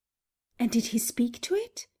it. And did he speak to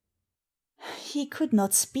it? He could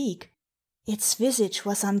not speak. Its visage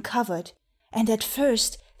was uncovered, and at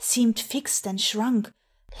first seemed fixed and shrunk,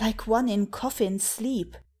 like one in coffined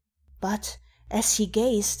sleep. But as he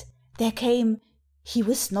gazed, there came, he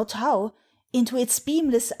wist not how, into its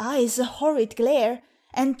beamless eyes a horrid glare,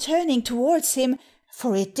 and turning towards him,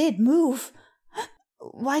 for it did move.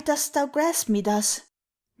 Why dost thou grasp me thus?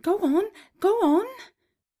 Go on, go on.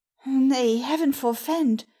 Nay, heaven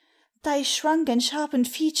forfend! Thy shrunk and sharpened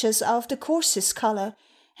features are of the coarsest colour,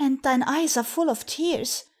 and thine eyes are full of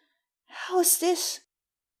tears. How is this?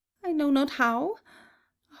 I know not how.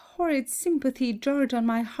 A horrid sympathy jarred on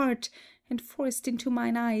my heart, and forced into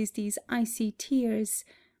mine eyes these icy tears.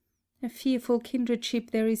 A fearful kindredship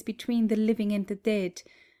there is between the living and the dead,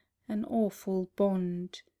 an awful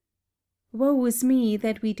bond. Woe is me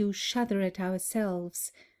that we do shudder at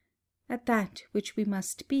ourselves, at that which we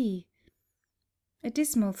must be. A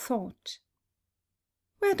dismal thought.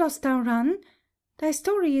 Where dost thou run? Thy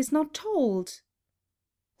story is not told.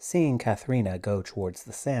 Seeing Katharina go towards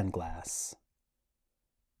the sand-glass.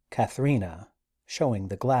 Katharina, showing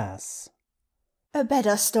the glass. A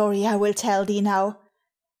better story I will tell thee now.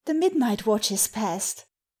 The midnight watch is past.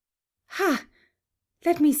 Ha!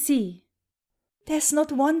 Let me see. There's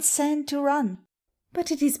not one sand to run.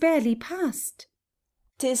 But it is barely past.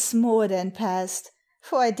 'Tis more than past,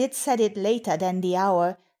 for I did set it later than the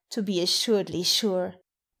hour, to be assuredly sure.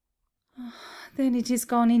 Then it is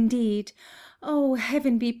gone indeed. Oh,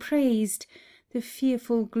 heaven be praised, the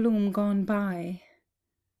fearful gloom gone by.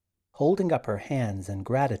 Holding up her hands in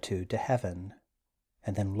gratitude to heaven,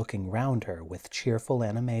 and then looking round her with cheerful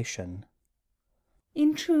animation.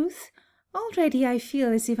 In truth, already I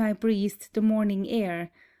feel as if I breathed the morning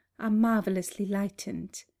air, am marvellously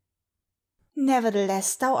lightened.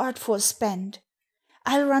 Nevertheless, thou art forspent.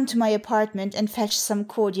 I'll run to my apartment and fetch some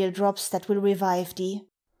cordial drops that will revive thee.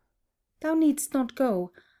 Thou needst not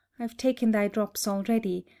go. I've taken thy drops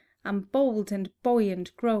already, am bold and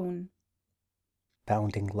buoyant grown.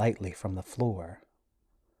 Bounding lightly from the floor.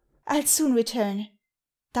 I'll soon return.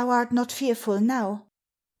 Thou art not fearful now?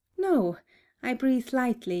 No, I breathe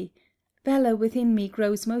lightly. Valour within me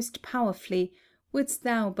grows most powerfully. Wouldst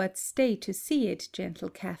thou but stay to see it, gentle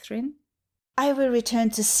Catherine? I will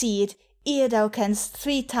return to see it, ere thou canst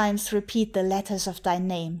 3 times repeat the letters of thy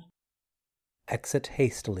name. Exit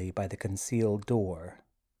hastily by the concealed door.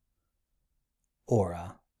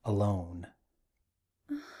 Orra alone.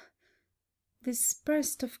 This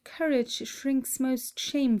burst of courage shrinks most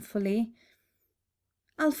shamefully.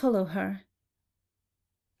 I'll follow her.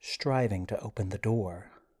 Striving to open the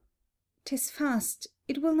door. 'Tis fast,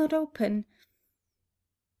 it will not open.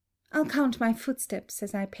 I'll count my footsteps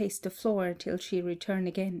as I pace the floor till she return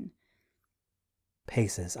again.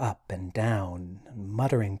 Paces up and down,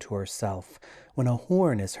 muttering to herself, when a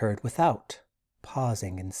horn is heard without,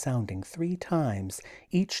 pausing and sounding 3 times,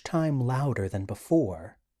 each time louder than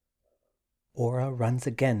before. Orra runs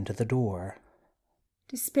again to the door.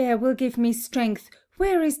 Despair will give me strength.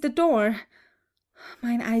 Where is the door?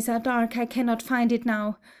 Mine eyes are dark, I cannot find it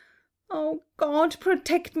now. Oh, God,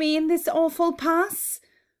 protect me in this awful pass.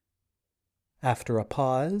 After a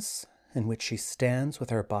pause, in which she stands with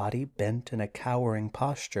her body bent in a cowering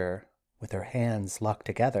posture, with her hands locked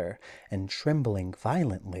together, and trembling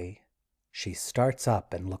violently, she starts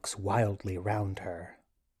up and looks wildly round her.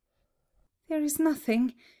 There is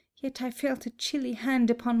nothing, yet I felt a chilly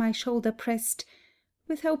hand upon my shoulder pressed.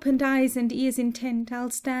 With opened eyes and ears intent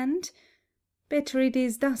I'll stand. Better it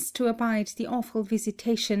is thus to abide the awful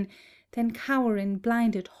visitation, than cower in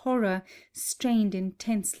blinded horror, strained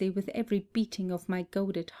intensely with every beating of my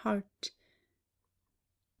goaded heart.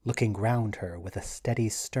 Looking round her with a steady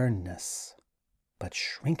sternness, but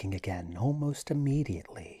shrinking again almost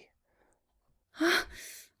immediately. Ah,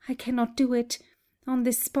 I cannot do it. On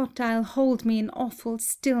this spot I'll hold me in awful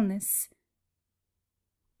stillness.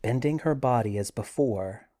 Bending her body as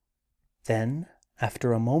before, then,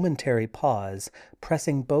 after a momentary pause,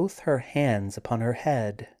 pressing both her hands upon her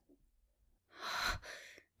head.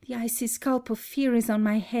 The icy scalp of fear is on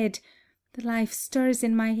my head. The life stirs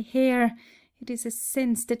in my hair. It is a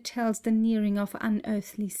sense that tells the nearing of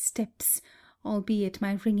unearthly steps, albeit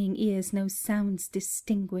my ringing ears no sounds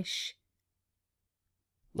distinguish.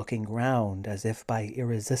 looking round as if by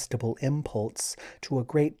irresistible impulse to a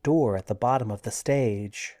great door at the bottom of the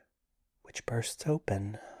stage, which bursts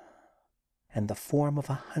open, and the form of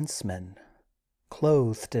a huntsman,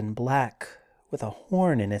 clothed in black, with a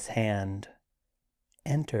horn in his hand,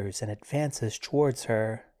 enters and advances towards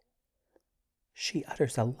her. She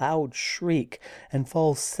utters a loud shriek and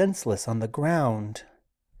falls senseless on the ground.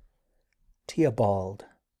 Theobald,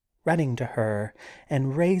 running to her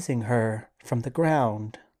and raising her from the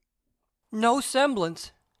ground. No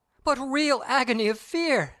semblance, but real agony of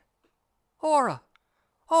fear. Orra,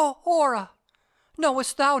 oh, Orra,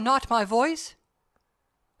 knowest thou not my voice?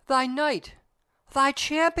 Thy knight, thy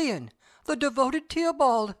champion, the devoted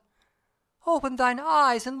Theobald, open thine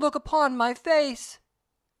eyes and look upon my face.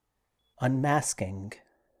 Unmasking.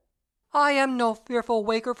 I am no fearful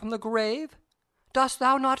waker from the grave. Dost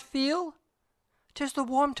thou not feel? 'Tis the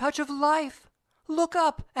warm touch of life. Look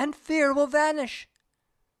up, and fear will vanish.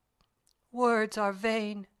 Words are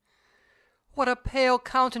vain. What a pale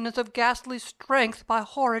countenance of ghastly strength by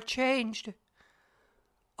horror changed!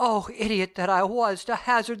 Oh, idiot that I was to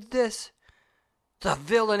hazard this! The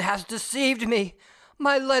villain has deceived me.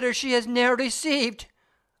 My letter she has ne'er received.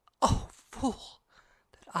 Oh, fool,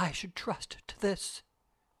 that I should trust to this.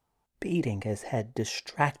 Beating his head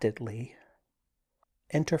distractedly.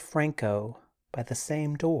 Enter Franco by the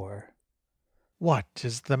same door. What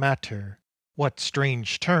is the matter? What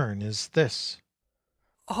strange turn is this?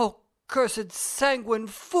 Oh, cursed sanguine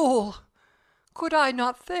fool! Could I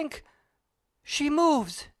not think? She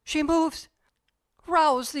moves, she moves.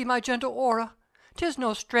 Rouse thee, my gentle Orra. 'Tis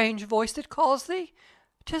no strange voice that calls thee.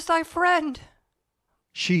 'Tis thy friend.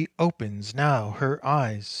 She opens now her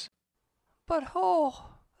eyes. But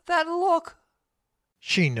oh, that look!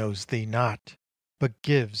 She knows thee not, but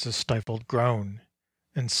gives a stifled groan,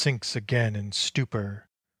 and sinks again in stupor.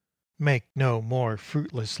 Make no more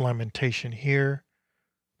fruitless lamentation here,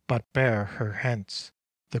 but bear her hence.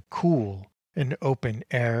 The cool and open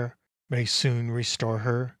air may soon restore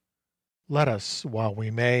her. Let us, while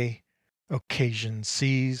we may, occasion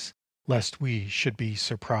seize, lest we should be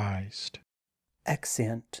surprised.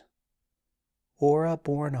 Exeunt. Orra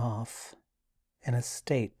borne off, in a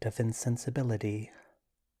state of insensibility.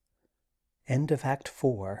 End of Act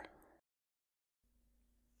 4.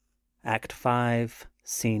 Act 5,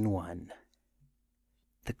 Scene 1.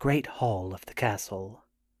 The great hall of the castle.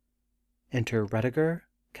 Enter Rudigere,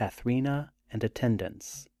 Katharina, and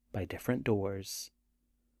attendants by different doors.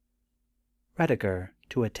 Rudigere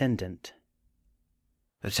to attendant.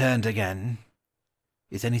 Returned again.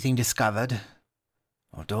 Is anything discovered?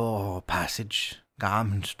 Or door, or passage,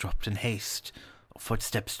 garment dropped in haste, or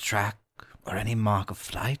footsteps track, or any mark of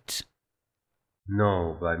flight?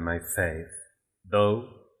 No, by my faith, though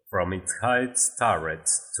from its heights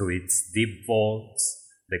turrets to its deep vaults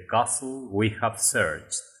the castle we have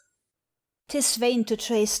searched. 'Tis vain to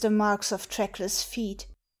trace the marks of trackless feet.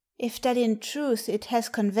 If that in truth it has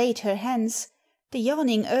conveyed her hence, the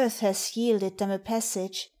yawning earth has yielded them a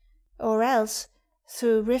passage, or else,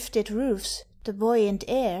 through rifted roofs, the buoyant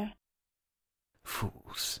air.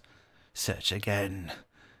 Fools, search again.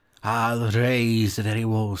 I'll raise the very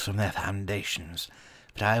walls from their foundations,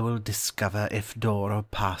 but I will discover if door or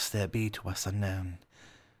pass there be to us unknown.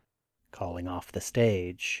 Calling off the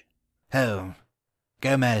stage. Oh,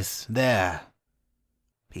 Gomez, there.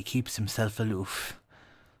 He keeps himself aloof,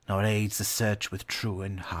 nor aids the search with true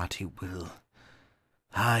and hearty will.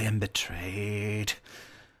 I am betrayed.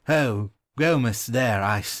 Oh, Gomez, there,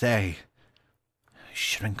 I say. He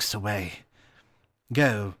shrinks away.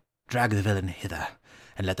 Go, drag the villain hither,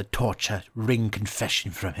 and let the torture wring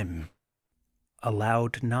confession from him. A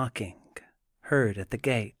loud knocking, heard at the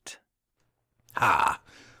gate. Ha!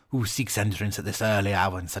 Who seeks entrance at this early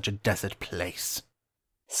hour in such a desert place?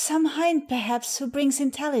 Some hind, perhaps, who brings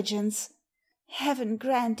intelligence. Heaven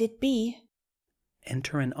grant it be.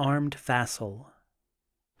 Enter an armed vassal.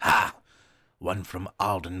 Ha! One from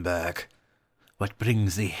Oldenburg. What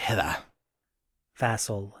brings thee hither?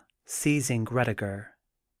 Vassal, seizing Rudigere.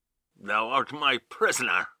 Thou art my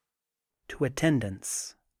prisoner. To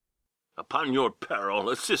attendants. Upon your peril,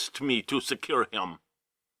 assist me to secure him.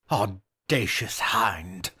 Audacious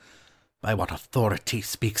hind! By what authority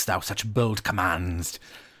speakst thou such bold commands?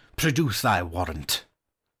 Produce thy warrant.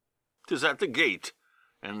 'Tis at the gate,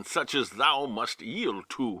 and such as thou must yield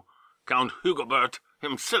to. Count Hugobert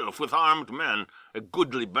himself with armed men, a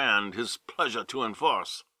goodly band, his pleasure to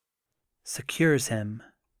enforce. Secures him.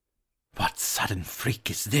 What sudden freak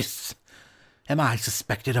is this? Am I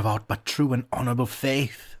suspected of aught but true and honourable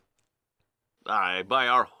faith? Ay, by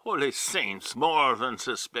our holy saints, more than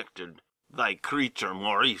suspected. thy creature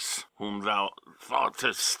Maurice, whom thou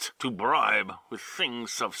thoughtest to bribe with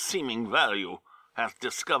things of seeming value, hath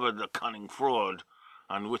discovered the cunning fraud,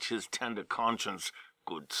 on which his tender conscience,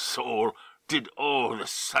 good soul, did the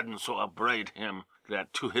sudden so upbraid him,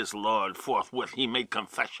 that to his lord forthwith he made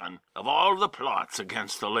confession of all the plots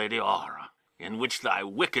against the Lady Orra, in which thy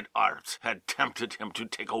wicked arts had tempted him to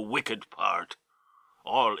take a wicked part.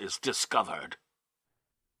 All is discovered.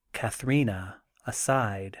 Katharina,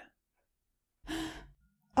 aside.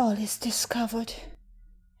 All is discovered.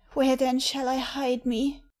 Where then shall I hide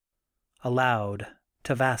me? Aloud,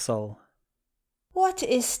 to vassal. What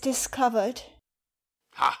is discovered?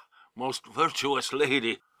 Ha, most virtuous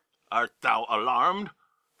lady, art thou alarmed?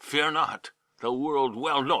 Fear not, the world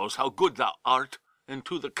well knows how good thou art, and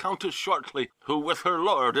to the Countess shortly, who with her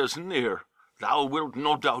lord is near, thou wilt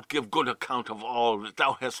no doubt give good account of all that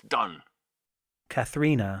thou hast done.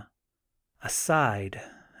 Katharina, aside,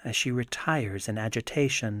 as she retires in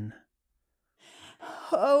agitation.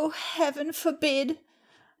 Oh, heaven forbid!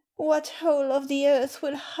 What hole of the earth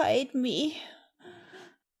will hide me?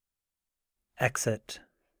 Exit.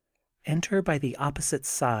 Enter by the opposite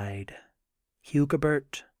side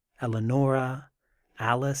Hugobert, Eleonora,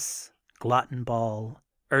 Alice, Glottenball,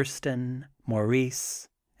 Ersten, Maurice,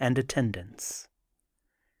 and attendants.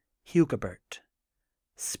 Hugobert,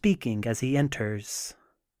 speaking as he enters.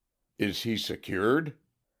 Is he secured?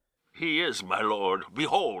 He is, my lord.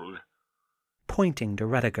 Behold. Pointing to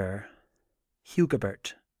Rudigere.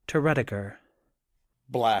 Hugobert to Rudigere.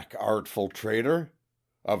 Black artful traitor!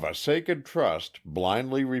 Of a sacred trust,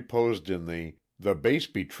 blindly reposed in thee, the base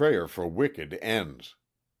betrayer for wicked ends.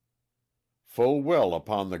 Full well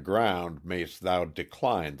upon the ground mayst thou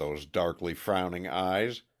decline those darkly frowning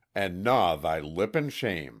eyes, and gnaw thy lip in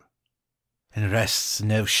shame. And rests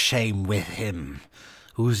no shame with him,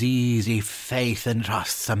 whose easy faith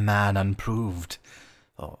entrusts a man unproved.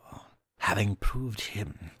 Or, having proved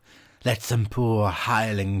him, let some poor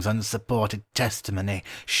hireling's unsupported testimony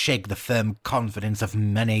shake the firm confidence of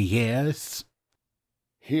many years?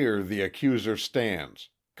 Here the accuser stands.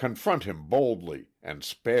 Confront him boldly, and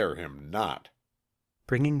spare him not.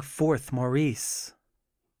 Bringing forth Maurice.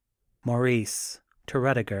 Maurice to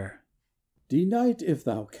Rudigere. Deny it if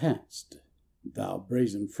thou canst. Thou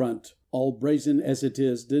brazen front, all brazen as it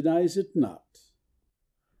is, denies it not.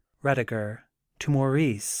 Rudigere to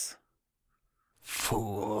Maurice.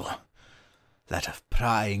 Fool! That of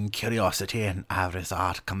prying curiosity and avarice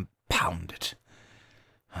art compounded.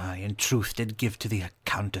 I in truth did give to thee a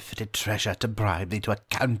counterfeited treasure to bribe thee to a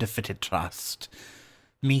counterfeited trust.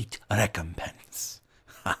 Meet recompense.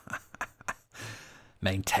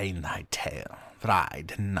 Maintain thy tale, for I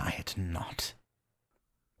deny it not.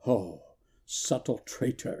 Oh, subtle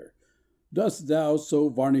traitor, dost thou so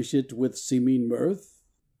varnish it with seeming mirth?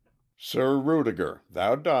 Sir Rudigere,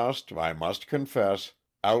 thou dost, I must confess,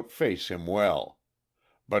 outface him well.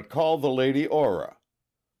 But call the Lady Orra.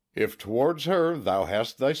 If towards her thou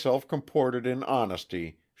hast thyself comported in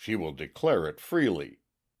honesty, she will declare it freely.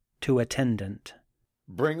 To attendant.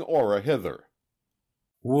 Bring Orra hither.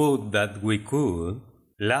 Would that we could.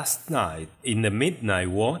 Last night, in the midnight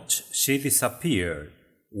watch, she disappeared.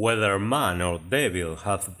 Whether man or devil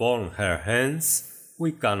hath borne her hence,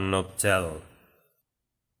 we cannot tell.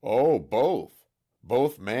 Oh, both.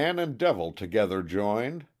 Both man and devil together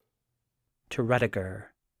joined. To Rudigere,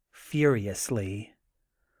 furiously.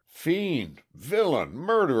 Fiend, villain,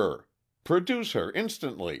 murderer, produce her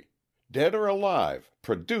instantly. Dead or alive,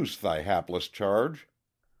 produce thy hapless charge.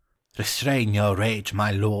 Restrain your rage,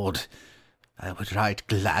 my lord. I would right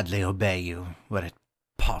gladly obey you, were it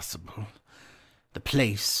possible. The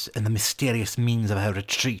place and the mysterious means of her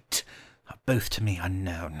retreat are both to me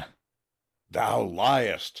unknown. Thou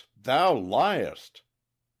liest! Thou liest!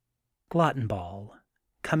 Glottenball,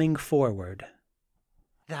 coming forward.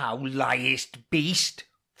 Thou liest, beast,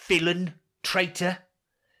 villain, traitor!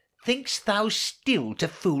 Think'st thou still to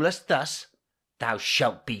fool us thus? Thou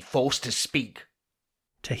shalt be forced to speak.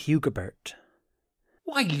 To Hugobert.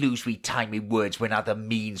 Why lose we time in words when other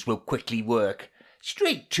means will quickly work?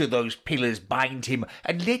 Straight to those pillars bind him,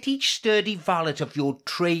 and let each sturdy varlet of your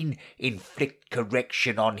train inflict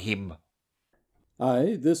correction on him.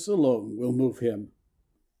 Aye, this alone will move him.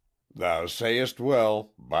 Thou sayest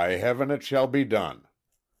well. By heaven it shall be done.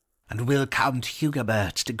 And will Count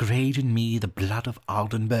Hugobert degrade in me the blood of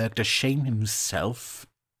Oldenburg to shame himself?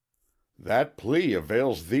 That plea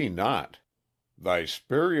avails thee not. Thy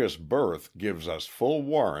spurious birth gives us full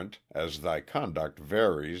warrant, as thy conduct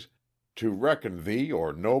varies, to reckon thee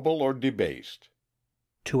or noble or debased.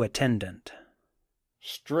 To attendant.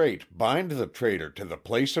 Straight bind the traitor to the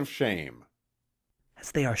place of shame.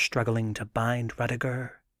 As they are struggling to bind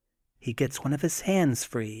Rudigere, he gets one of his hands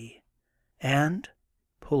free, and,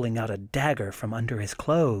 pulling out a dagger from under his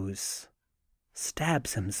clothes,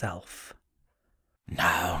 stabs himself.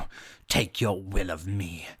 Now take your will of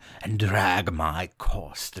me, and drag my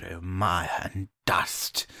corse through mire and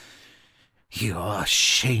dust. Your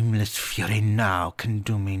shameless fury now can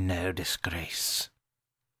do me no disgrace.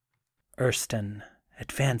 Erston,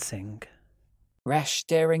 advancing. Rash,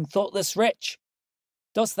 daring, thoughtless wretch!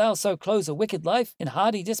 Dost thou so close a wicked life in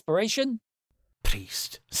hardy desperation?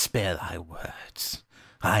 Priest, spare thy words.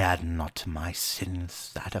 I add not to my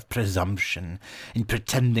sins that of presumption in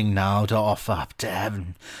pretending now to offer up to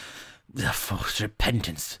heaven the false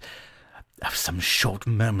repentance of some short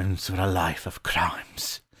moments of a life of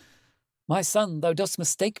crimes. My son, thou dost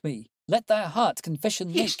mistake me. Let thy heart confession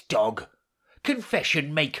make. Yes, dog.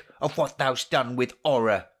 Confession make of what thou'st done with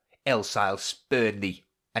Orra, else I'll spurn thee,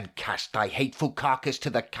 and cast thy hateful carcass to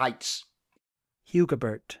the kites.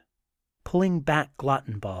 Hugobert, pulling back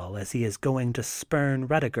Glottenball as he is going to spurn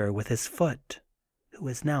Rudigere with his foot, who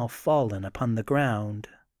is now fallen upon the ground.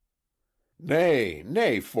 Nay,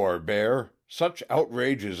 nay, forbear. Such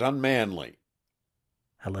outrage is unmanly.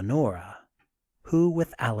 Eleonora, who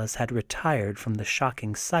with Alice had retired from the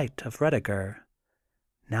shocking sight of Rudigere,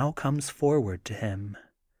 now comes forward to him.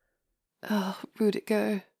 Oh,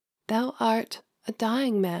 Rudigere, thou art a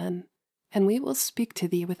dying man, and we will speak to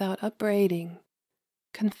thee without upbraiding.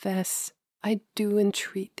 Confess, I do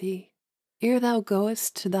entreat thee, ere thou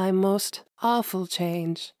goest to thy most awful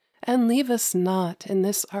change, and leave us not in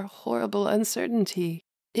this our horrible uncertainty.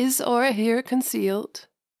 Is Orra here concealed?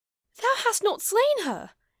 Thou hast not slain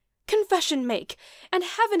her. Confession make, and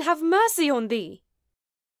heaven have mercy on thee.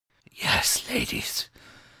 Yes, ladies.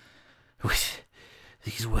 With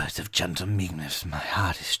these words of gentle meekness my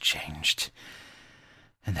heart is changed,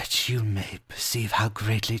 and that you may perceive how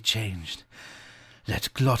greatly changed,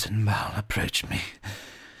 let Glottenball approach me.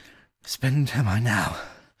 Spent am I now,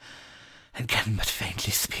 and can but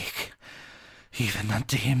faintly speak. Even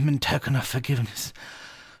unto him in token of forgiveness,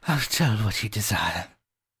 I'll tell what he desire.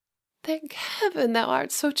 Thank heaven thou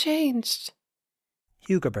art so changed.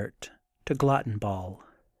 Hugobert, to Glottenball.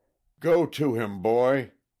 Go to him,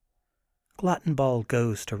 boy. Glottenball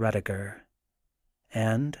goes to Rudigere,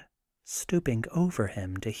 and, stooping over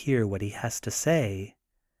him to hear what he has to say,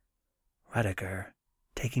 Rudigere,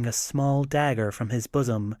 taking a small dagger from his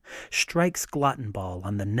bosom, strikes Glottenball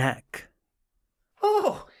on the neck.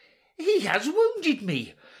 Oh, he has wounded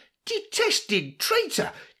me! Detested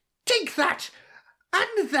traitor! Take that,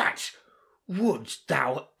 and that! Wouldst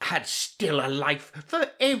thou had still a life for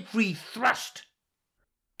every thrust!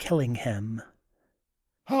 Killing him.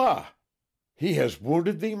 Ha! He has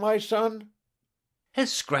wounded thee, my son? A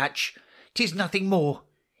scratch, 'tis nothing more.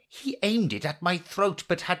 He aimed it at my throat,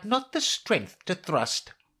 but had not the strength to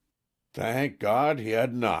thrust. Thank God he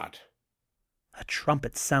had not. A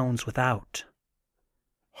trumpet sounds without.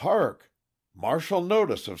 Hark! Martial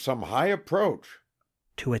notice of some high approach.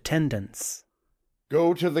 To attendants.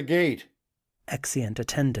 Go to the gate. Exeunt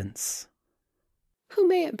attendants. Who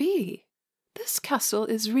may it be? This castle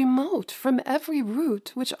is remote from every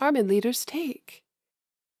route which armed leaders take.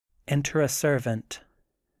 Enter a servant.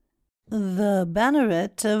 The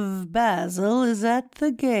banneret of Basil is at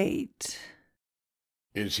the gate.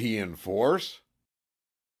 Is he in force?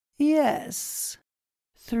 Yes.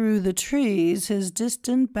 Through the trees his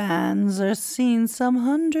distant bands are seen some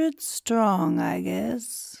 100 strong, I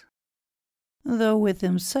guess. Though with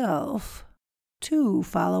himself 2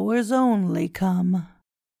 followers only come.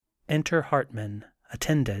 Enter Hartman,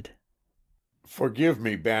 attended. Forgive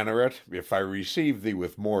me, Banneret, if I receive thee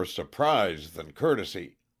with more surprise than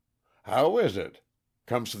courtesy. How is it?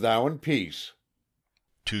 Comest thou in peace?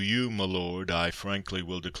 To you, my lord, I frankly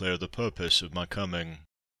will declare the purpose of my coming.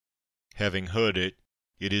 Having heard it,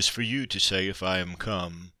 it is for you to say if I am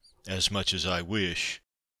come, as much as I wish,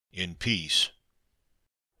 in peace.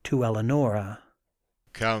 To Eleonora.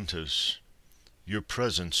 Countess, your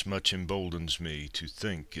presence much emboldens me to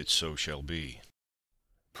think it so shall be.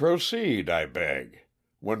 Proceed, I beg.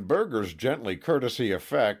 When burghers gently courtesy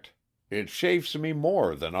affect, it chafes me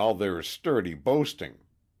more than all their sturdy boasting.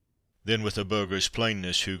 Then with a burgher's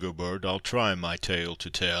plainness, Hugobert, I'll try my tale to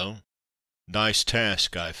tell. Nice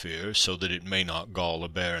task, I fear, so that it may not gall a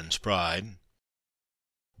baron's pride.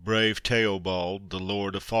 Brave Theobald, the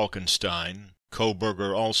lord of Falkenstein,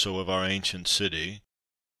 co-burgher also of our ancient city,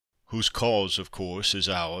 whose cause, of course, is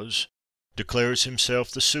ours, declares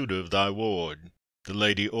himself the suitor of thy ward, the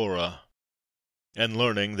Lady Orra, and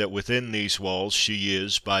learning that within these walls she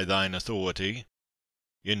is, by thine authority,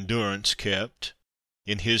 in durance kept,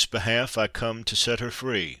 In his behalf I come to set her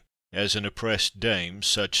free, as an oppressed dame,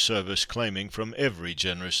 such service claiming from every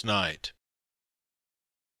generous knight.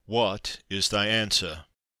 What is thy answer?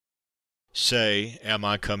 Say, am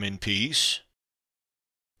I come in peace?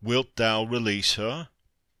 Wilt thou release her?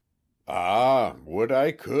 Ah, would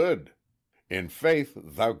I could! In faith,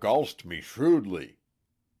 thou gull'st me shrewdly.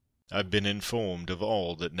 I've been informed of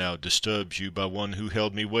all that now disturbs you by one who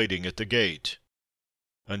held me waiting at the gate.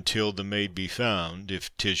 Until the maid be found,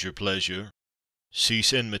 if 'tis your pleasure,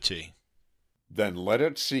 cease enmity. Then let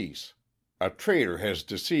it cease. A traitor has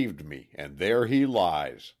deceived me, and there he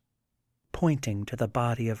lies. Pointing to the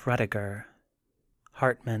body of Rudigere.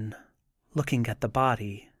 Hartman, looking at the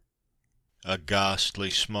body. A ghastly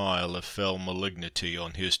smile of fell malignity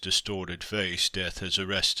on his distorted face death has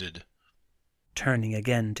arrested. Turning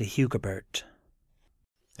again to Hugobert.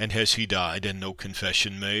 And has he died and no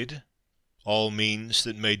confession made? All means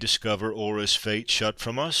that may discover Orra's fate shut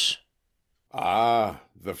from us? Ah,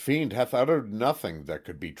 the fiend hath uttered nothing that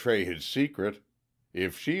could betray his secret.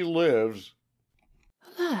 If she lives—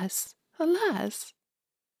 Alas, alas!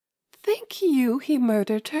 Think you he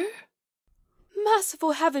murdered her?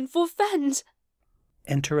 Merciful heaven, forfend!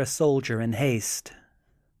 Enter a soldier in haste.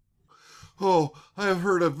 Oh, I have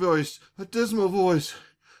heard a voice, a dismal voice.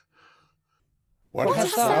 What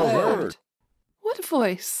hast thou heard? What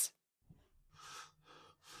voice?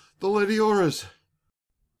 The Lady Orra's.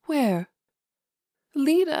 Where?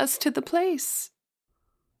 Lead us to the place.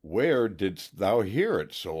 Where didst thou hear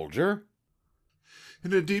it, soldier?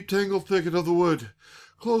 In a deep tangled thicket of the wood,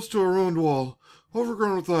 close to a ruined wall,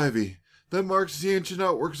 overgrown with ivy, that marks the ancient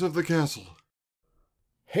outworks of the castle.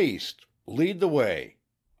 Haste, lead the way.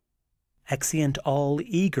 Exeunt all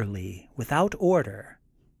eagerly, without order,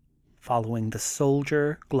 following the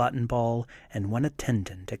soldier, Gluttonball, and one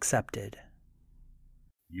attendant excepted.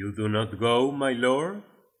 You do not go, my lord?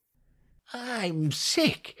 I'm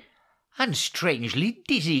sick, and strangely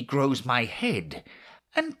dizzy grows my head,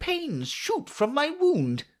 and pains shoot from my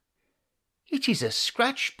wound. It is a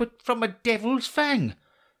scratch, but from a devil's fang.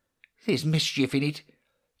 There's mischief in it.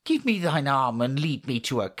 Give me thine arm and lead me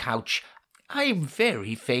to a couch. I am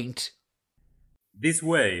very faint. This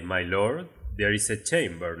way, my lord. There is a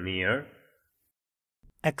chamber near.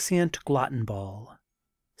 Exeunt Gluttonball,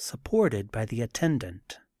 supported by the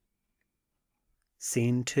attendant.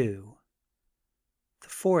 Scene 2. The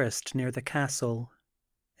forest near the castle,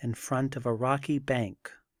 in front of a rocky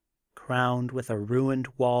bank, crowned with a ruined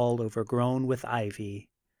wall overgrown with ivy,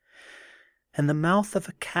 and the mouth of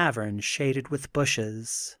a cavern shaded with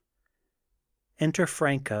bushes. Enter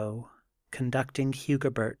Franco, conducting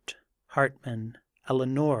Hugobert, Hartman,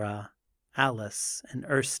 Eleonora, Alice, and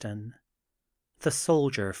Erston, the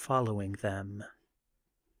soldier following them.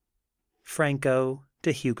 Franco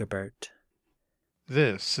to Hugobert.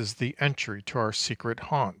 This is the entry to our secret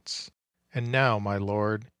haunts. And now, my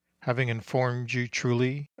lord, having informed you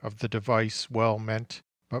truly of the device well meant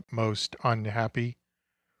but most unhappy,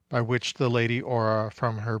 by which the Lady Orra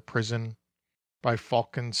from her prison by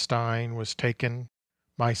Falkenstein was taken,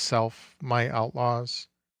 myself, my outlaws,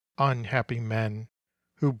 unhappy men,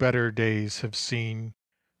 who better days have seen,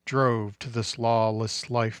 drove to this lawless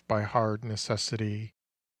life by hard necessity,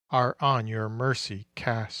 are on your mercy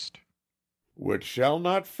cast. Which shall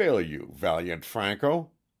not fail you, valiant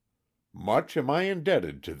Franco. Much am I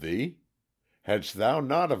indebted to thee. Hadst thou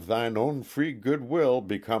not of thine own free good will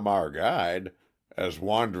become our guide, as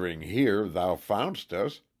wandering here thou foundst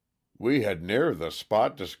us, we had ne'er the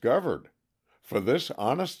spot discovered, for this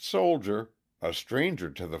honest soldier, a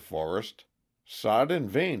stranger to the forest, sought in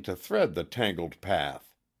vain to thread the tangled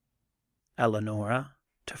path. Eleonora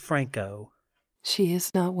to Franco. She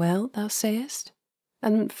is not well, thou sayest,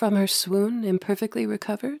 and from her swoon imperfectly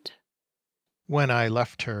recovered? When I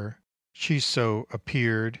left her, she so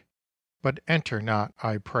appeared, but enter not,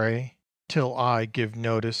 I pray, till I give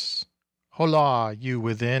notice. Holla, you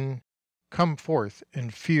within, come forth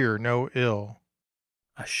and fear no ill.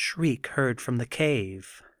 A shriek heard from the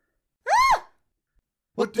cave. Ah!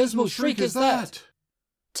 What dismal shriek is that?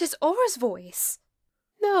 'Tis Orra's voice.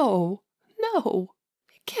 No, no,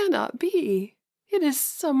 it cannot be. It is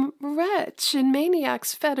some wretch in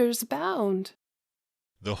maniac's fetters bound.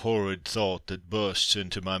 The horrid thought that bursts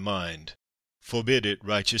into my mind. Forbid it,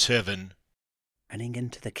 righteous heaven. Running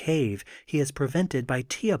into the cave, he is prevented by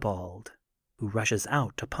Theobald, who rushes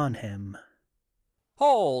out upon him.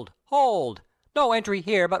 Hold, hold! No entry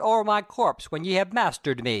here but o'er my corpse when ye have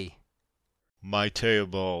mastered me. My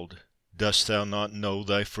Theobald, dost thou not know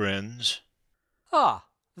thy friends? Ah,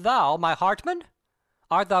 thou, my Hartman?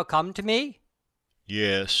 Art thou come to me?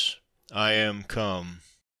 Yes, I am come.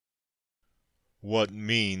 What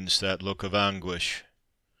means that look of anguish?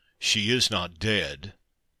 She is not dead.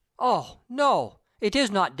 Oh, no, it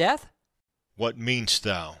is not death. What mean'st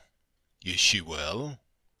thou? Is she well?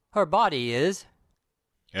 Her body is.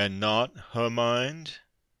 And not her mind?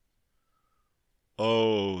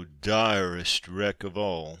 O direst wreck of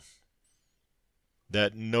all,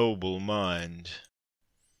 that noble mind!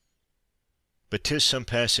 But 'tis some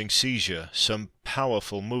passing seizure, some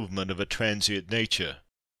powerful movement of a transient nature.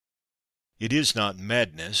 It is not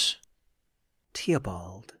madness.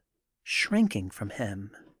 Theobald, shrinking from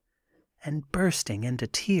him, and bursting into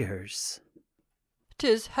tears.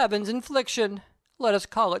 'Tis heaven's infliction. Let us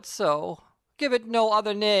call it so. Give it no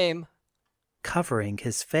other name. Covering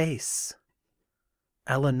his face.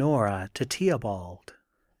 Eleonora to Theobald.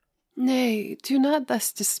 Nay, do not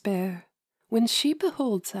thus despair. When she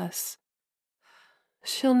beholds us,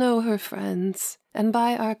 she'll know her friends, and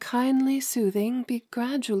by our kindly soothing be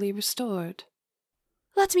gradually restored.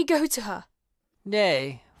 Let me go to her.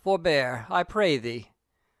 Nay, forbear, I pray thee.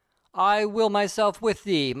 I will myself with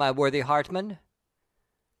thee, my worthy Hartman.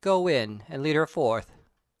 Go in and lead her forth.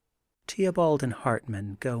 Theobald and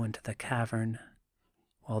Hartman go into the cavern,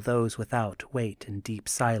 while those without wait in deep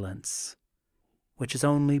silence, which is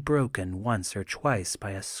only broken once or twice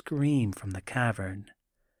by a scream from the cavern,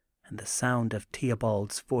 and the sound of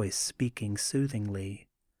Theobald's voice speaking soothingly,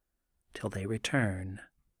 till they return,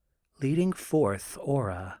 leading forth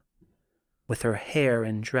Orra, with her hair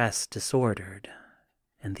and dress disordered,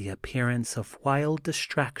 and the appearance of wild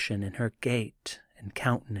distraction in her gait and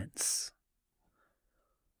countenance.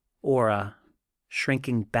 Orra,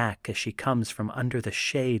 shrinking back as she comes from under the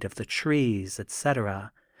shade of the trees,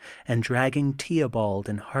 etc., and dragging Theobald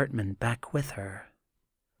and Hartman back with her.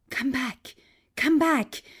 Come back,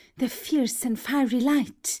 the fierce and fiery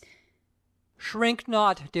light. Shrink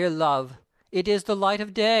not, dear love, it is the light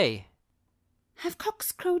of day. Have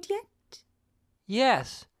cocks crowed yet?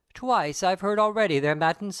 Yes, twice I've heard already their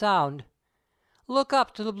matin sound. Look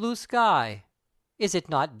up to the blue sky. Is it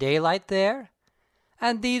not daylight there?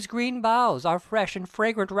 And these green boughs are fresh and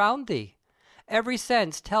fragrant round thee. Every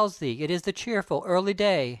sense tells thee it is the cheerful early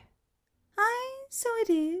day. Aye, so it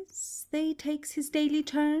is. Day takes his daily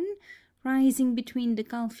turn, rising between the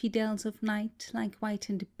gulfy dells of night like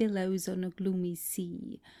whitened billows on a gloomy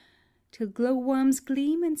sea, till glowworms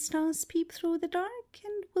gleam and stars peep through the dark,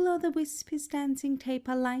 and will-o'-the-wisp his dancing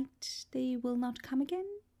taper light, they will not come again.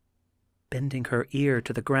 Bending her ear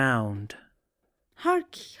to the ground.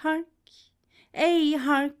 Hark, hark, ay,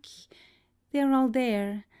 hark, they're all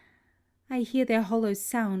there. I hear their hollow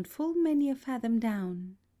sound full many a fathom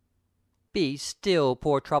down. Be still,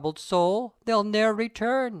 poor troubled soul, they'll ne'er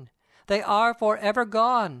return. They are for ever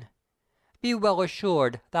gone. Be well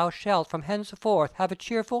assured thou shalt from henceforth have a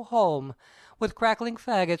cheerful home, with crackling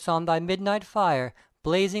faggots on thy midnight fire,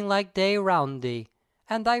 blazing like day round thee,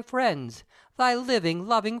 and thy friends, thy living,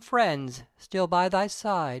 loving friends, still by thy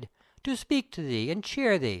side, to speak to thee and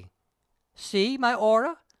cheer thee. See, my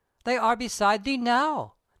Orra, they are beside thee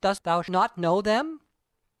now. Dost thou not know them?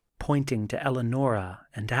 Pointing to Eleonora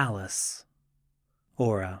and Alice.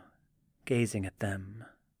 Orra, gazing at them,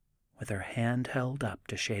 with her hand held up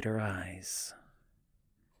to shade her eyes.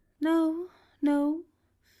 No, no.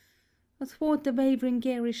 Athwart the wavering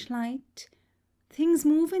garish light, things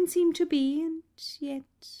move and seem to be, and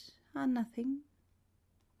yet are nothing.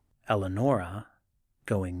 Eleonora,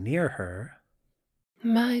 going near her.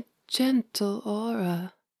 My gentle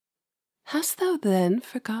Orra, hast thou then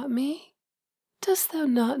forgot me? Dost thou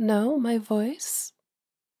not know my voice?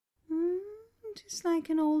 'Tis like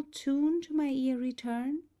an old tune to my ear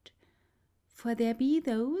returned. For there be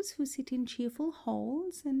those who sit in cheerful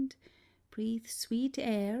halls, and breathe sweet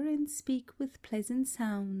air, and speak with pleasant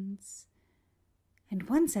sounds. And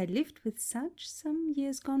once I lived with such, some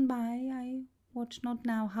years gone by, I wot not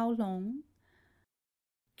now how long.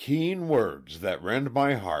 Keen words that rend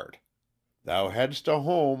my heart. Thou hadst a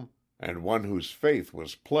home, and one whose faith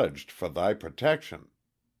was pledged for thy protection.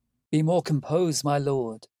 Be more composed, my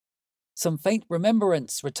lord. Some faint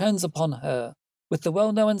remembrance returns upon her, with the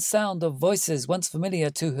well-known sound of voices once familiar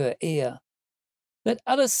to her ear. Let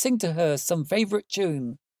Alice sing to her some favourite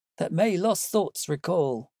tune, that may lost thoughts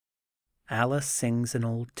recall. Alice sings an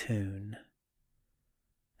old tune,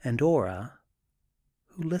 and Orra,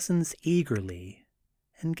 who listens eagerly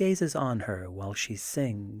and gazes on her while she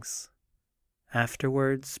sings,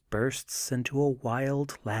 afterwards bursts into a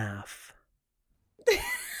wild laugh.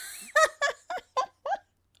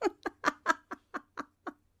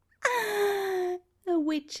 A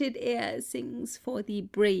witched air sings for thee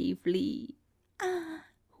bravely.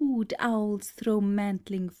 Hood owls throw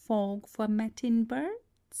mantling fog for matin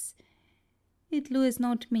birds. It lures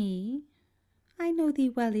not me. I know thee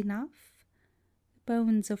well enough. The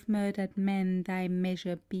bones of murdered men thy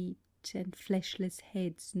measure beat, and fleshless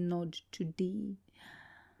heads nod to thee.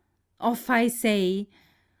 Off, I say!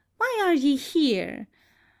 Why are ye here?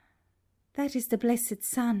 That is the blessed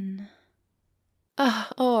sun.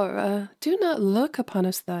 Ah, Orra, do not look upon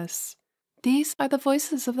us thus. These are the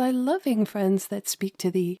voices of thy loving friends that speak to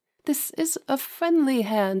thee. This is a friendly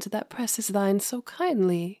hand that presses thine so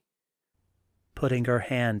kindly. Putting her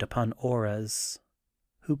hand upon Orra's,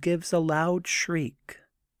 who gives a loud shriek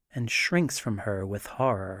and shrinks from her with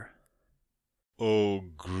horror. O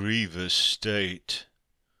grievous state!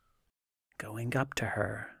 Going up to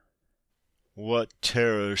her. What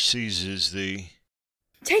terror seizes thee?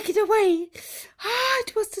 Take it away! Ah,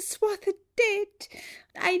 it was the swathed dead.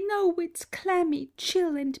 I know its clammy,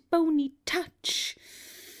 chill, and bony touch.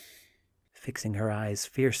 Fixing her eyes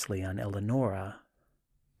fiercely on Eleonora.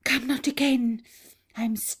 Come not again. I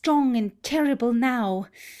am strong and terrible now.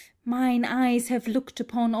 Mine eyes have looked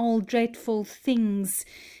upon all dreadful things,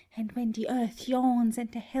 and when the earth yawns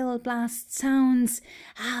and the hell blast sounds,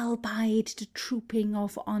 I'll bide the trooping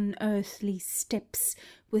of unearthly steps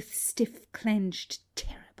with stiff-clenched,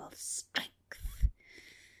 terrible strength.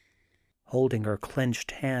 Holding her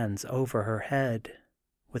clenched hands over her head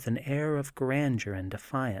with an air of grandeur and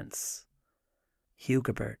defiance,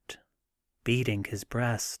 Hugobert beating his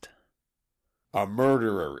breast. A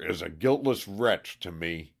murderer is a guiltless wretch to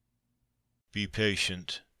me. Be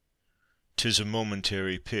patient. 'Tis a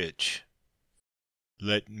momentary pitch.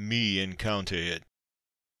 Let me encounter it.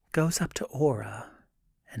 Goes up to Orra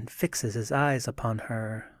and fixes his eyes upon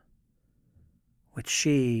her, which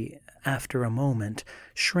she, after a moment,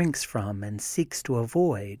 shrinks from and seeks to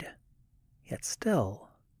avoid, yet still,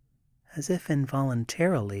 as if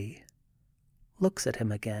involuntarily, looks at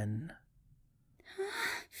him again.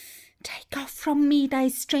 Take off from me thy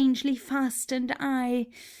strangely fastened eye.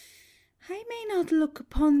 I may not look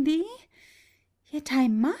upon thee, yet I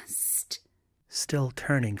must. Still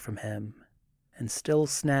turning from him, and still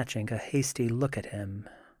snatching a hasty look at him,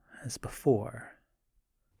 as before.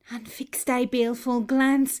 Unfix thy baleful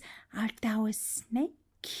glance. Art thou a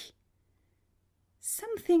snake?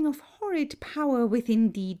 Something of horrid power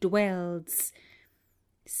within thee dwells.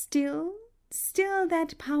 Still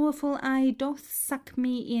that powerful eye doth suck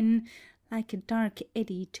me in like a dark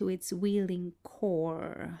eddy to its wheeling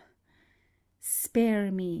core.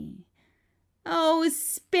 Spare me, oh,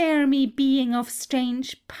 spare me, being of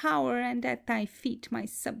strange power, and at thy feet my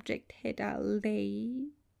subject head I'll lay.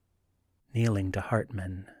 Kneeling to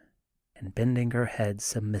Hartman, and bending her head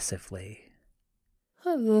submissively.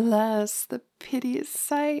 Alas, the piteous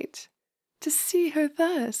sight, to see her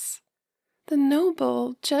thus, the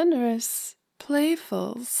noble, generous,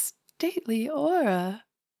 playful, stately Orra.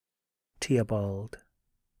 Theobald,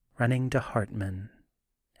 running to Hartman,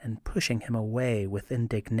 and pushing him away with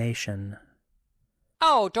indignation.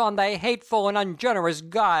 Out on thy hateful and ungenerous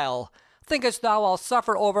guile! Thinkest thou I'll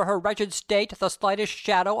suffer over her wretched state the slightest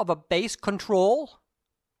shadow of a base control?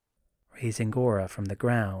 Raising Orra from the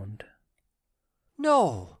ground.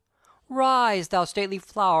 No! Rise, thou stately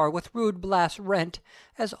flower, with rude blasts rent,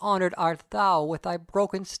 as honoured art thou with thy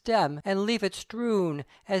broken stem, and leave it strewn,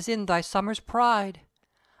 as in thy summer's pride.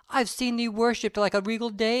 I've seen thee worshipped like a regal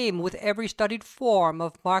dame, with every studied form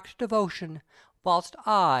of marked devotion, whilst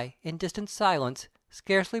I, in distant silence,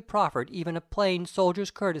 scarcely proffered even a plain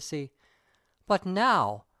soldier's courtesy. But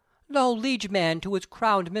now, no liege man to his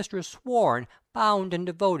crowned mistress sworn, bound and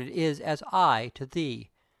devoted is as I to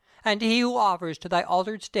thee. And he who offers to thy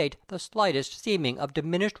altered state the slightest seeming of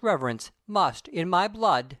diminished reverence must, in my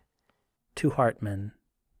blood— To Hartman.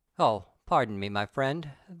 Oh, pardon me, my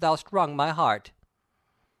friend, thou'st wrung my heart.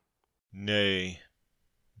 Nay,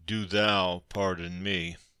 do thou pardon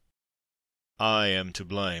me. I am to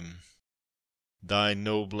blame. Thy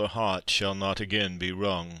nobler heart shall not again be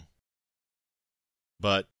wrung.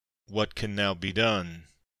 But what can now be done?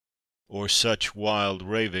 O'er such wild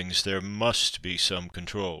ravings there must be some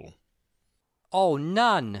control. Oh,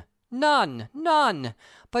 none, none, none,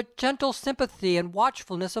 but gentle sympathy and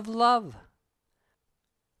watchfulness of love.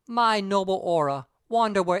 My noble Orra,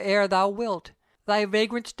 wander where'er thou wilt. Thy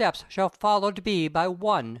vagrant steps shall followed be by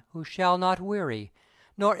one who shall not weary,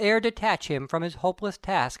 nor e'er detach him from his hopeless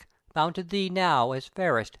task, bound to thee now as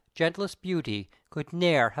fairest, gentlest beauty could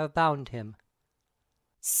ne'er have bound him.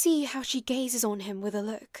 See how she gazes on him with a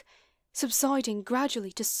look, subsiding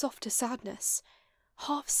gradually to softer sadness,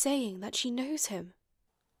 half saying that she knows him.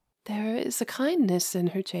 There is a kindness in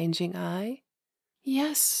her changing eye.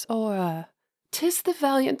 Yes, Orra, 'tis the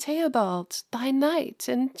valiant Theobald, thy knight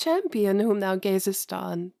and champion whom thou gazest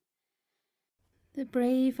on. The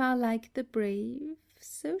brave are like the brave,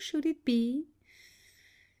 so should it be.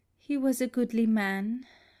 He was a goodly man,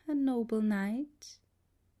 a noble knight.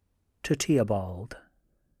 To Theobald.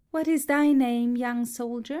 What is thy name, young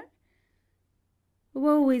soldier?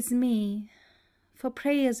 Woe is me, for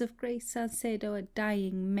prayers of grace are said o'er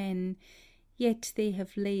dying men, yet they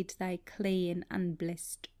have laid thy clay in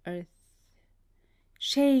unblessed earth.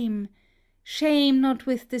 Shame, shame, not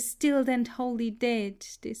with the stilled and holy dead,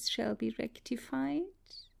 this shall be rectified.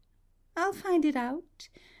 I'll find it out,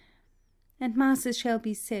 and masses shall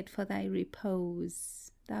be said for thy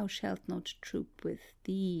repose. Thou shalt not troop with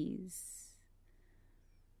these.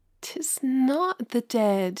 'Tis not the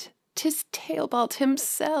dead, 'tis Theobald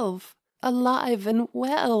himself, alive and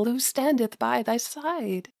well, who standeth by thy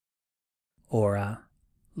side. Orra,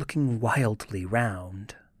 looking wildly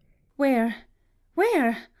round. Where?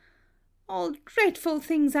 Where? All dreadful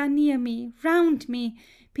things are near me, round me,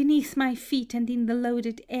 beneath my feet and in the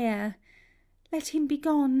loaded air. Let him be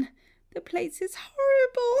gone. The place is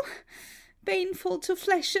horrible, baneful to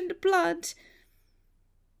flesh and blood.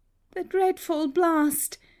 The dreadful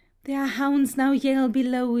blast! Their hounds now yell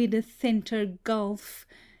below in the thinter gulf.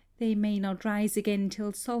 They may not rise again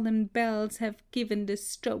till solemn bells have given the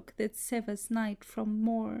stroke that severs night from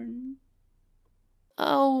morn.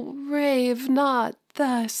 Oh, rave not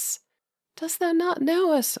thus. Dost thou not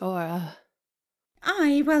know us, Orra?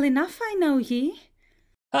 Ay, well enough I know ye.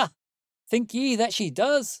 Ha! Think ye that she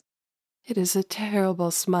does? It is a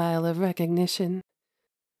terrible smile of recognition,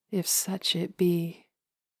 if such it be.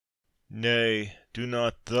 Nay, do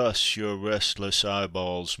not thus your restless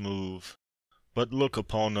eyeballs move, but look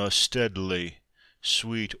upon us steadily,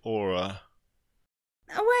 sweet Orra.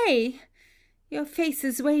 Away! Your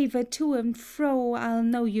faces waver to and fro. I'll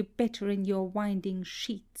know you better in your winding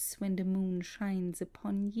sheets when the moon shines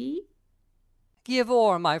upon ye. Give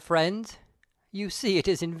o'er, my friends. You see it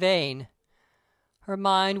is in vain. Her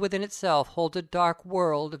mind within itself holds a dark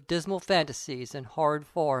world of dismal fantasies and horrid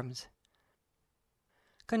forms.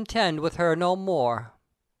 Contend with her no more.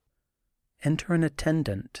 Enter an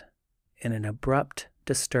attendant in an abrupt,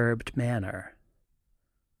 disturbed manner.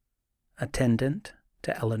 Attendant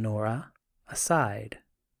to Eleonora, aside.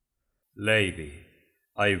 Lady,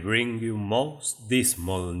 I bring you most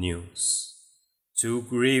dismal news, too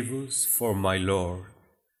grievous for my lord,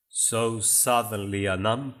 so suddenly and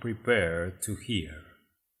unprepared to hear.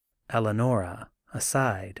 Eleonora,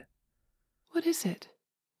 aside. What is it?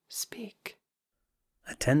 Speak.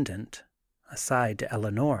 Attendant, aside to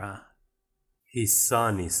Eleonora. His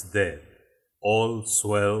son is dead, all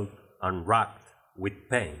swelled and racked with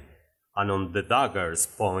pain, and on the dagger's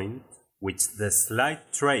point, which the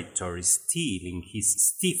slight traitor still in his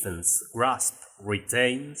Stephen's grasp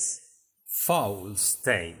retains, foul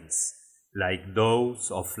stains, like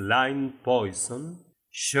those of lime poison,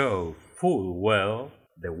 show full well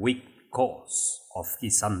the wicked cause of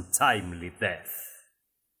his untimely death.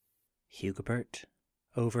 Hugobert,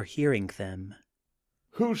 overhearing them.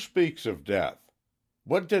 Who speaks of death?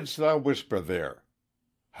 What didst thou whisper there?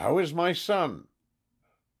 How is my son?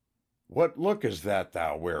 What look is that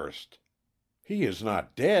thou wearest? He is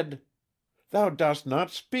not dead. Thou dost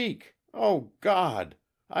not speak. O God,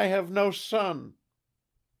 I have no son.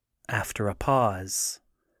 After a pause.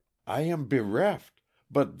 I am bereft,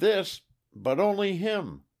 but only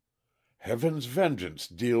him. Heaven's vengeance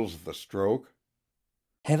deals the stroke.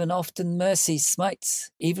 Heaven often mercy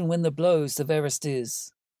smites, even when the blow severest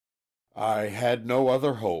is. I had no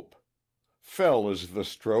other hope. Fell is the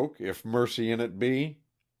stroke, if mercy in it be.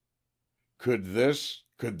 Could this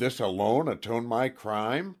alone atone my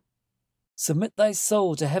crime? Submit thy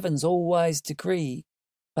soul to heaven's all-wise decree.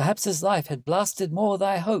 Perhaps his life had blasted more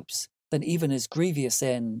thy hopes than even his grievous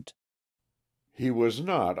end. He was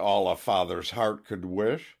not all a father's heart could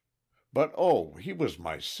wish. But oh, he was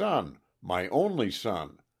my son, my only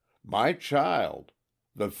son, my child,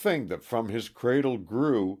 the thing that from his cradle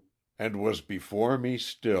grew, and was before me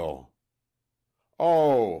still.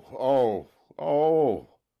 Oh, oh, oh,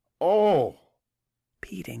 oh!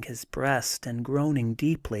 Beating his breast and groaning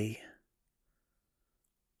deeply.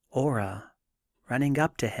 Orra, running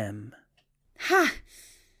up to him. Ha!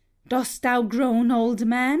 Dost thou groan, old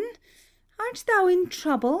man? Art thou in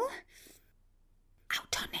trouble?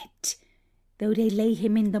 Out on it! Though they lay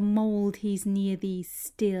him in the mould, he's near thee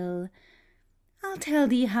still. I'll tell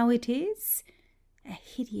thee how it is. A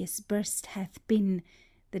hideous burst hath been.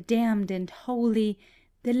 The damned and holy,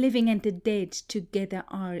 the living and the dead together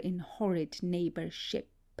are in horrid neighbourship.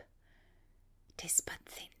 'Tis but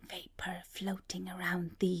thin vapour floating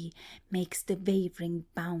around thee makes the wavering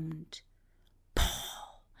bound.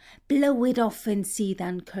 Paw! Blow it off and see th'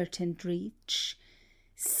 uncurtained reach.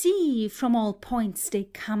 See, from all points they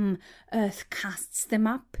come, earth casts them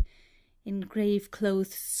up. In grave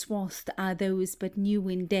clothes swathed are those but new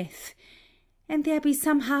in death, and there be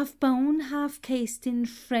some half bone, half cased in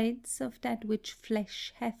threads of that which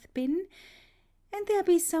flesh hath been, and there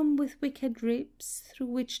be some with wicked ribs, through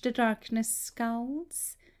which the darkness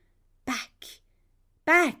scowls. Back,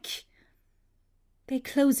 back! They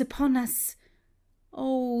close upon us.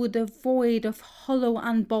 Oh, the void of hollow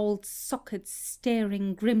unballed sockets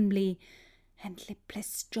staring grimly, and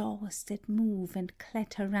lipless jaws that move and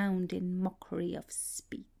clatter round in mockery of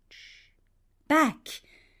speech. Back!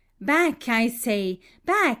 Back, I say!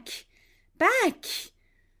 Back! Back!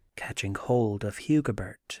 Catching hold of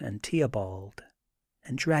Hugobert and Theobald,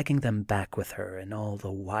 and dragging them back with her in all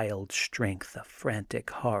the wild strength of frantic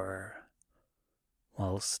horror,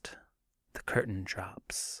 whilst the curtain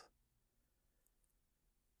drops.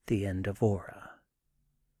 The end of Orra.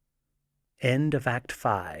 End of Act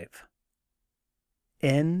 5.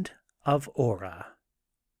 End of Orra,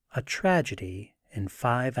 a tragedy in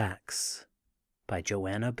 5 acts by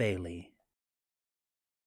Joanna Baillie.